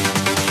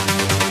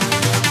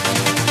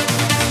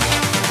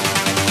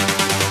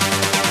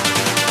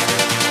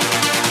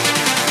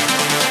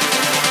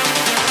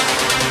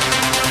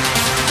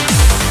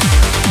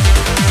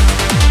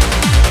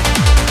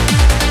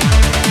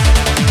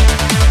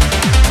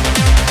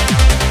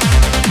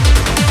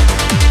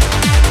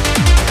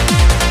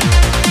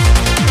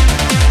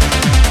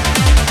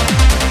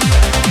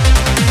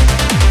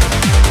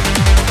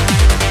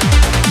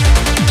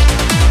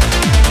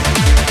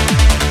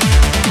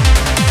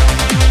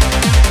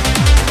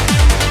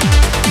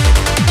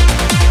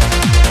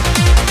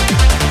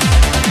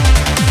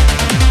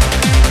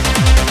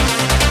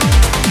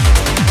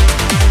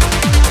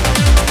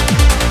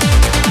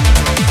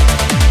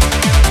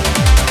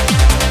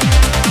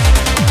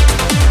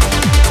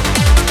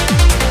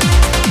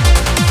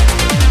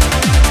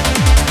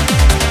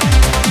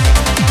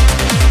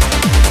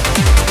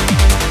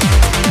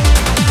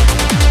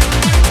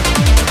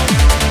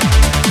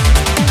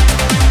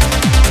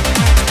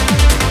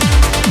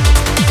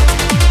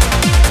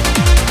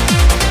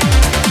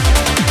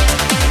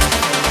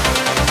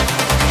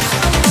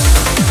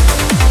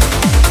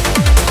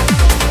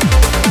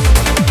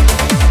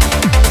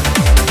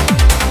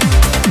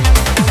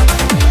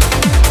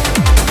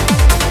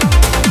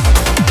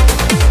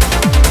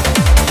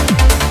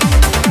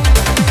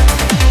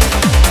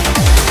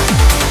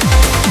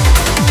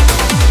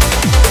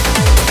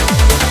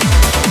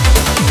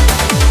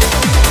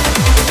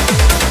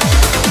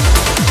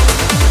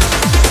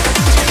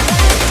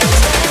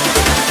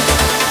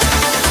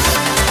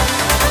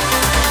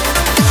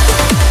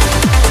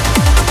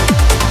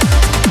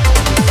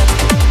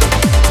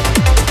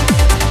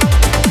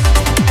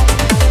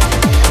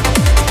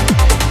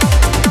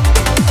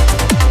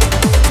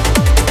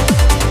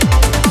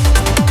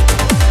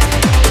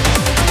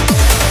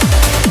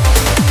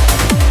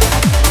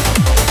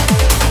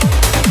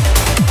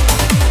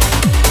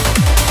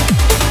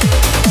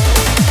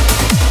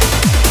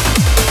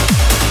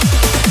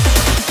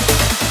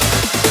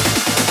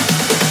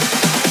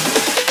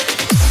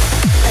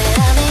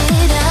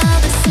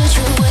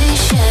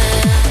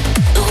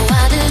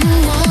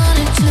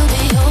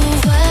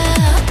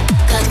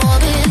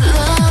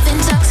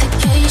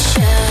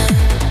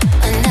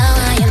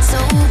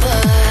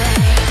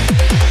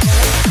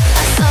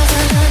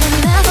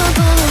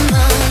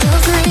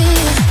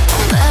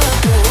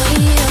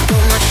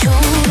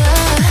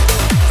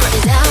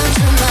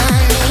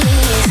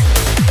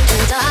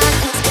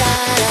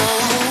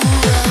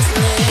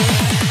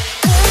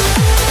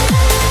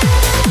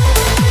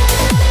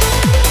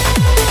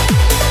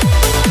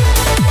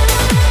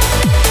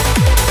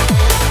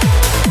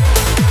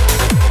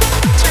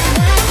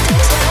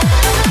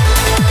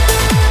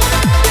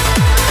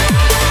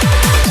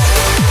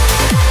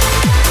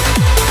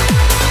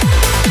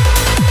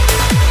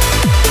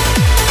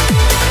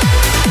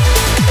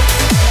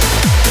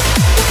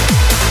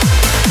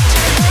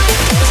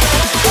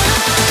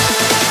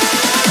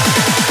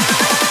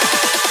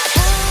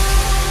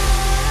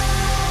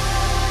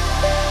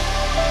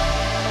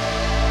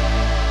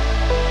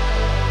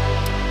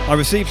 I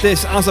received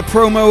this as a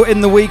promo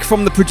in the week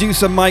from the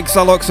producer Mike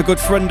Zalox, a good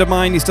friend of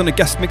mine. He's done a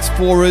guest mix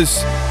for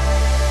us.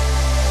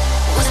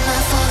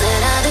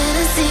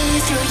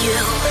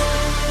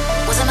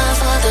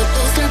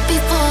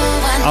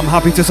 I'm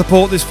happy to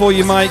support this for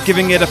you, Mike,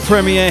 giving it a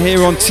premiere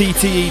here on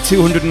TTE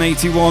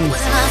 281.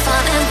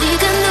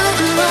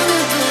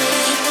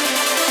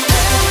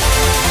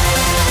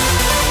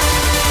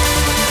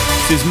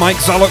 This is Mike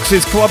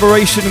Zalox's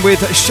collaboration with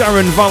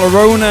Sharon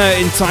Valerona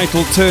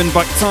entitled Turn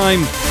Back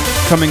Time,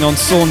 coming on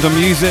Saunder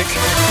Music.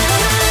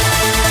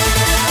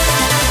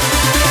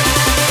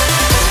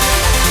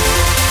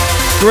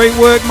 Great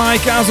work,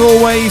 Mike, as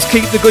always.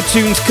 Keep the good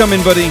tunes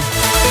coming, buddy.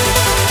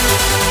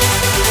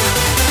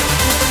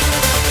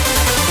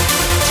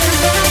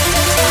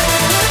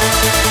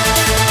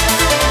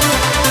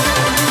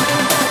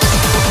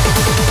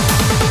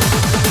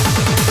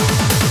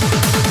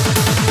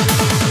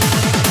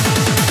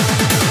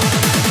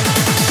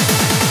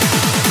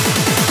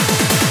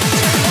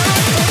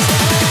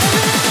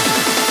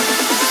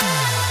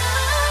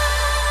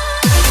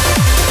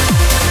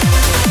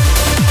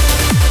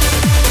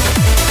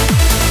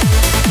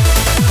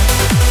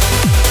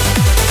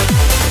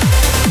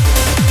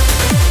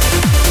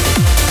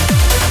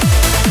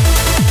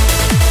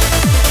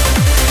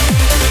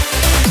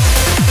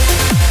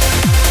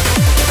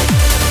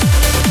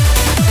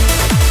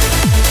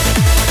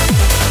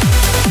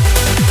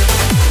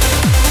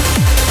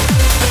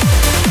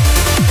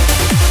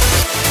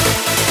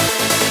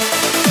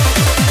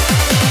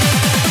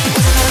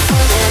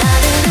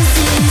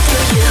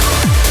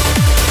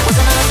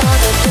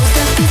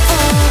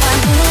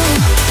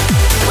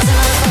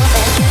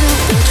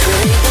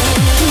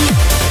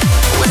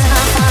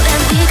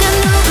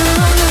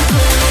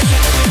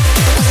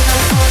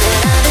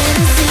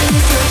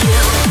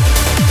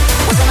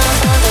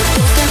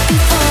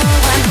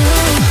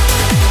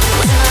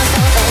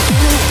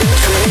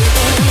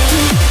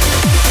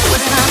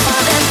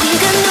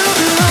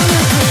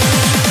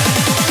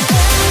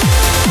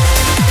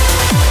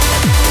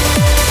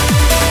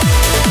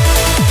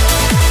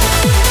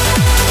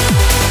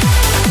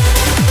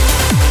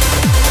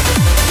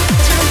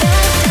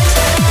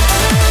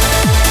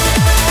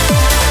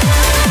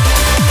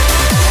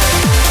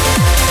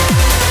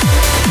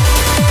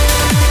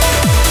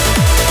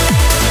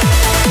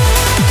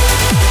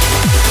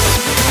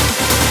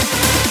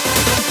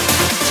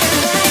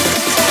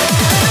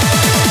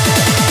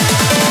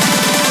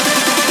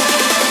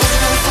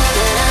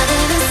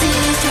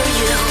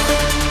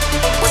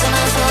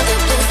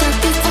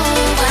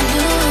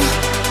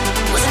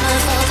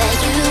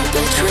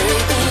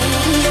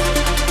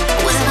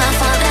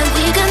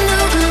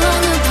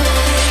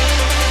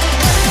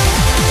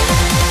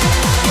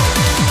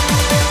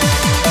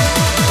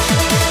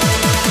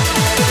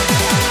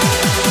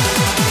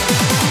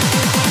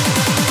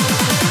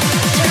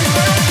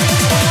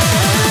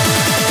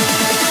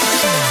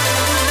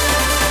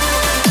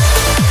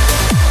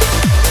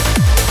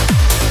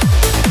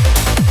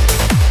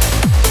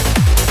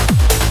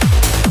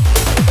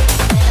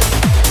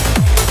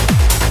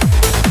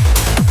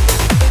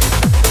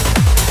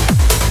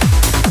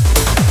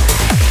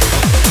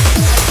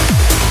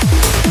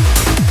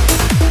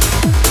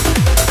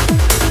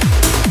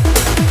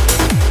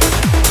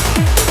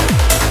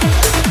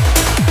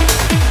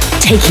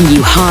 Taking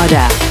you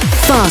harder,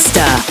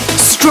 faster,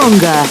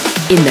 stronger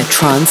in the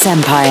Trance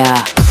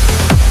Empire.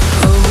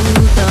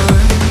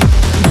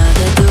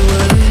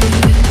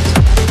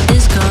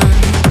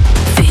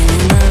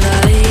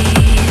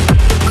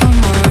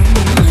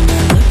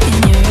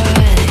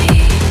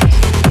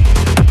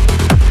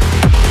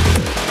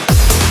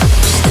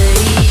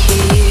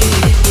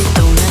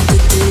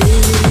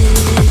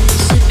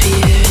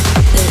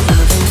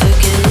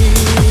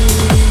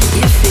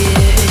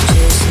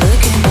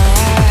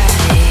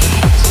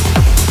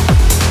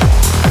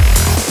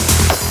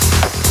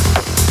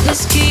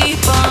 Let's keep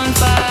on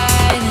fighting.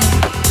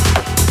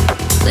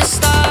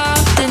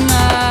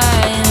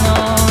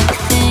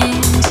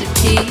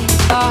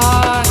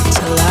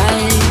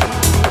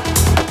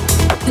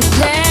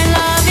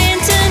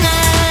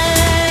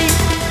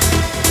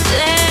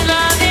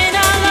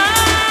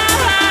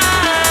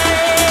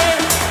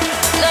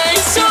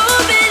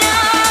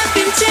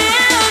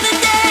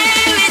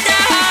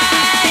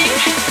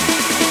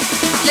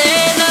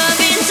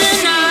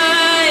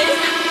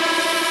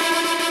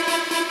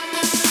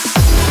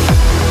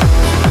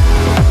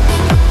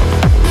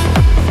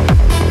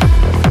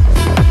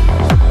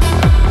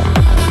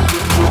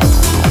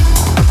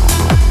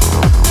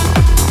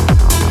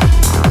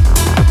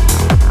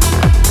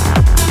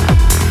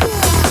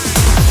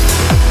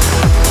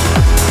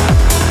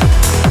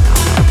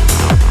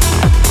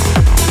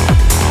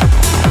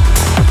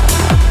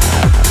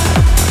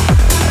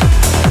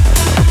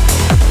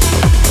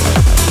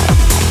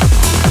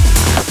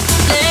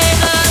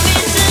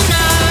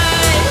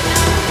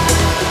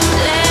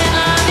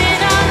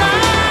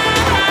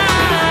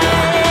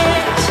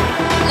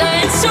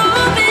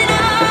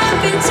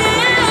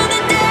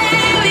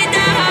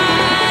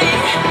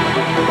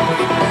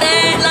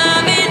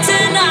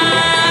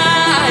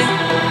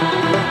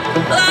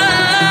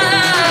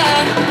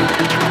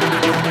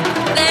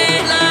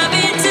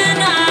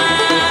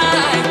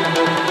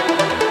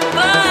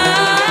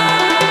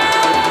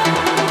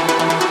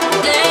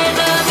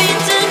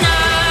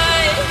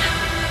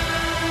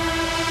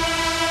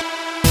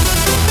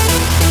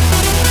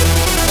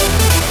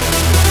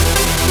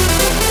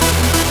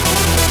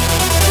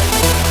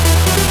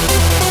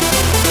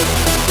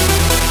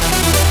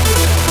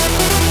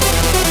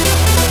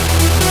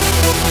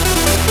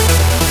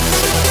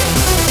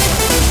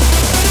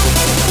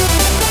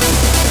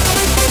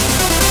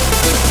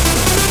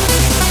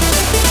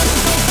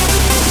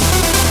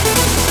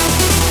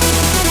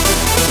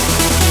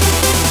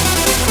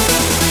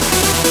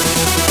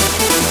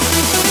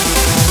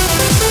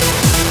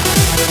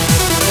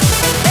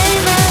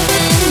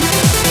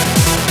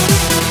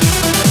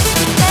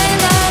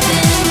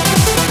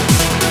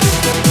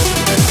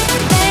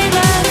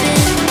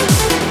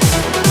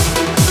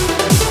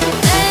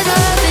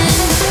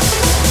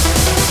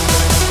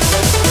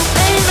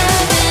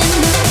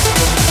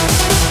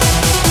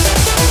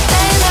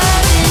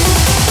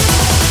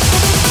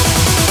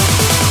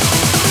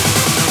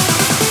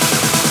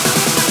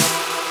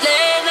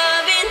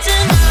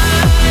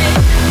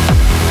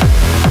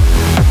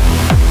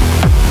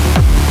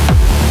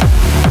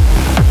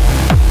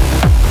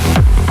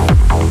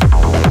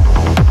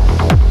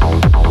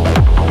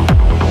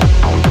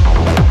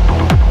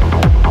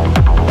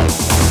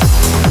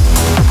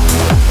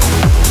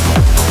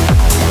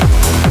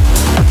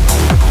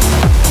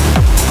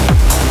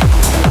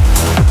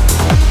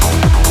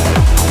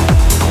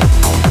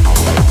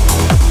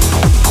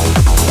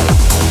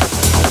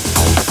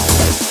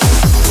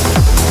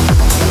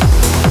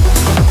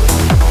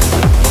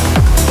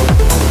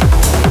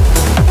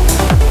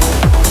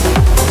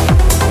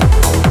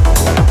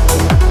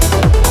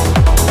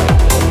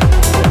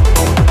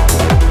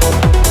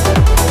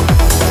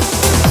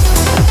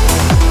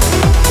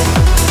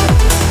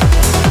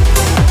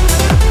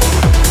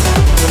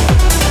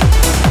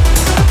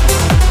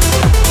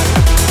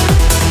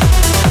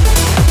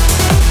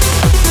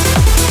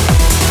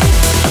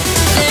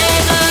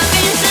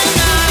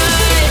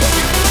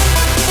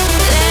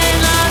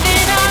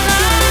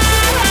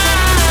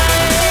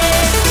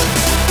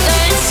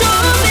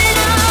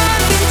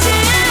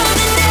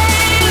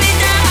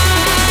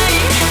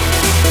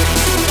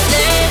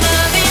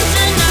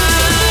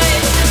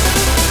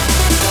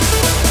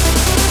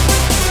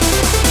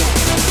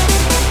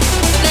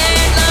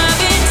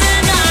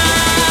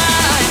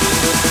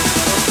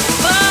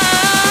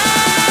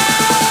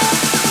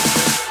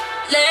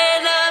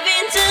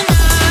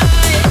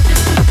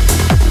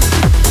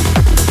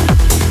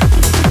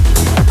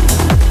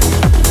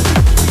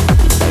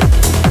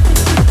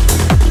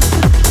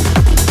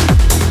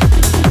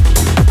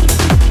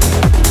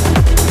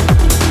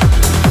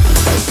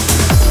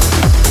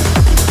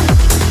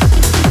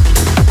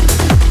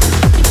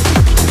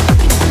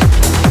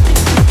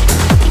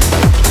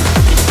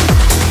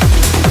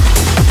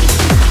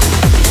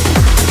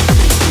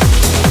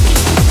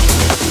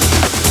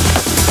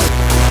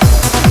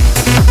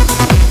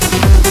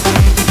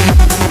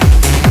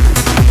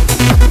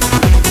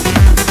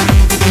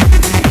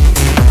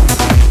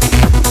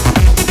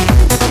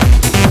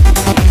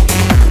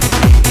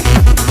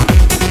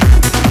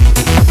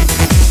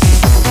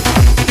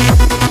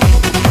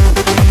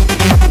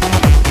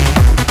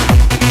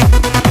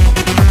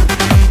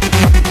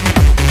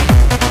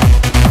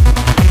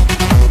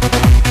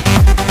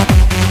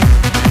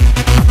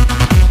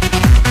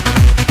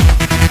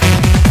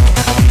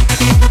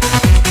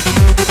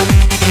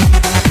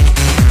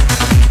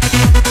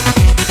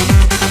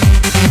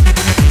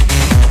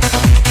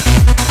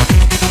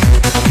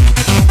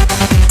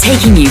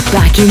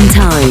 back in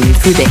time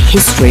through the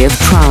history of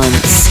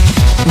trance.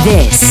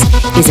 This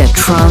is a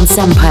Trance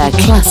Empire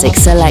Classic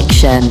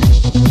Selection.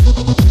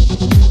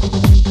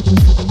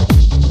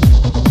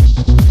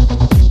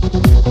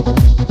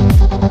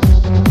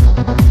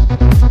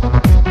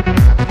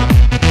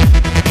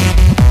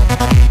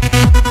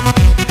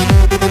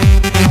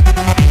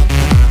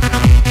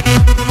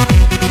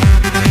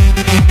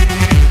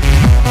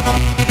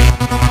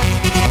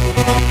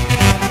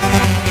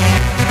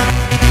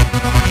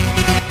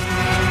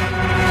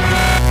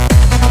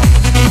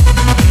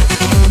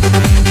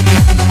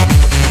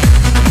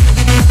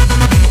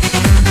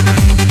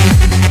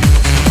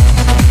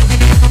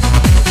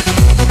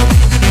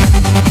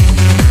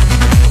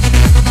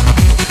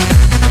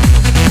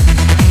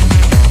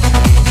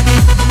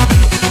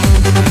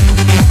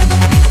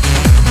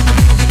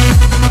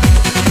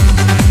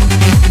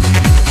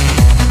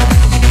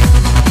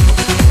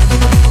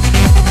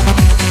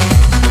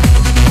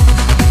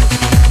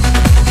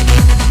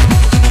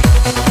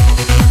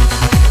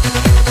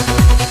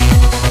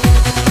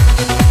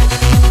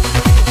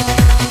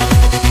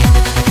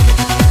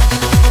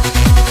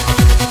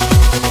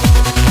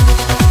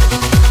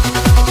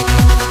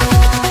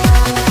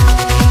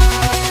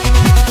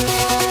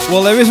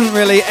 Well, there isn't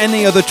really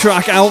any other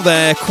track out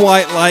there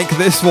quite like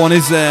this one,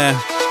 is there?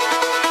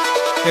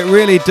 It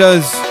really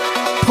does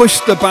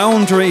push the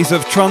boundaries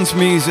of trance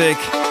music.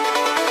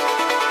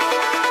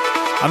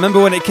 I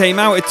remember when it came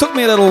out, it took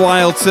me a little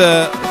while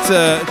to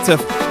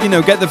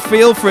get the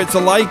feel for it, to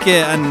like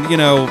it, and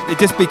it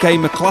just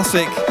became a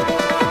classic,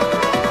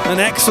 an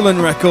excellent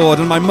record,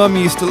 and my mum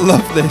used to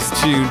love this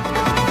tune.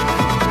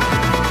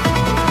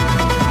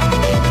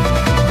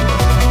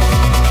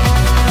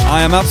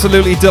 I am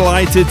absolutely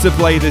delighted to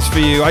play this for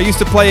you. I used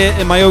to play it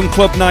in my own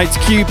club nights,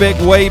 Cubic,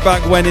 way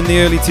back when in the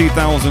early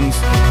 2000s.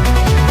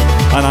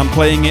 And I'm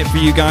playing it for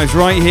you guys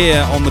right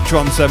here on the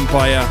Trance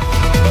Empire.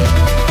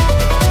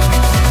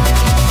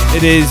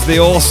 It is the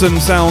awesome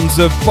sounds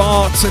of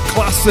Bart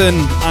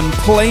Klassen and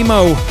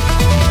Playmo.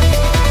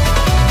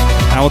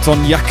 Out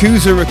on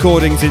Yakuza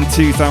Recordings in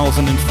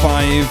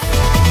 2005.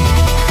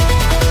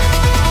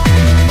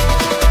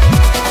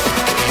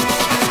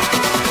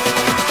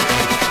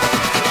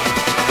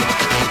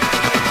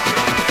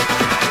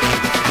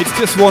 It's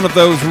just one of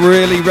those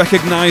really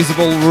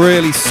recognisable,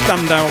 really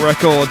standout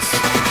records.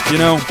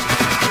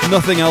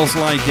 Nothing else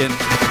like it.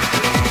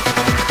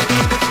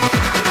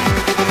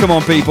 Come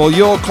on, people,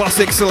 your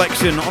classic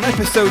selection on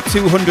episode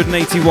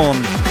 281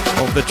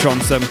 of the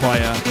Trance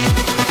Empire.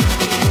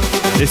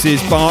 This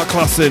is Bart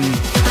Klassen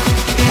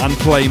and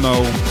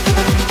Playmo.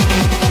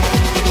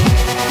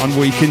 And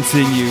we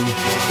continue.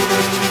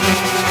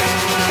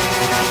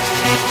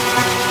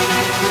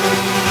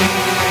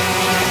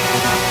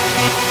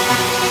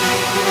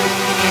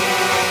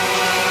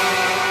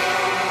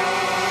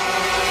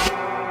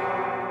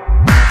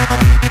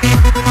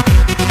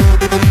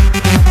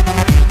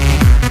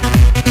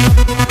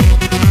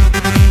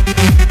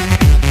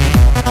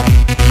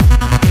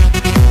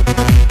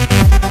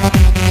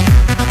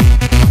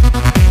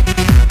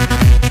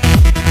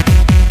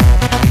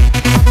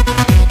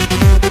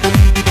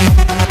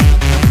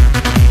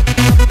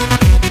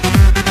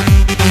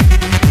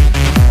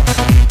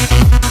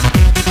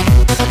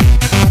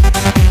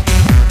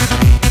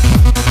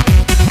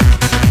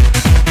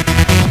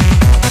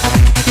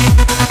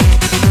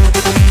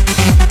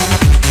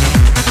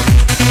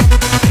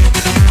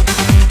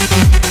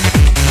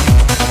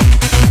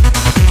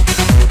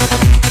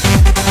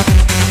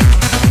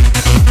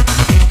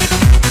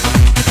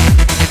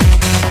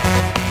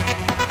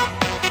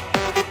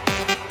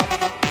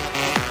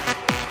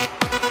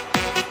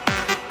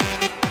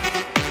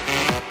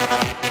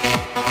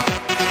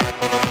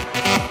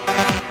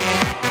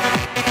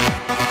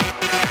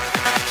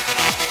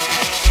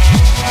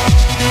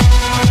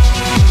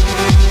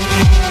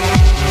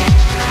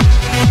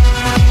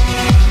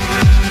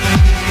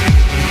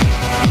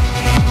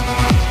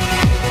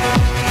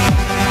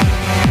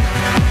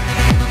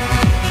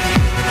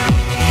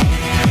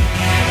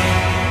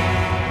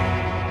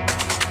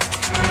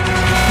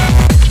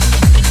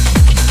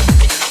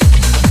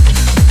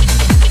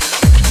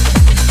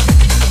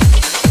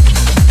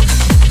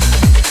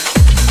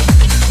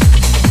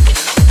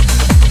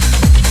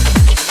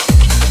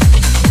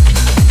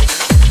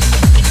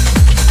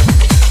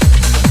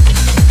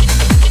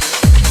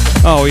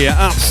 Oh yeah,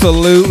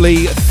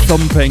 absolutely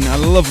thumping. I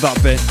love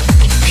that bit.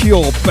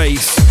 Pure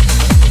bass.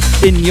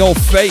 In your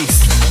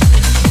face.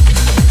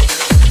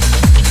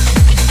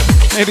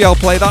 Maybe I'll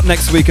play that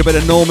next week, a bit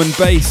of Norman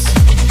bass.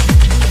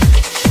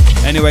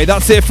 Anyway,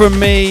 that's it from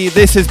me.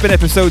 This has been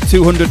episode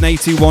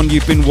 281.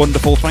 You've been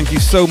wonderful. Thank you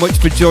so much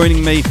for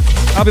joining me.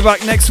 I'll be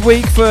back next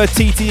week for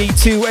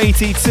TTE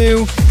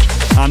 282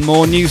 and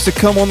more news to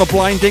come on the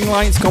Blinding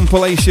Lights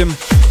compilation.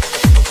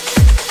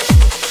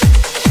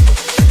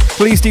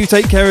 Please do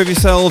take care of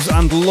yourselves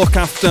and look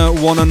after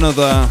one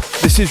another.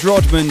 This is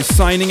Rodman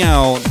signing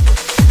out.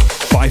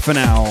 Bye for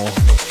now.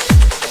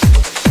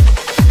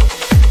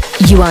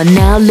 You are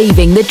now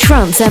leaving the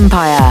Trance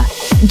Empire.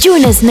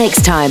 Join us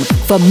next time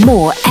for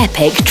more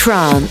epic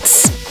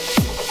trance.